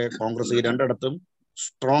കേരളത്തിലും ഒക്കെ കോൺഗ്രസ് ഈ രണ്ടിടത്തും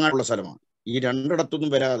സ്ട്രോങ് ആയിട്ടുള്ള സ്ഥലമാണ്. ഈ രണ്ടിടത്തൊന്നും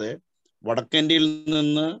വരാതെ വടക്കേന്ത്യയിൽ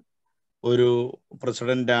നിന്ന് ഒരു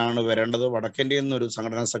പ്രസിഡന്റ് ആണ് വരേണ്ടത്, വടക്കേന്ത്യയിൽ നിന്ന് ഒരു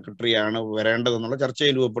സംഘടനാ സെക്രട്ടറി ആണ് വരേണ്ടത് എന്നുള്ള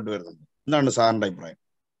ചർച്ചയിൽ രൂപപ്പെട്ടു വരുന്നുണ്ട്. എന്താണ് സാറിന്റെ അഭിപ്രായം?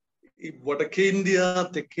 ഈ വടക്കേ ഇന്ത്യ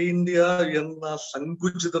തെക്കേ ഇന്ത്യ എന്ന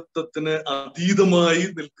സങ്കുചിതത്വത്തിന് അതീതമായി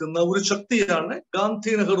നിൽക്കുന്ന ഒരു ശക്തിയാണ്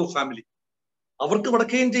ഗാന്ധി നെഹ്റു ഫാമിലി. അവർക്ക്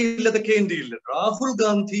വടക്കേ ഇന്ത്യയില്ല, തെക്കേ ഇന്ത്യയില്ല. രാഹുൽ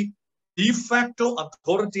ഗാന്ധി ഡിഫാക്ടോ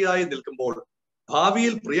അതോറിറ്റിയായി നിൽക്കുമ്പോൾ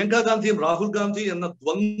ഭാവിയിൽ പ്രിയങ്ക ഗാന്ധിയും രാഹുൽ ഗാന്ധി എന്ന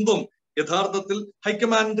ദ്വന്ദ്വം യഥാർത്ഥത്തിൽ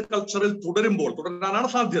ഹൈക്കമാൻഡ് കൾച്ചറിൽ തുടരാനാണ്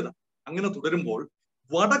സാധ്യത. അങ്ങനെ തുടരുമ്പോൾ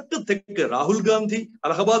വടക്ക് തെക്ക് രാഹുൽ ഗാന്ധി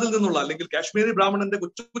അലഹബാദിൽ നിന്നുള്ള അല്ലെങ്കിൽ കാശ്മീരി ബ്രാഹ്മണന്റെ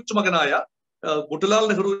കൊച്ചു മകനായ മോട്ടിലാൽ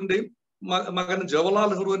നെഹ്റുവിന്റെയും മകൻ ജവഹർലാൽ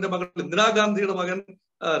നെഹ്റുവിന്റെ മകൻ ഇന്ദിരാഗാന്ധിയുടെ മകൻ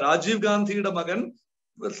രാജീവ് ഗാന്ധിയുടെ മകൻ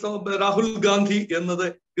രാഹുൽ ഗാന്ധി എന്നത്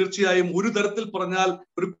തീർച്ചയായും ഒരു തരത്തിൽ പറഞ്ഞാൽ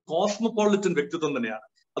ഒരു കോസ്മോപോളിറ്റൻ വ്യക്തിത്വം തന്നെയാണ്.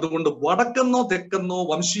 അതുകൊണ്ട് വടക്കെന്നോ തെക്കെന്നോ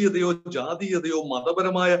വംശീയതയോ ജാതീയതയോ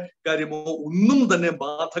മതപരമായ കാര്യമോ ഒന്നും തന്നെ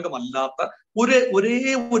ബാധകമല്ലാത്ത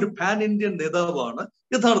ഒരേ ഒരു പാൻ ഇന്ത്യൻ നേതാവാണ്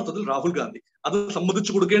യഥാർത്ഥത്തിൽ രാഹുൽ ഗാന്ധി. അത്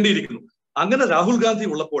സമ്മതിച്ചു കൊടുക്കേണ്ടിയിരിക്കുന്നു. അങ്ങനെ രാഹുൽ ഗാന്ധി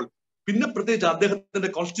ഉള്ളപ്പോൾ പിന്നെ പ്രത്യേകിച്ച് അദ്ദേഹത്തിന്റെ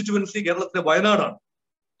കോൺസ്റ്റിറ്റ്യുവൻസി കേരളത്തിലെ വയനാടാണ്.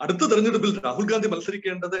 അടുത്ത തെരഞ്ഞെടുപ്പിൽ രാഹുൽ ഗാന്ധി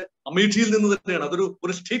മത്സരിക്കേണ്ടത് അമേഠിയിൽ നിന്ന് തന്നെയാണ്.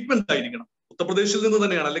 ഒരു സ്റ്റേറ്റ്മെന്റ് ആയിരിക്കണം. ഉത്തർപ്രദേശിൽ നിന്ന്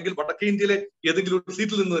തന്നെയാണ്, അല്ലെങ്കിൽ വടക്കേ ഇന്ത്യയിലെ ഏതെങ്കിലും ഒരു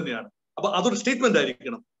സീറ്റിൽ നിന്ന് തന്നെയാണ്. അപ്പൊ അതൊരു സ്റ്റേറ്റ്മെന്റ്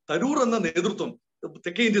ആയിരിക്കണം. തരൂർ എന്ന നേതൃത്വം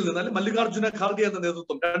തെക്കേ ഇന്ത്യയിൽ നിന്ന്, അല്ലെങ്കിൽ മല്ലികാർജുന ഖാർഗെ എന്ന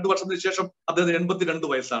നേതൃത്വം 2 വർഷത്തിന് ശേഷം അദ്ദേഹത്തിന് 82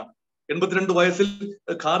 വയസ്സാണ്. 82 വയസ്സിൽ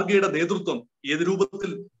ഖാർഗെയുടെ നേതൃത്വം ഏത്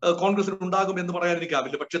രൂപത്തിൽ കോൺഗ്രസിന് ഉണ്ടാകും എന്ന് പറയാൻ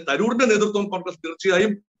എനിക്കാവില്ല. പക്ഷെ തരൂരിന്റെ നേതൃത്വം കോൺഗ്രസ്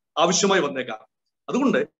തീർച്ചയായും ആവശ്യമായി വന്നേക്കാം.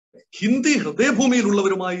 അതുകൊണ്ട് ഹിന്ദി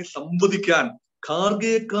ഹൃദയഭൂമിയിലുള്ളവരുമായി സംവദിക്കാൻ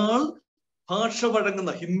ഖാർഗെയേക്കാൾ ഭാഷ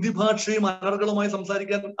വഴങ്ങുന്ന, ഹിന്ദി ഭാഷയും അനർഗളമായി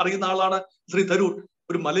സംസാരിക്കാൻ അറിയുന്ന ആളാണ് ശ്രീ തരൂർ.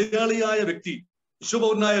 ഒരു മലയാളിയായ വ്യക്തി,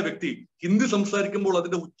 വിശ്വപൗരനായ വ്യക്തി ഹിന്ദി സംസാരിക്കുമ്പോൾ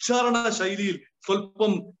അതിന്റെ ഉച്ചാരണ ശൈലിയിൽ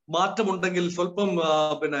സ്വല്പം മാറ്റമുണ്ടെങ്കിൽ, സ്വല്പം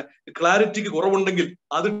ക്ലാരിറ്റിക്ക് കുറവുണ്ടെങ്കിൽ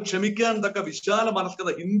അത് ക്ഷമിക്കാൻ തക്ക വിശാല മനസ്കത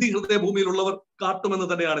ഹിന്ദി ഹൃദയഭൂമിയിലുള്ളവർ കാട്ടുമെന്ന്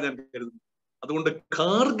തന്നെയാണ് ഞാൻ കരുതുന്നത്. അതുകൊണ്ട്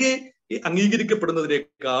ഖാർഗെ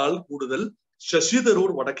അംഗീകരിക്കപ്പെടുന്നതിനേക്കാൾ കൂടുതൽ ശശി തരൂർ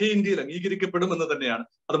വടക്കേ ഇന്ത്യയിൽ അംഗീകരിക്കപ്പെടുമെന്ന് തന്നെയാണ്.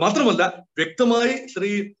 അത് മാത്രമല്ല, വ്യക്തമായി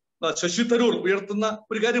ശ്രീ ശശി തരൂർ ഉയർത്തുന്ന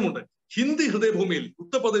ഒരു കാര്യമുണ്ട്. ഹിന്ദി ഹൃദയഭൂമിയിൽ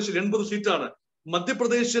ഉത്തർപ്രദേശിൽ 80 സീറ്റാണ്,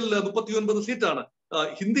 മധ്യപ്രദേശിൽ 39 സീറ്റാണ്,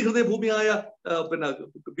 ഹിന്ദി ഹൃദയഭൂമിയായ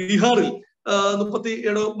ബീഹാറിൽ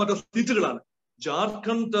 37 മറ്റു സീറ്റുകളാണ്,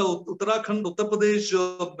 ജാർഖണ്ഡ്, ഉത്തരാഖണ്ഡ്, ഉത്തർപ്രദേശ്,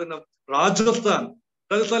 രാജസ്ഥാൻ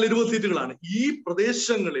 20 സീറ്റുകളാണ്. ഈ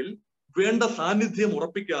പ്രദേശങ്ങളിൽ വേണ്ട സാന്നിധ്യം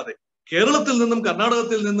ഉറപ്പിക്കാതെ കേരളത്തിൽ നിന്നും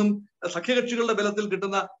കർണാടകത്തിൽ നിന്നും സഖ്യകക്ഷികളുടെ ബലത്തിൽ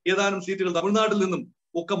കിട്ടുന്ന ഏതാനും സീറ്റുകൾ തമിഴ്നാട്ടിൽ നിന്നും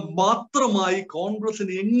ഒക്കെ മാത്രമായി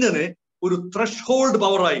കോൺഗ്രസിന് എങ്ങനെ ഒരു ത്രഷ് ഹോൾഡ്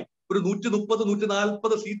പവറായി ഒരു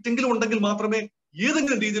 130-140 സീറ്റെങ്കിലും ഉണ്ടെങ്കിൽ മാത്രമേ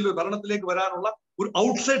ഏതെങ്കിലും രീതിയിൽ ഒരു ഭരണത്തിലേക്ക് വരാനുള്ള ഒരു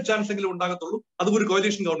ഔട്ട്സൈഡ് ചാൻസ് എങ്കിലും ഉണ്ടാകത്തുള്ളൂ, അതും ഒരു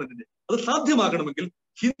കോalition ഗവൺമെന്റിന്റെ. അത് സാധ്യമാകണമെങ്കിൽ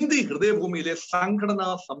ഹിന്ദി ഹൃദയഭൂമിയിലെ സംഘടനാ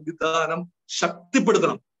സംവിധാനം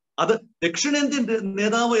ശക്തിപ്പെടുത്തണം. അത് ദക്ഷിണേന്ത്യൻ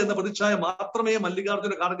നേതാവ് എന്ന പ്രതിച്ഛായ മാത്രമേ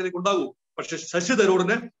മല്ലികാർജ്ജുന ഖാർഗെക്ക് ഉണ്ടാകൂ. പക്ഷെ ശശി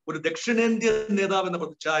തരൂറിന് ഒരു ദക്ഷിണേന്ത്യൻ നേതാവ് എന്ന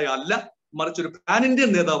പ്രതിച്ഛായ അല്ല, മറിച്ച് ഒരു പാൻ ഇന്ത്യൻ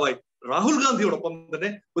നേതാവായി, രാഹുൽ ഗാന്ധിയോടൊപ്പം തന്നെ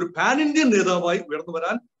ഒരു പാൻ ഇന്ത്യൻ നേതാവായി ഉയർന്നു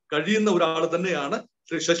വരാൻ കഴിയുന്ന ഒരാൾ തന്നെയാണ്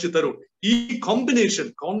ശ്രീ ശശി തരൂർ. ഈ കോമ്പിനേഷൻ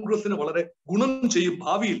കോൺഗ്രസിന് വളരെ ഗുണം ചെയ്യും.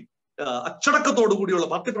 ഭാവിയിൽ അച്ചടക്കത്തോടു കൂടിയുള്ള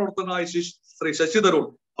പാർട്ടി പ്രവർത്തകനായ ശ്രീ ശശി തരൂർ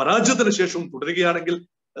പരാജയത്തിന് ശേഷം തുടരുകയാണെങ്കിൽ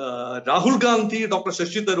Rahul Gandhi, doctor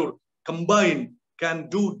Sasi Tharoor combined can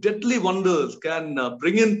do deadly wonders, can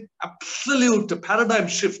bring in absolute paradigm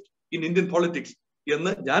shift in Indian politics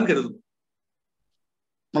എന്ന് ഞാൻ കരുതുന്നു.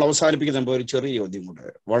 നമ്മൾ അവസാനിപ്പിക്കുന്ന ഒരു ചെറിയ ചോദ്യം കൂടെ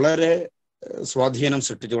വളരെ സ്വാധീനം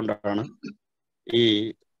സൃഷ്ടിച്ചുകൊണ്ടാണ് ഈ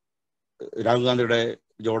രാഹുൽ ഗാന്ധിയുടെ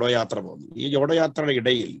ജോഡോ യാത്ര പോകുന്നത്. ഈ ജോഡോ യാത്രയുടെ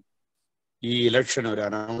ഇടയിൽ ഈ ഇലക്ഷൻ ഒരു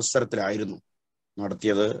അനവസരത്തിലായിരുന്നു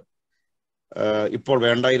നടത്തിയത്, ഇപ്പോൾ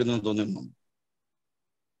വേണ്ടായിരുന്നു എന്ന് തോന്നുന്നു.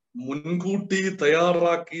 മുൻകൂട്ടി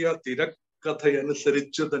തയ്യാറാക്കിയ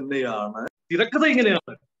തിരക്കഥയനുസരിച്ച് തന്നെയാണ്. തിരക്കഥ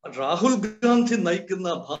ഇങ്ങനെയാണ്: രാഹുൽ ഗാന്ധി നയിക്കുന്ന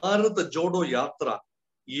ഭാരത് ജോഡോ യാത്ര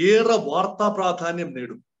ഏറെ വാർത്താ പ്രാധാന്യം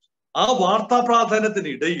നേടും. ആ വാർത്താ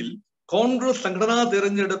പ്രാധാന്യത്തിനിടയിൽ കോൺഗ്രസ് സംഘടനാ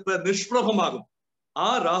തെരഞ്ഞെടുപ്പ് നിഷ്പ്രഭമാകും. ആ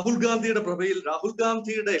രാഹുൽ ഗാന്ധിയുടെ പ്രഭയിൽ രാഹുൽ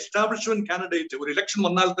ഗാന്ധിയുടെ എസ്റ്റാബ്ലിഷ്മെന്റ് കാൻഡിഡേറ്റ് ഒരു ഇലക്ഷൻ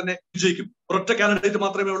വന്നാൽ തന്നെ വിജയിക്കും. ഒരൊറ്റ കാൻഡിഡേറ്റ്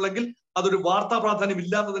മാത്രമേ ഉള്ളെങ്കിൽ അതൊരു വാർത്താ പ്രാധാന്യം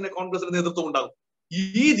ഇല്ലാതെ തന്നെ കോൺഗ്രസിന് നേതൃത്വം ഉണ്ടാകും.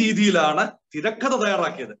 ഈ രീതിയിലാണ് തിരക്കഥ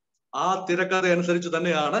തയ്യാറാക്കിയത്. ആ തിരക്കഥ അനുസരിച്ച്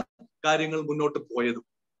തന്നെയാണ് കാര്യങ്ങൾ മുന്നോട്ട് പോയതും.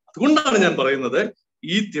 അതുകൊണ്ടാണ് ഞാൻ പറയുന്നത്,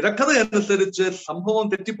 ഈ തിരക്കഥ അനുസരിച്ച് സംഭവം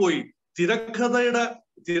തെറ്റിപ്പോയി.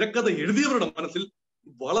 തിരക്കഥ എഴുതിയവരുടെ മനസ്സിൽ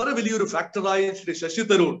വളരെ വലിയൊരു ഫാക്ടറായി ശ്രീ ശശി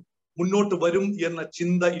തരൂർ മുന്നോട്ട് വരും എന്ന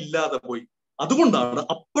ചിന്ത ഇല്ലാതെ പോയി. അതുകൊണ്ടാണ്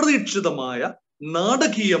അപ്രതീക്ഷിതമായ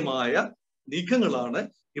നാടകീയമായ നീക്കങ്ങളാണ്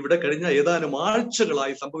ഇവിടെ കഴിഞ്ഞ ഏതാനും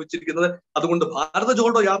ആഴ്ചകളായി സംഭവിച്ചിരിക്കുന്നത്. അതുകൊണ്ട് ഭാരത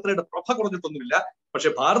ജോഡോ യാത്രയുടെ പ്രഭ കുറഞ്ഞിട്ടൊന്നുമില്ല. പക്ഷെ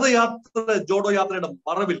ജോഡോ യാത്രയുടെ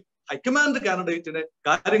മറവിൽ ഹൈക്കമാൻഡ് കാൻഡിഡേറ്റിന്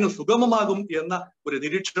കാര്യങ്ങൾ സുഗമമാകും എന്ന ഒരു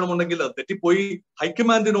നിരീക്ഷണമുണ്ടെങ്കിൽ അത് തെറ്റിപ്പോയി.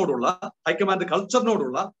 ഹൈക്കമാൻഡ്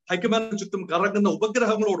കൾച്ചറിനോടുള്ള, ഹൈക്കമാൻഡിന് ചുറ്റും കറങ്ങുന്ന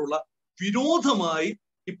ഉപഗ്രഹങ്ങളോടുള്ള വിരോധമായി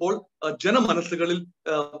ഇപ്പോൾ ജനമനസ്സുകളിൽ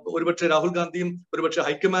ഒരുപക്ഷെ രാഹുൽ ഗാന്ധിയും ഒരുപക്ഷെ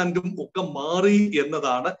ഹൈക്കമാൻഡും ഒക്കെ മാറി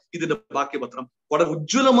എന്നതാണ് ഇതിന്റെ ബാക്കിപത്രം. വളരെ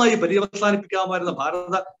ഉജ്ജ്വലമായി പര്യവസാനിപ്പിക്കാമായിരുന്ന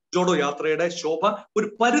ഭാരത ജോഡോ യാത്രയുടെ ശോഭ ഒരു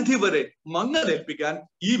പരിധിവരെ മങ്ങലേൽപ്പിക്കാൻ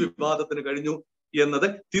ഈ വിവാദത്തിന് കഴിഞ്ഞു എന്നത്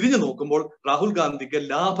തിരിഞ്ഞു നോക്കുമ്പോൾ രാഹുൽ ഗാന്ധിക്ക്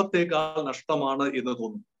ലാഭത്തെക്കാൾ നഷ്ടമാണ് എന്ന്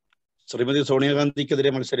തോന്നുന്നു. ശ്രീമതി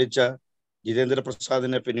സോണിയാഗാന്ധിക്കെതിരെ മത്സരിച്ച ജിതേന്ദ്ര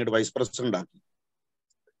പ്രസാദിനെ പിന്നീട് വൈസ് പ്രസിഡന്റ് ആക്കി,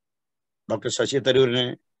 ഡോക്ടർ ശശി തരൂരിനെ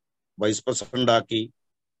വൈസ് പ്രസിഡന്റ് ആക്കി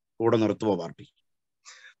കൂടെ നിർത്തുമോ പാർട്ടി?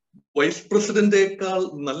 വൈസ് പ്രസിഡന്റേക്കാൾ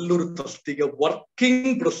നല്ലൊരു തസ്തിക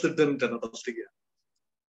വർക്കിംഗ് പ്രസിഡന്റ് എന്ന തസ്തികയാണ്.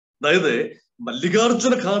 അതായത്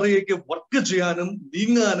മല്ലികാർജ്ജുന ഖാർഗെയ്ക്ക് വർക്ക് ചെയ്യാനും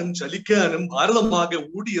നീങ്ങാനും ചലിക്കാനും ഭാരതമാകെ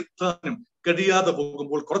ഓടിയെത്താനും കഴിയാതെ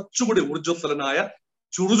പോകുമ്പോൾ കുറച്ചുകൂടി ഊർജ്ജസ്വലനായ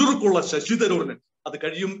ചുറുചുറുക്കുള്ള ശശി തരൂരിന് അത്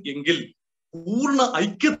കഴിയും എങ്കിൽ പൂർണ്ണ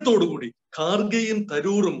ഐക്യത്തോടുകൂടി ഖാർഗെയും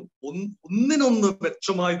തരൂറും ഒന്നിനൊന്ന്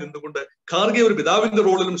മെച്ചമായി നിന്നുകൊണ്ട് ഖാർഗെ ഒരു പിതാവിന്റെ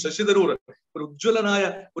റോളിലും ശശി തരൂർ ഒരു ഉജ്ജ്വലനായ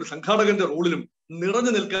ഒരു സംഘാടകന്റെ റോളിലും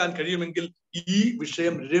നിറഞ്ഞു നിൽക്കാൻ കഴിയുമെങ്കിൽ ഈ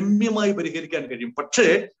വിഷയം രമ്യമായി പരിഹരിക്കാൻ കഴിയും. പക്ഷേ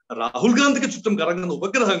രാഹുൽ ഗാന്ധിക്ക് ചുറ്റും കറങ്ങുന്ന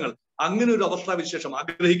ഉപഗ്രഹങ്ങൾ അങ്ങനെ ഒരു അവസ്ഥാവിശേഷം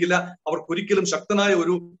ആഗ്രഹിക്കില്ല. അവർക്കൊരിക്കലും ശക്തനായ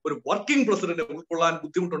ഒരു വർക്കിംഗ് പ്രസിഡന്റ് ഉൾക്കൊള്ളാൻ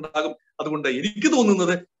ബുദ്ധിമുട്ടുണ്ടാകും. അതുകൊണ്ട് എനിക്ക്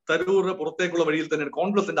തോന്നുന്നത് തരൂറിന് പുറത്തേക്കുള്ള വഴിയിൽ തന്നെയാണ്.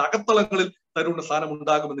 കോൺഗ്രസിന്റെ അകത്തളങ്ങളിൽ തരൂറിന് സ്ഥാനം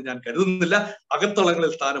ഉണ്ടാകുമെന്ന് ഞാൻ കരുതുന്നില്ല.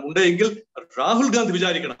 അകത്തളങ്ങളിൽ സ്ഥാനമുണ്ടെങ്കിൽ രാഹുൽ ഗാന്ധി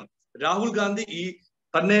വിചാരിക്കണം, രാഹുൽ ഗാന്ധി ഈ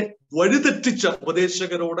തന്നെ വഴിതെറ്റിച്ച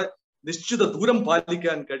ഉപദേശകരോട് നിശ്ചിത ദൂരം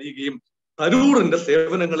പാലിക്കാൻ കഴിയുകയും തരൂറിന്റെ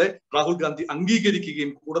സേവനങ്ങളെ രാഹുൽ ഗാന്ധി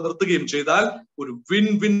അംഗീകരിക്കുകയും കൂടെ നിർത്തുകയും ചെയ്താൽ ഒരു വിൻ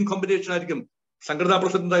വിൻ കോമ്പിനേഷൻ ആയിരിക്കും. സംഘടനാ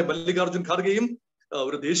പ്രസിഡന്റായി മല്ലികാർജ്ജുൻ ഖാർഗെയും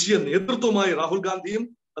ഒരു ദേശീയ നേതൃത്വമായി രാഹുൽ ഗാന്ധിയും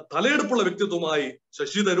തലയെടുപ്പുള്ള വ്യക്തിത്വമായി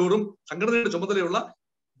ശശി തരൂറും സംഘടനയുടെ ചുമതലയുള്ള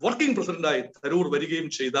വർക്കിംഗ് പ്രസിഡന്റായി തരൂർ വരികയും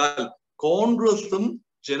ചെയ്താൽ കോൺഗ്രസും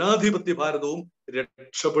ജനാധിപത്യ ഭാരതവും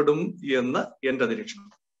രക്ഷപ്പെടും എന്ന് എന്റെ നിരീക്ഷണം.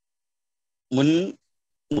 മുൻ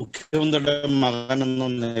മുഖ്യമന്ത്രിയുടെ മകൻ എന്ന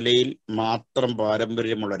നിലയിൽ മാത്രം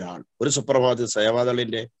പാരമ്പര്യമുള്ള ഒരാൾ, ഒരു സുപ്രഭാതത്തിൽ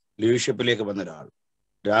സേവാദളിന്റെ ലീഡർഷിപ്പിലേക്ക് വന്ന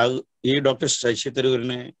ഒരാൾ, ഈ ഡോക്ടർ ശശി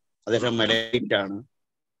തരൂരിനെ അദ്ദേഹം മെലൈറ്റാണ്,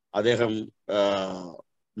 അദ്ദേഹം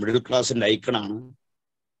മിഡിൽ ക്ലാസിന്റെ ഐക്കണാണ്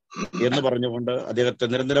എന്ന് പറഞ്ഞുകൊണ്ട് അദ്ദേഹത്തെ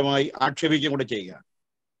നിരന്തരമായി ആക്ഷേപിക്കുകയും കൂടെ ചെയ്യുകയാണ്.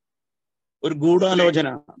 ഒരു ഗൂഢാലോചന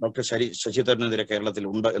ഡോക്ടർ ശശി തരൂരിനെതിരെ കേരളത്തിൽ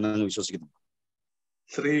ഉണ്ട് എന്ന് വിശ്വസിക്കുന്നു.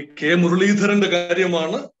 ശ്രീ കെ മുരളീധരന്റെ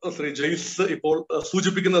കാര്യമാണ് ശ്രീ ജയ്സ് ഇപ്പോൾ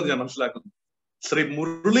സൂചിപ്പിക്കുന്നത് ഞാൻ മനസ്സിലാക്കുന്നു. ശ്രീ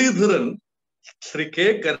മുരളീധരൻ ശ്രീ കെ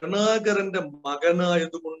കരുണാകരന്റെ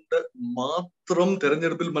മകനായതുകൊണ്ട് മാത്രം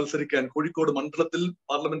തെരഞ്ഞെടുപ്പിൽ മത്സരിക്കാൻ, കോഴിക്കോട് മണ്ഡലത്തിൽ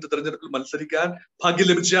പാർലമെന്റ് തെരഞ്ഞെടുപ്പിൽ മത്സരിക്കാൻ ഭാഗ്യം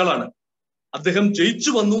ലഭിച്ചയാളാണ്. അദ്ദേഹം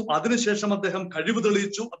ജയിച്ചു വന്നു. അതിനുശേഷം അദ്ദേഹം കഴിവ്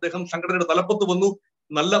തെളിയിച്ചു. അദ്ദേഹം സംഘടനയുടെ തലപ്പത്ത് വന്നു.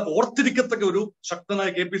 നല്ല ഓർത്തിരിക്കത്തക്ക ഒരു ശക്തനായ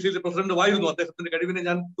KPCC പ്രസിഡന്റുമായിരുന്നു. അദ്ദേഹത്തിന്റെ കഴിവിനെ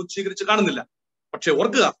ഞാൻ തുച്ഛീകരിച്ച് കാണുന്നില്ല. പക്ഷെ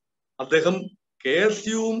ഓർക്കുക, അദ്ദേഹം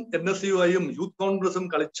KSUവും NSUയും യൂത്ത് കോൺഗ്രസും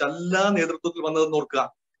കളിച്ചല്ല നേതൃത്വത്തിൽ വന്നതെന്ന് ഓർക്കുക.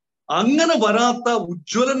 അങ്ങനെ വരാത്ത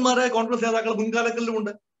ഉജ്ജ്വലന്മാരായ കോൺഗ്രസ് നേതാക്കൾ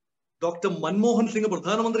മുൻകാലങ്ങളിലുമുണ്ട്. ഡോക്ടർ മൻമോഹൻ സിംഗ്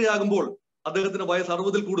പ്രധാനമന്ത്രിയാകുമ്പോൾ അദ്ദേഹത്തിന് വയസ്സ്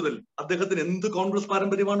 60-ൽ കൂടുതൽ. അദ്ദേഹത്തിന് എന്ത് കോൺഗ്രസ്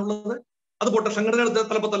പാരമ്പര്യമാണുള്ളത്? അതുപോട്ടെ, സംഘടനയുടെ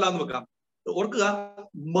തലപ്പത്തല്ല എന്ന് വെക്കാം. ഓർക്കുക,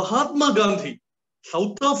 മഹാത്മാഗാന്ധി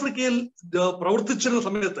സൗത്ത് ആഫ്രിക്കയിൽ പ്രവർത്തിച്ചിരുന്ന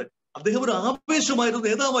സമയത്ത് അദ്ദേഹം ഒരു ആവേശമായിരുന്നു,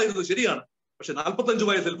 നേതാവായിരുന്നു, ശരിയാണ്. പക്ഷെ 45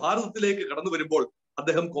 വയസ്സിൽ ഭാരതത്തിലേക്ക് കടന്നു വരുമ്പോൾ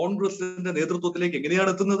അദ്ദേഹം കോൺഗ്രസിന്റെ നേതൃത്വത്തിലേക്ക് എങ്ങനെയാണ്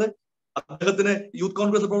എത്തുന്നത്? അദ്ദേഹത്തിന് യൂത്ത്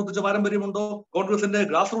കോൺഗ്രസ് പ്രവർത്തിച്ച പാരമ്പര്യമുണ്ടോ? കോൺഗ്രസിന്റെ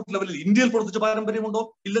ഗ്രാസ് റൂട്ട് ലെവലിൽ ഇന്ത്യയിൽ പ്രവർത്തിച്ച പാരമ്പര്യമുണ്ടോ?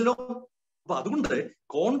 ഇല്ലല്ലോ. അപ്പൊ അതുകൊണ്ട്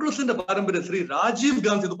കോൺഗ്രസിന്റെ പാരമ്പര്യം, ശ്രീ രാജീവ്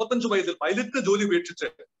ഗാന്ധി 35 വയസ്സിൽ പൈലറ്റിന്റെ ജോലി ഉപേക്ഷിച്ച്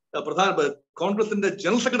കോൺഗ്രസിന്റെ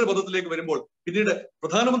ജനറൽ സെക്രട്ടറി പദത്തിലേക്ക് വരുമ്പോൾ, പിന്നീട്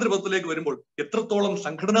പ്രധാനമന്ത്രി പദത്തിലേക്ക് വരുമ്പോൾ എത്രത്തോളം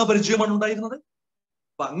സംഘടനാ പരിചയമാണ് ഉണ്ടായിരുന്നത്?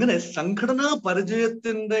 അപ്പൊ അങ്ങനെ സംഘടനാ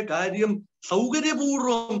പരിചയത്തിന്റെ കാര്യം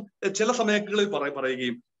സൗകര്യപൂർവ്വം ചില സമയങ്ങളിൽ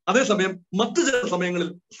പറയുകയും അതേസമയം മറ്റു ചില സമയങ്ങളിൽ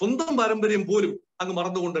സ്വന്തം പാരമ്പര്യം പോലും അങ്ങ്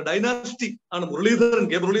മറന്നുകൊണ്ട്, ഡൈനാസ്റ്റി ആണ് മുരളീധരൻ,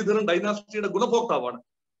 കെ മുരളീധരൻ ഡൈനാസ്റ്റിയുടെ ഗുണഭോക്താവാണ്.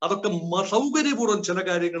 അതൊക്കെ സൗകര്യപൂർവ്വം ചില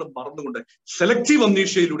കാര്യങ്ങൾ മറന്നുകൊണ്ട്, സെലക്റ്റീവ്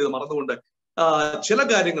അംനീഷ്യയിലൂടെ മറന്നുകൊണ്ട് ചില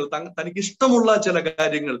കാര്യങ്ങൾ, തനിക്ക് ഇഷ്ടമുള്ള ചില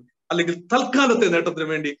കാര്യങ്ങൾ അല്ലെങ്കിൽ തൽക്കാലത്തെ നേട്ടത്തിന്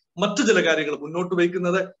വേണ്ടി മറ്റു ചില കാര്യങ്ങൾ മുന്നോട്ട്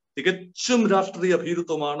വയ്ക്കുന്നത് തികച്ചും രാഷ്ട്രീയ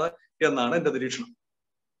ഭീരുത്വമാണ് എന്നാണ് എന്റെ നിരീക്ഷണം.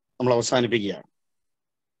 നമ്മൾ അവസാനിപ്പിക്കുകയാണ്.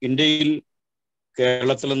 ഇന്ത്യയിൽ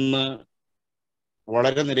കേരളത്തിൽ നിന്ന്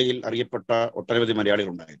വളരെ നിലയിൽ അറിയപ്പെട്ട ഒട്ടനവധി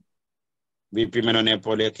മലയാളികളുണ്ടായിരുന്നു. VP മേനോനെ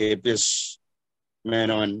പോലെ, KPS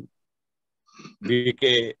മേനോൻ, VK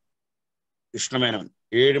കൃഷ്ണമേനോൻ,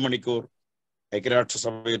 7 മണിക്കൂർ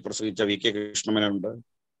ഐക്യരാഷ്ട്രസഭയിൽ പ്രസംഗിച്ച VK കൃഷ്ണമേനോനുണ്ട്,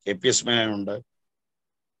 KPS മേനോനുണ്ട്,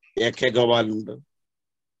 AK ഗോപാലനുണ്ട്,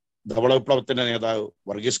 ധവള വിപ്ലവത്തിന്റെ നേതാവ്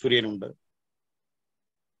വർഗീസ് കുര്യനുണ്ട്,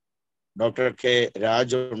 ഡോക്ടർ K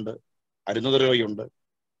രാജുണ്ട്, അരുന്ധതി റോയ് ഉണ്ട്.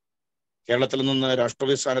 കേരളത്തിൽ നിന്ന്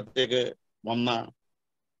രാഷ്ട്രപതി സ്ഥാനത്തേക്ക് വന്ന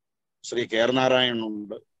ശ്രീ കെ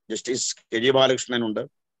നാരായണനുണ്ട്, ജസ്റ്റിസ് KG ബാലകൃഷ്ണനുണ്ട്.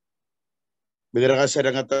 ബഹിരാകാശ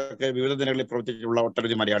രംഗത്തൊക്കെ വിവിധ ദിനങ്ങളിൽ പ്രവർത്തിച്ചിട്ടുള്ള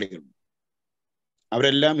ഒട്ടനവധി മലയാളികളുണ്ട്.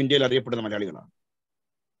 അവരെല്ലാം ഇന്ത്യയിൽ അറിയപ്പെടുന്ന മലയാളികളാണ്.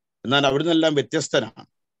 എന്നാൽ അവിടെ നിന്നെല്ലാം വ്യത്യസ്തനാണ്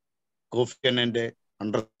കോഫി അന്നന്റെ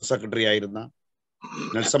അണ്ടർ സെക്രട്ടറി ആയിരുന്ന,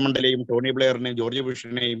 നെൽസൺ മണ്ടേലയും ടോണി ബ്ലെയറിനെയും ജോർജ്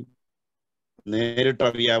ബുഷിനെയും നേരിട്ട്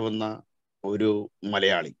അറിയാവുന്ന ഒരു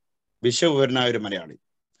മലയാളി, വിശ്വവിവരനായ ഒരു മലയാളി.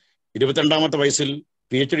 22-ാമത്തെ വയസ്സിൽ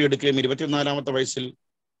PhD എടുക്കുകയും 24-ാമത്തെ വയസ്സിൽ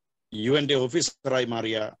UN ഓഫീസറായി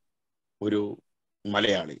മാറിയ ഒരു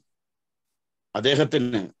മലയാളി.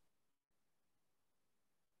 അദ്ദേഹത്തിന്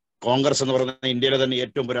കോൺഗ്രസ് എന്ന് പറയുന്ന ഇന്ത്യയിലെ തന്നെ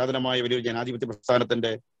ഏറ്റവും പുരാതനമായ വലിയൊരു ജനാധിപത്യ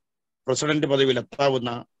പ്രസ്ഥാനത്തിന്റെ പ്രസിഡന്റ് പദവിയിൽ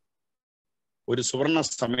എത്താവുന്ന ഒരു സുവർണ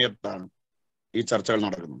സമയത്താണ് ഈ ചർച്ചകൾ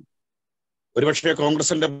നടക്കുന്നത്. ഒരുപക്ഷെ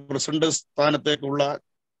കോൺഗ്രസിന്റെ പ്രസിഡന്റ് സ്ഥാനത്തേക്കുള്ള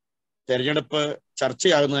തെരഞ്ഞെടുപ്പ്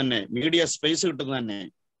ചർച്ചയാകുന്നത് തന്നെ, മീഡിയ സ്പേസ് കിട്ടുന്നത് തന്നെ,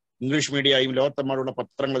 ഇംഗ്ലീഷ് മീഡിയയും ലോകത്തെമ്പാടുള്ള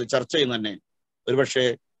പത്രങ്ങൾ ചർച്ച ചെയ്യുന്നത് തന്നെ ഒരുപക്ഷെ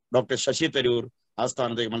ഡോക്ടർ ശശി തരൂർ ആ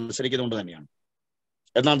സ്ഥാനത്തേക്ക് മത്സരിക്കുന്നതുകൊണ്ട് തന്നെയാണ്.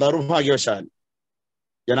 എന്നാൽ ദൗർഭാഗ്യവശാൽ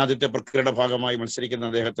ജനാധിപത്യ പ്രക്രിയയുടെ ഭാഗമായി മത്സരിക്കുന്ന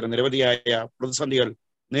അദ്ദേഹത്തിന് നിരവധിയായ പ്രതിസന്ധികൾ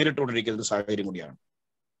നേരിട്ടുകൊണ്ടിരിക്കുന്ന ഒരു സാഹചര്യം കൂടിയാണ്.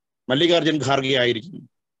 മല്ലികാർജുൻ ഖാർഗെ ആയിരിക്കും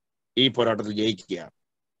ഈ പോരാട്ടത്തിൽ ജയിക്കുക.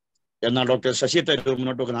 എന്നാൽ ഡോക്ടർ ശശി തരൂർ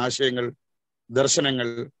മുന്നോട്ട് വെക്കുന്ന ആശയങ്ങൾ, ദർശനങ്ങൾ,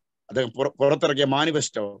 അദ്ദേഹം പുറത്തിറക്കിയ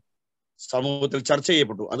മാനിഫെസ്റ്റോ സമൂഹത്തിൽ ചർച്ച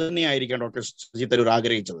ചെയ്യപ്പെട്ടു. അത് തന്നെയായിരിക്കാം ഡോക്ടർ ശശി തരൂർ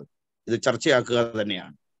ആഗ്രഹിച്ചത്. ഇത് ചർച്ചയാക്കുക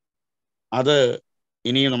തന്നെയാണ്. അത്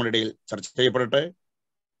ഇനിയും നമ്മുടെ ഇടയിൽ ചർച്ച ചെയ്യപ്പെടട്ടെ.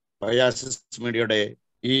 ഒയാസിസ് മീഡിയയുടെ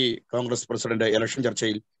ഈ കോൺഗ്രസ് പ്രസിഡന്റ് ഇലക്ഷൻ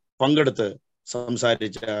ചർച്ചയിൽ പങ്കെടുത്ത്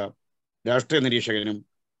സംസാരിച്ച രാഷ്ട്രീയ നിരീക്ഷകനും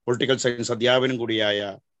പൊളിറ്റിക്കൽ സയൻസ് അധ്യാപകനും കൂടിയായ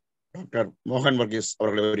ഡോക്ടർ മോഹൻ വർഗീസ്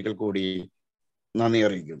അവരുടെ ഒരിക്കൽ കൂടി നന്ദി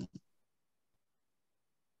അറിയിക്കുന്നു.